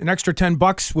an extra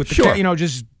 $10 with the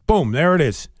just boom, there it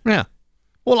is. Yeah.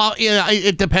 Well,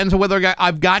 it depends on whether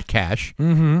I've got cash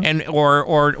and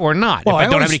or not. Well, if I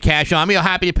don't have any cash on me, I'm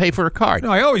happy to pay for a card.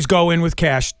 No, I always go in with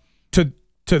cash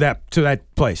to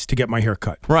that place to get my hair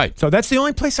cut. Right. So that's the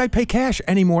only place I pay cash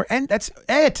anymore, and that's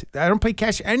it. I don't pay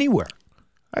cash anywhere.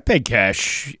 I pay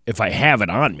cash if I have it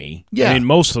on me. Yeah. I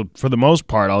mean, for the most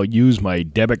part, I'll use my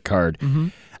debit card. Mm-hmm.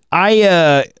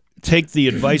 I take the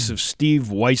advice of Steve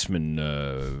Weissman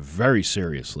very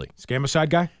seriously. Scamicide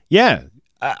guy? Yeah.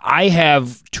 I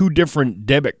have two different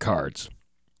debit cards.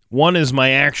 One is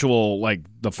my actual,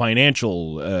 the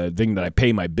financial thing that I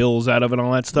pay my bills out of and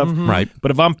all that stuff. Mm-hmm. Right. But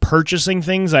if I'm purchasing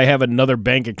things, I have another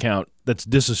bank account that's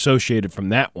disassociated from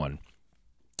that one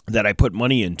that I put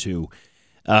money into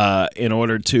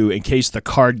in case the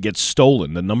card gets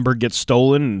stolen, the number gets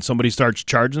stolen and somebody starts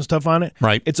charging stuff on it.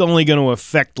 Right. It's only going to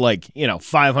affect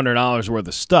 $500 worth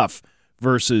of stuff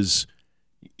versus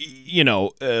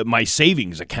my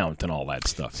savings account and all that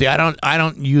stuff. See, I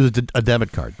don't use a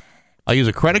debit card. I use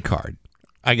a credit card.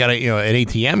 I got an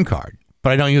ATM card,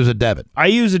 but I don't use a debit. I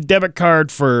use a debit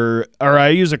card I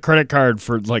use a credit card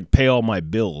for pay all my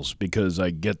bills because I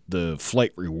get the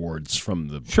flight rewards from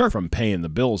paying the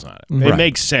bills on it. It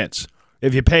makes sense.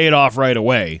 If you pay it off right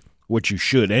away, which you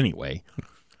should anyway,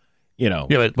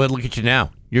 Yeah, but look at you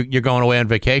now. You're going away on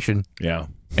vacation. Yeah.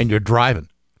 And you're driving.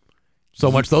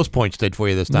 So much those points did for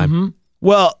you this time. Mm-hmm.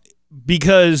 Well,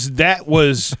 because that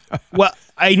was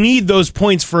I need those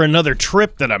points for another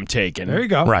trip that I'm taking. There you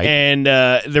go. Right. And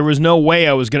there was no way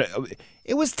I was going to.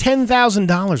 It was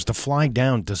 $10,000 to fly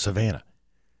down to Savannah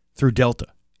through Delta.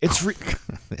 It's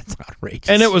that's outrageous.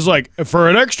 And it was for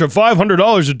an extra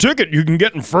 $500 a ticket, you can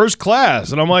get in first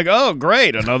class. And I'm like, oh,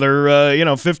 great. Another,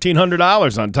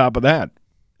 $1,500 on top of that.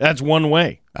 That's one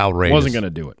way. Outrageous. Wasn't going to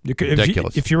do it.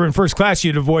 Ridiculous. If you were in first class,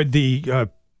 you'd avoid the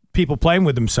people playing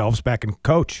with themselves back in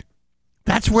coach.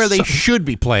 That's where they should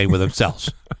be playing with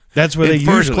themselves. That's where they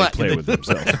first usually play with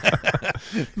themselves.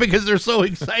 Because they're so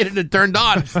excited and turned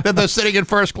on that they're sitting in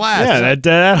first class. Yeah,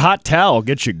 that hot towel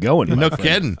gets you going. No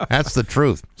kidding. That's the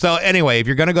truth. So anyway, if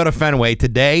you're going to go to Fenway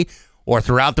today or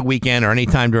throughout the weekend or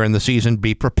anytime during the season,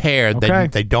 be prepared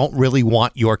that they don't really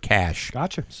want your cash.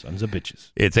 Gotcha. Sons of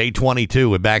bitches. It's 8:22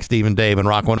 with Back Steve and Dave and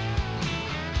Rock 1.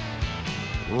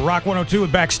 Rock 102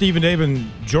 with back Steve and Dave and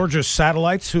Georgia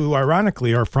Satellites, who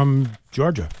ironically are from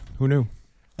Georgia. Who knew?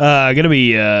 Going to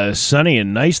be sunny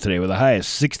and nice today with a high of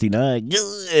 69.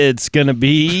 It's going to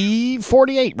be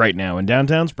 48 right now in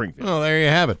downtown Springfield. Oh, there you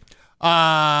have it.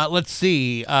 Let's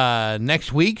see.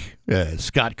 Next week,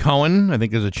 Scott Cohen. I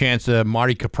think there's a chance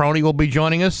Marty Caproni will be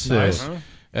joining us. Nice.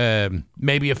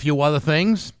 Maybe a few other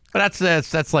things. But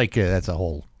that's a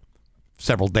whole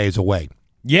several days away.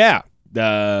 Yeah.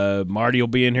 Marty will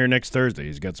be in here next Thursday.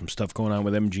 He's got some stuff going on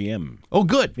with MGM. Oh,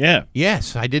 good. Yeah.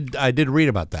 Yes, I did read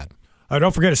about that.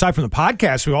 Don't forget, aside from the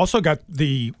podcast, we also got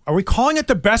are we calling it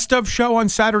the Best Of show on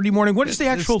Saturday morning? What is the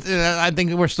actual? I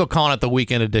think we're still calling it the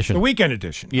Weekend Edition. The Weekend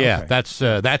Edition. Yeah,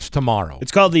 okay. That's tomorrow.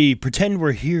 It's called the Pretend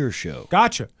We're Here show.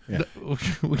 Gotcha. Yeah.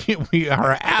 We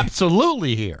are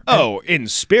absolutely here. Oh, in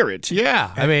spirit.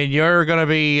 Yeah. I mean, you're going to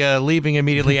be leaving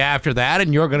immediately after that,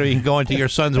 and you're going to be going to your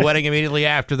son's wedding immediately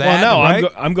after that. Well, no,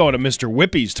 right? I'm going to Mr.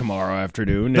 Whippy's tomorrow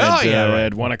afternoon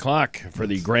at 1 o'clock for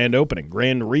the grand opening,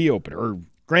 grand reopening, or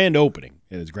grand opening.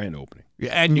 It is grand opening.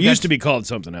 Yeah, and it used to be called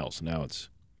something else. Now it's.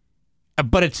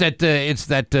 But it's at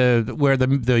where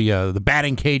the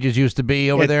batting cages used to be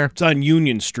over there. It's on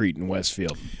Union Street in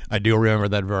Westfield. I do remember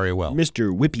that very well.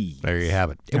 Mr. Whippy. There you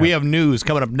have it. Yeah. We have news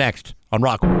coming up next on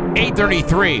Rock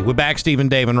 8:33. We're back, Steve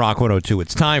and Dave and Rock 102.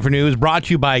 It's time for news brought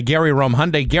to you by Gary Rome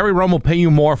Hyundai. Gary Rome will pay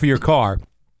you more for your car,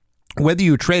 whether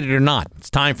you trade it or not. It's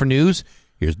time for news.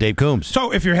 Here's Dave Coombs.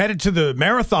 So if you're headed to the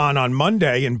marathon on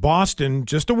Monday in Boston,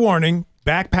 just a warning,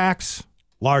 backpacks,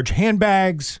 large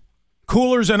handbags,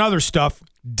 coolers, and other stuff,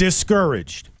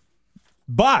 discouraged.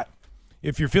 But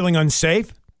if you're feeling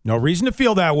unsafe, no reason to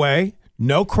feel that way,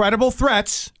 no credible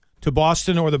threats to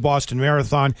Boston or the Boston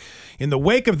Marathon. In the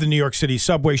wake of the New York City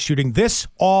subway shooting, this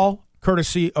all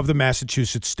courtesy of the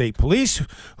Massachusetts State Police,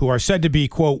 who are said to be,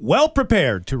 quote, well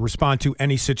prepared to respond to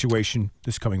any situation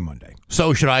this coming Monday.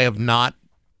 So should I have not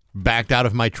backed out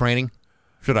of my training?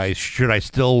 Should I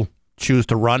still choose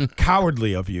to run?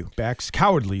 Cowardly of you, Bax.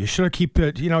 Cowardly. You should have keep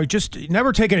it, just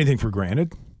never take anything for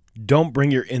granted. Don't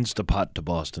bring your Instapot to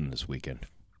Boston this weekend.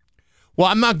 Well,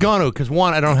 I'm not going to because,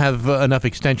 one, I don't have enough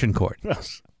extension cord.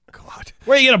 God.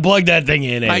 Where are you going to plug that thing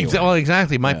in anyway? Well,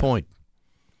 exactly. My point.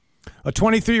 A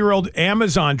 23-year-old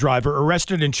Amazon driver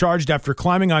arrested and charged after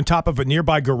climbing on top of a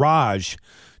nearby garage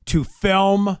to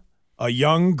film a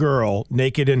young girl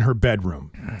naked in her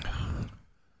bedroom.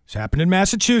 This happened in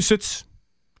Massachusetts.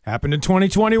 Happened in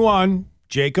 2021.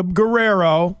 Jacob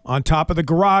Guerrero, on top of the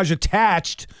garage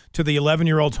attached to the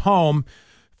 11-year-old's home,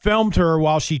 filmed her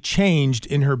while she changed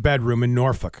in her bedroom in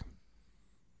Norfolk.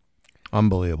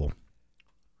 Unbelievable.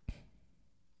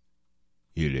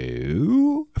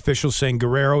 Officials saying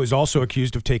Guerrero is also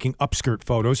accused of taking upskirt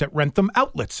photos at Rentham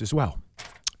outlets as well.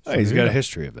 Oh, he's got a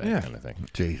history of that kind of thing.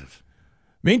 Jesus.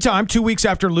 Meantime, 2 weeks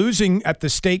after losing at the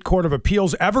State Court of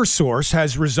Appeals, Eversource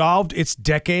has resolved its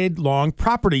decade-long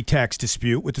property tax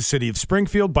dispute with the city of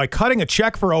Springfield by cutting a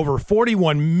check for over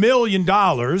 $41 million.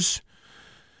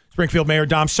 Springfield Mayor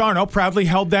Dom Sarno proudly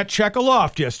held that check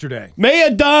aloft yesterday.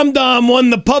 Mayor Dom won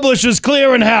the Publishers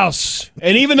Clearinghouse.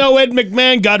 And even though Ed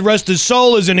McMahon, God rest his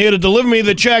soul, isn't here to deliver me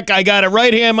the check, I got it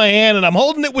right here in my hand, and I'm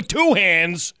holding it with two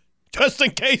hands just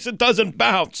in case it doesn't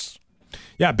bounce.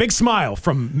 Yeah, big smile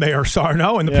from Mayor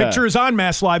Sarno, and the picture is on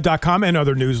MassLive.com and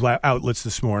other news outlets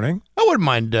this morning. I wouldn't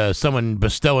mind someone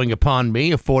bestowing upon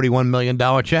me a $41 million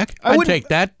check. I'd take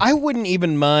that. I wouldn't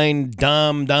even mind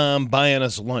Dom buying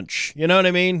us lunch. You know what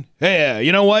I mean? Yeah,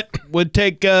 you know what? We'll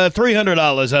take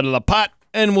 $300 out of the pot,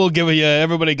 and we'll give you,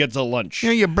 everybody gets a lunch.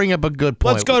 Yeah, you bring up a good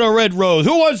point. Let's go to Red Rose.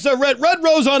 Who wants the Red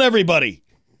Rose on everybody?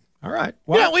 All right.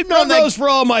 Well, yeah, we've known those for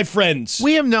all my friends.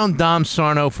 We have known Dom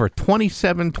Sarno for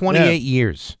 28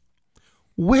 years.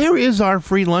 Where is our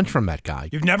free lunch from that guy?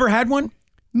 You've never had one?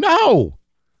 No.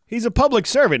 He's a public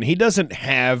servant. He doesn't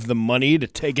have the money to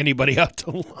take anybody out to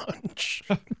lunch.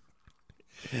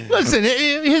 Listen,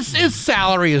 his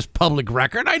salary is public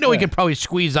record. I know he could probably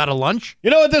squeeze out a lunch.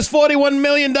 You know what this $41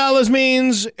 million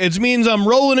means? It means I'm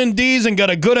rolling in D's and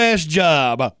got a good-ass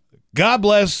job. God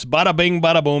bless. Bada bing,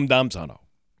 bada boom, Dom Sarno.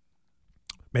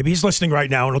 Maybe he's listening right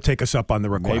now and he'll take us up on the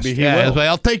request. Maybe he will.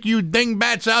 I'll take you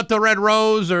dingbats out to Red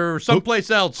Rose or someplace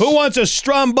else. Who wants a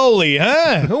Stromboli,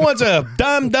 huh? Who wants a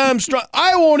Dom Strom?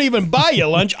 I won't even buy you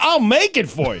lunch. I'll make it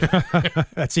for you.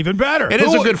 That's even better. It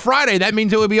is a Good Friday. That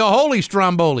means it would be a holy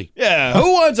Stromboli. Yeah.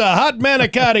 Who wants a hot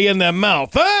manicotti in their mouth,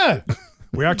 huh?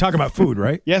 We are talking about food,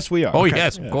 right? Yes, we are. Oh, okay.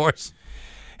 Yes, of course.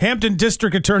 Hampton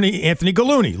District Attorney Anthony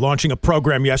Gallooni launching a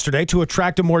program yesterday to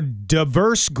attract a more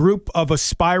diverse group of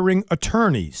aspiring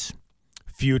attorneys.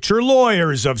 Future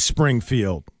Lawyers of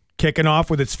Springfield, kicking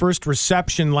off with its first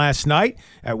reception last night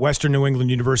at Western New England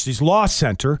University's Law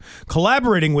Center,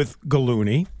 collaborating with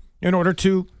Gallooni in order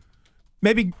to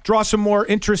maybe draw some more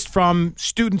interest from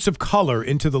students of color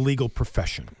into the legal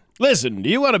profession. Listen, do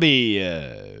you want to be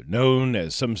known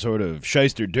as some sort of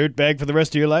shyster dirtbag for the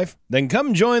rest of your life? Then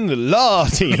come join the law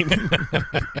team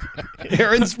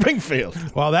here in Springfield.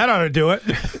 Well, that ought to do it.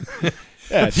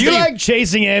 Yeah, do you like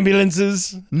chasing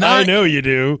ambulances? I know you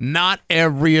do. Not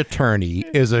every attorney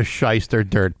is a shyster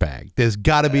dirtbag. There's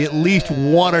got to be at least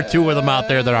one or two of them out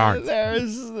there that aren't.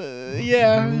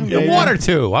 Maybe. One or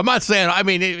two. I'm not saying, I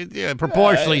mean,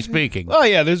 proportionally speaking. Oh,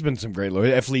 yeah, there's been some great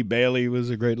lawyers. F. Lee Bailey was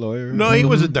a great lawyer. No, he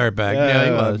was a dirtbag. Yeah,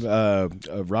 he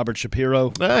was. Robert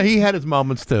Shapiro. He had his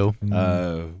moments, too.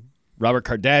 Robert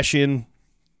Kardashian.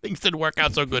 Things didn't work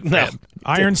out so good for him.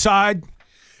 Ironside.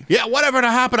 Yeah, whatever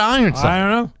happened to Ironside? I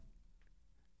don't know.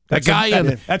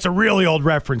 That That's a really old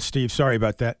reference, Steve. Sorry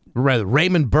about that.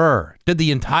 Raymond Burr did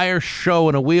the entire show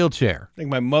in a wheelchair. I think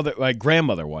my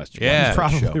grandmother watched it. Yeah,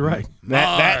 probably right.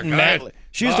 That and Matt.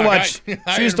 She used to watch.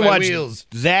 She used to watch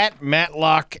that,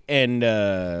 Matlock, and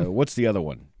what's the other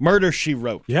one? Murder, She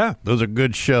Wrote. Yeah, those are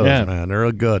good shows, man. They're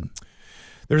real good.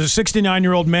 There's a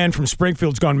 69-year-old man from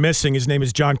Springfield's gone missing. His name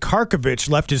is John Karkovich.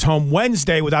 Left his home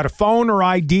Wednesday without a phone or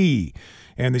ID.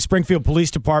 And the Springfield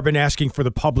Police Department asking for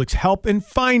the public's help in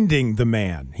finding the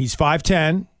man. He's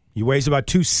 5'10". He weighs about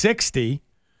 260.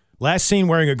 Last seen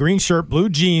wearing a green shirt, blue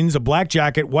jeans, a black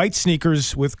jacket, white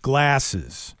sneakers with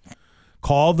glasses.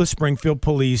 Call the Springfield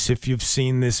Police if you've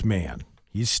seen this man.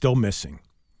 He's still missing.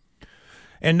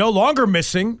 And no longer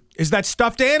missing is that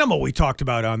stuffed animal we talked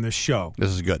about on this show.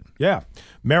 This is good. Yeah.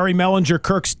 Mary Mellinger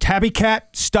Kirk's tabby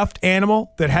cat stuffed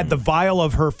animal that had the vial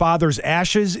of her father's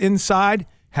ashes inside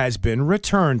has been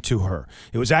returned to her.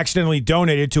 It was accidentally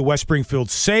donated to West Springfield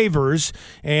Savers,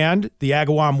 and the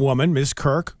Agawam woman, Ms.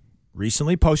 Kirk,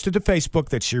 recently posted to Facebook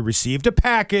that she received a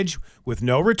package with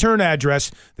no return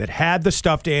address that had the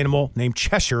stuffed animal named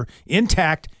Cheshire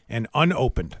intact and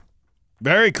unopened.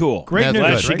 Very cool. Great news.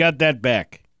 Glad she got that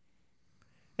back.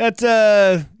 That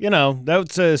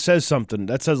that says something.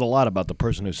 That says a lot about the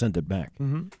person who sent it back.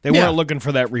 Mm-hmm. They weren't looking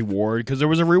for that reward because there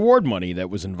was a reward money that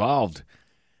was involved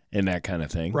in that kind of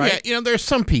thing. Right. Yeah, there's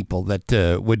some people that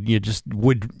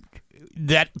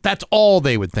that's all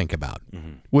they would think about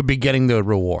would be getting the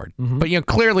reward. Mm-hmm. But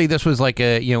clearly this was like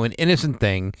an innocent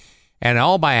thing, and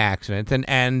all by accident.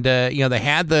 And they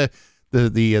had the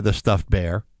stuffed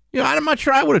bear. I'm not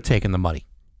sure I would have taken the money.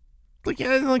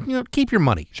 Keep your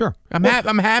money. Sure. I'm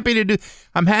happy to do this.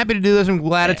 I'm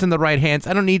glad it's in the right hands.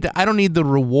 I don't need the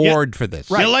reward for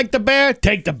this. Right. You like the bear?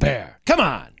 Take the bear. Come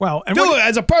on. Well, and do it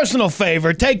as a personal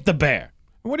favor. Take the bear.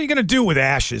 What are you going to do with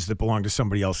ashes that belong to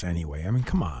somebody else anyway? I mean,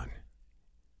 come on.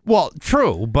 Well,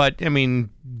 true, but I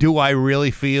mean, do I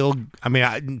really feel? I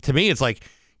mean, to me, it's like,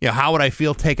 how would I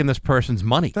feel taking this person's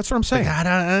money? That's what I'm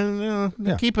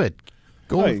saying. Keep it.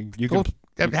 Go. You go.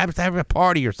 Have a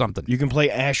party or something. You can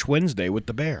play Ash Wednesday with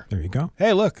the bear. There you go.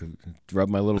 Hey, look. Rub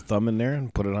my little thumb in there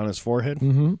and put it on his forehead.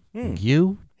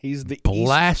 Mm-hmm. He's the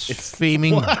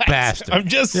blaspheming bastard. I'm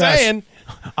just saying.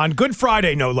 On Good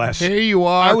Friday, no less. Here you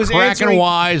are, cracking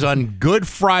wise on Good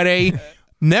Friday.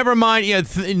 Never mind,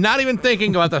 not even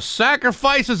thinking about the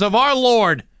sacrifices of our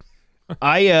Lord.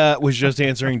 I was just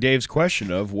answering Dave's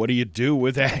question of what do you do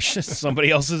with ashes, somebody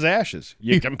else's ashes?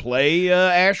 You can play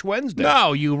Ash Wednesday.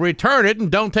 No, you return it and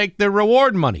don't take the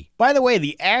reward money. By the way,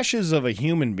 the ashes of a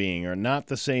human being are not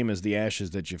the same as the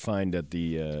ashes that you find at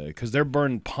the because they're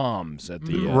burned palms at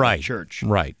the church.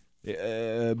 Right.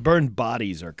 Burned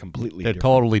bodies are completely They're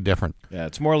different. totally different. Yeah,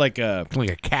 it's more like a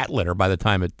cat litter by the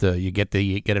time you get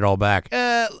it all back.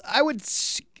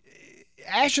 Ashes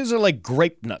are like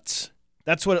grape nuts.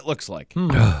 That's what it looks like. Is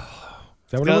that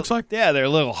what it looks like? Yeah, they're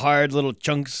little hard little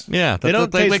chunks. Yeah, they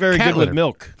don't taste very good with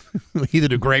milk. Either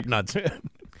do grape nuts.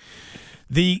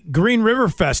 The Green River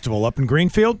Festival up in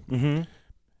Greenfield,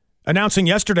 announcing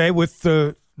yesterday with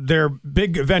their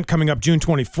big event coming up June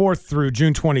 24th through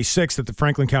June 26th at the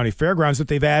Franklin County Fairgrounds that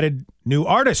they've added new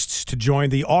artists to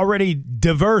join the already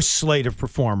diverse slate of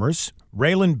performers.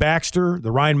 Raylan Baxter,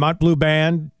 the Ryan Mott Blue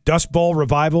Band, Dust Bowl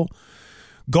Revival,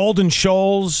 Golden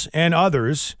Shoals, and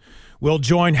others will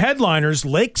join headliners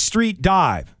Lake Street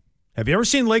Dive. Have you ever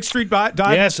seen Lake Street Dive?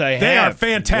 Yes, I have. They are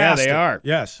fantastic. Yeah, they are.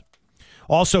 Yes.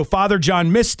 Also, Father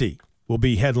John Misty will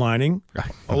be headlining,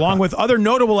 along with other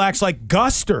notable acts like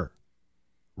Guster,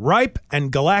 Ripe,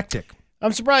 and Galactic.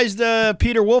 I'm surprised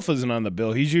Peter Wolf isn't on the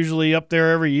bill. He's usually up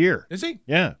there every year. Is he?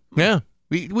 Yeah. Yeah.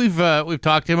 We've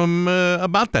talked to him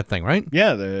about that thing, right?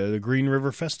 Yeah, the Green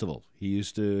River Festival. He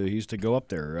used to go up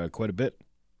there quite a bit.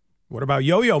 What about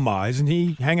Yo-Yo Ma? Isn't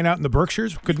he hanging out in the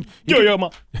Berkshires? Yo-Yo Ma.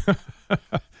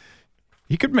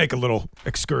 He could make a little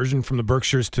excursion from the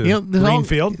Berkshires to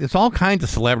Greenfield. There's all kinds of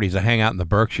celebrities that hang out in the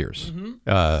Berkshires,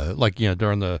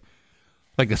 during the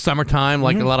summertime,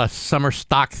 like a lot of summer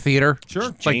stock theater.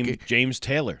 Sure, James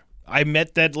Taylor. I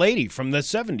met that lady from the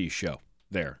 '70s show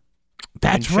there.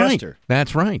 That's right.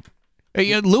 That's right.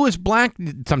 Lewis Black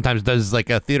sometimes does like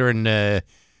a theater in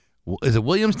Is it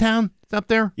Williamstown? It's up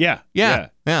there? Yeah. Yeah.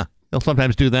 They'll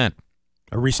sometimes do that.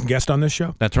 A recent guest on this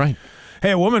show? That's right.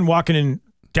 Hey, a woman walking in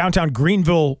downtown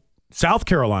Greenville, South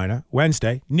Carolina,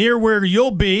 Wednesday, near where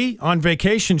you'll be on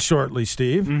vacation shortly,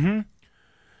 Steve. Mm-hmm.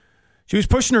 She was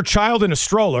pushing her child in a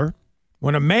stroller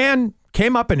when a man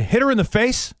came up and hit her in the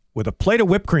face with a plate of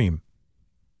whipped cream.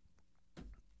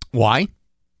 Why?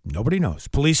 Nobody knows.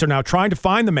 Police are now trying to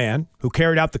find the man who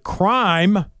carried out the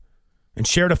crime and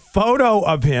shared a photo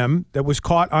of him that was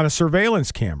caught on a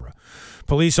surveillance camera.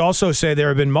 Police also say there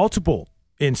have been multiple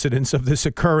incidents of this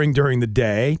occurring during the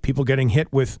day, people getting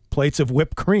hit with plates of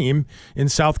whipped cream in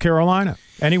South Carolina.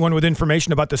 Anyone with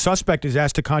information about the suspect is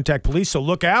asked to contact police, so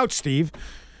look out, Steve,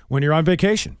 when you're on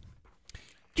vacation.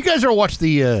 Did you guys ever watch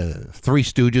the Three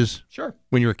Stooges? Sure.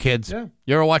 When you were kids? Yeah.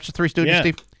 You ever watch the Three Stooges,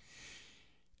 Steve?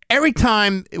 Every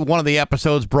time one of the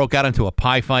episodes broke out into a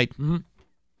pie fight,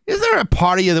 is there a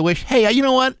part of you that wish, hey, you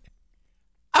know what?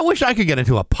 I wish I could get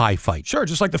into a pie fight. Sure,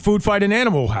 just like the food fight in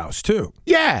Animal House, too.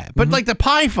 Yeah, but like the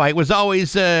pie fight was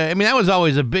always, that was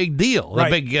always a big deal, Right.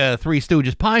 the big Three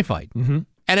Stooges pie fight. Mm-hmm.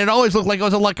 And it always looked like it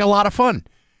was like a lot of fun.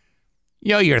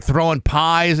 You know, you're throwing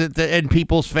pies in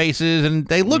people's faces, and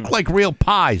they looked like real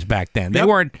pies back then. They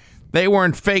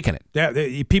weren't faking it.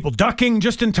 Yeah, people ducking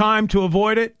just in time to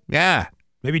avoid it. Yeah.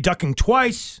 Maybe ducking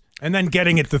twice and then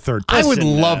getting it the third time. I would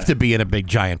love to be in a big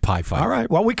giant pie fight. All right.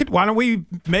 Well, why don't we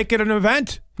make it an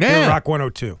event? Yeah. Here at Rock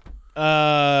 102.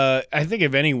 I think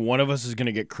if any one of us is going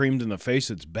to get creamed in the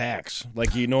face, it's Bax,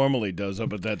 like he normally does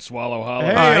up at that Swallow Hollow.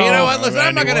 All right, you know what? Listen,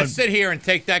 I'm not going to sit here and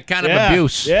take that kind of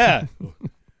abuse. Yeah.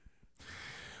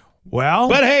 Well.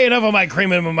 But hey, enough of my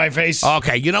creaming him in my face.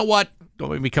 Okay, you know what?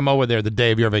 Don't make me come over there the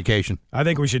day of your vacation. I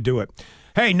think we should do it.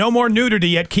 Hey, no more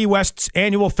nudity at Key West's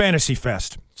annual Fantasy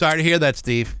Fest. Sorry to hear that,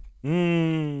 Steve.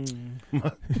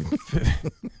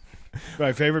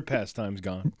 My favorite pastime's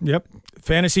gone. Yep.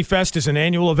 Fantasy Fest is an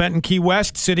annual event in Key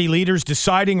West. City leaders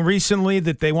deciding recently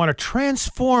that they want to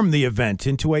transform the event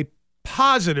into a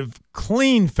positive,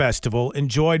 clean festival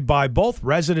enjoyed by both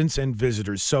residents and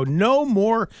visitors. So no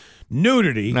more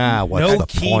nudity. What's the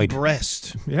key point?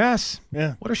 breast. Yes.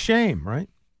 Yeah. What a shame, right?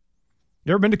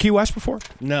 You ever been to Key West before?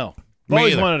 No. Me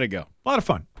Always either. wanted to go. A lot of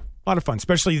fun.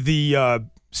 Especially the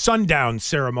sundown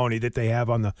ceremony that they have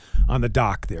on the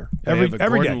dock there. Every They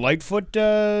have a day. Gordon Lightfoot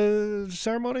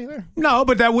ceremony there? No,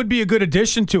 but that would be a good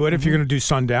addition to it if you're going to do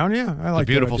sundown. Yeah, I like a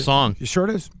beautiful that idea. song. You sure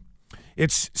it is.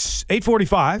 It's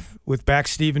 8:45 with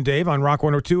Bax, Steve, and Dave on Rock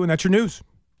 102, and that's your news.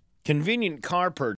 Convenient car purchase.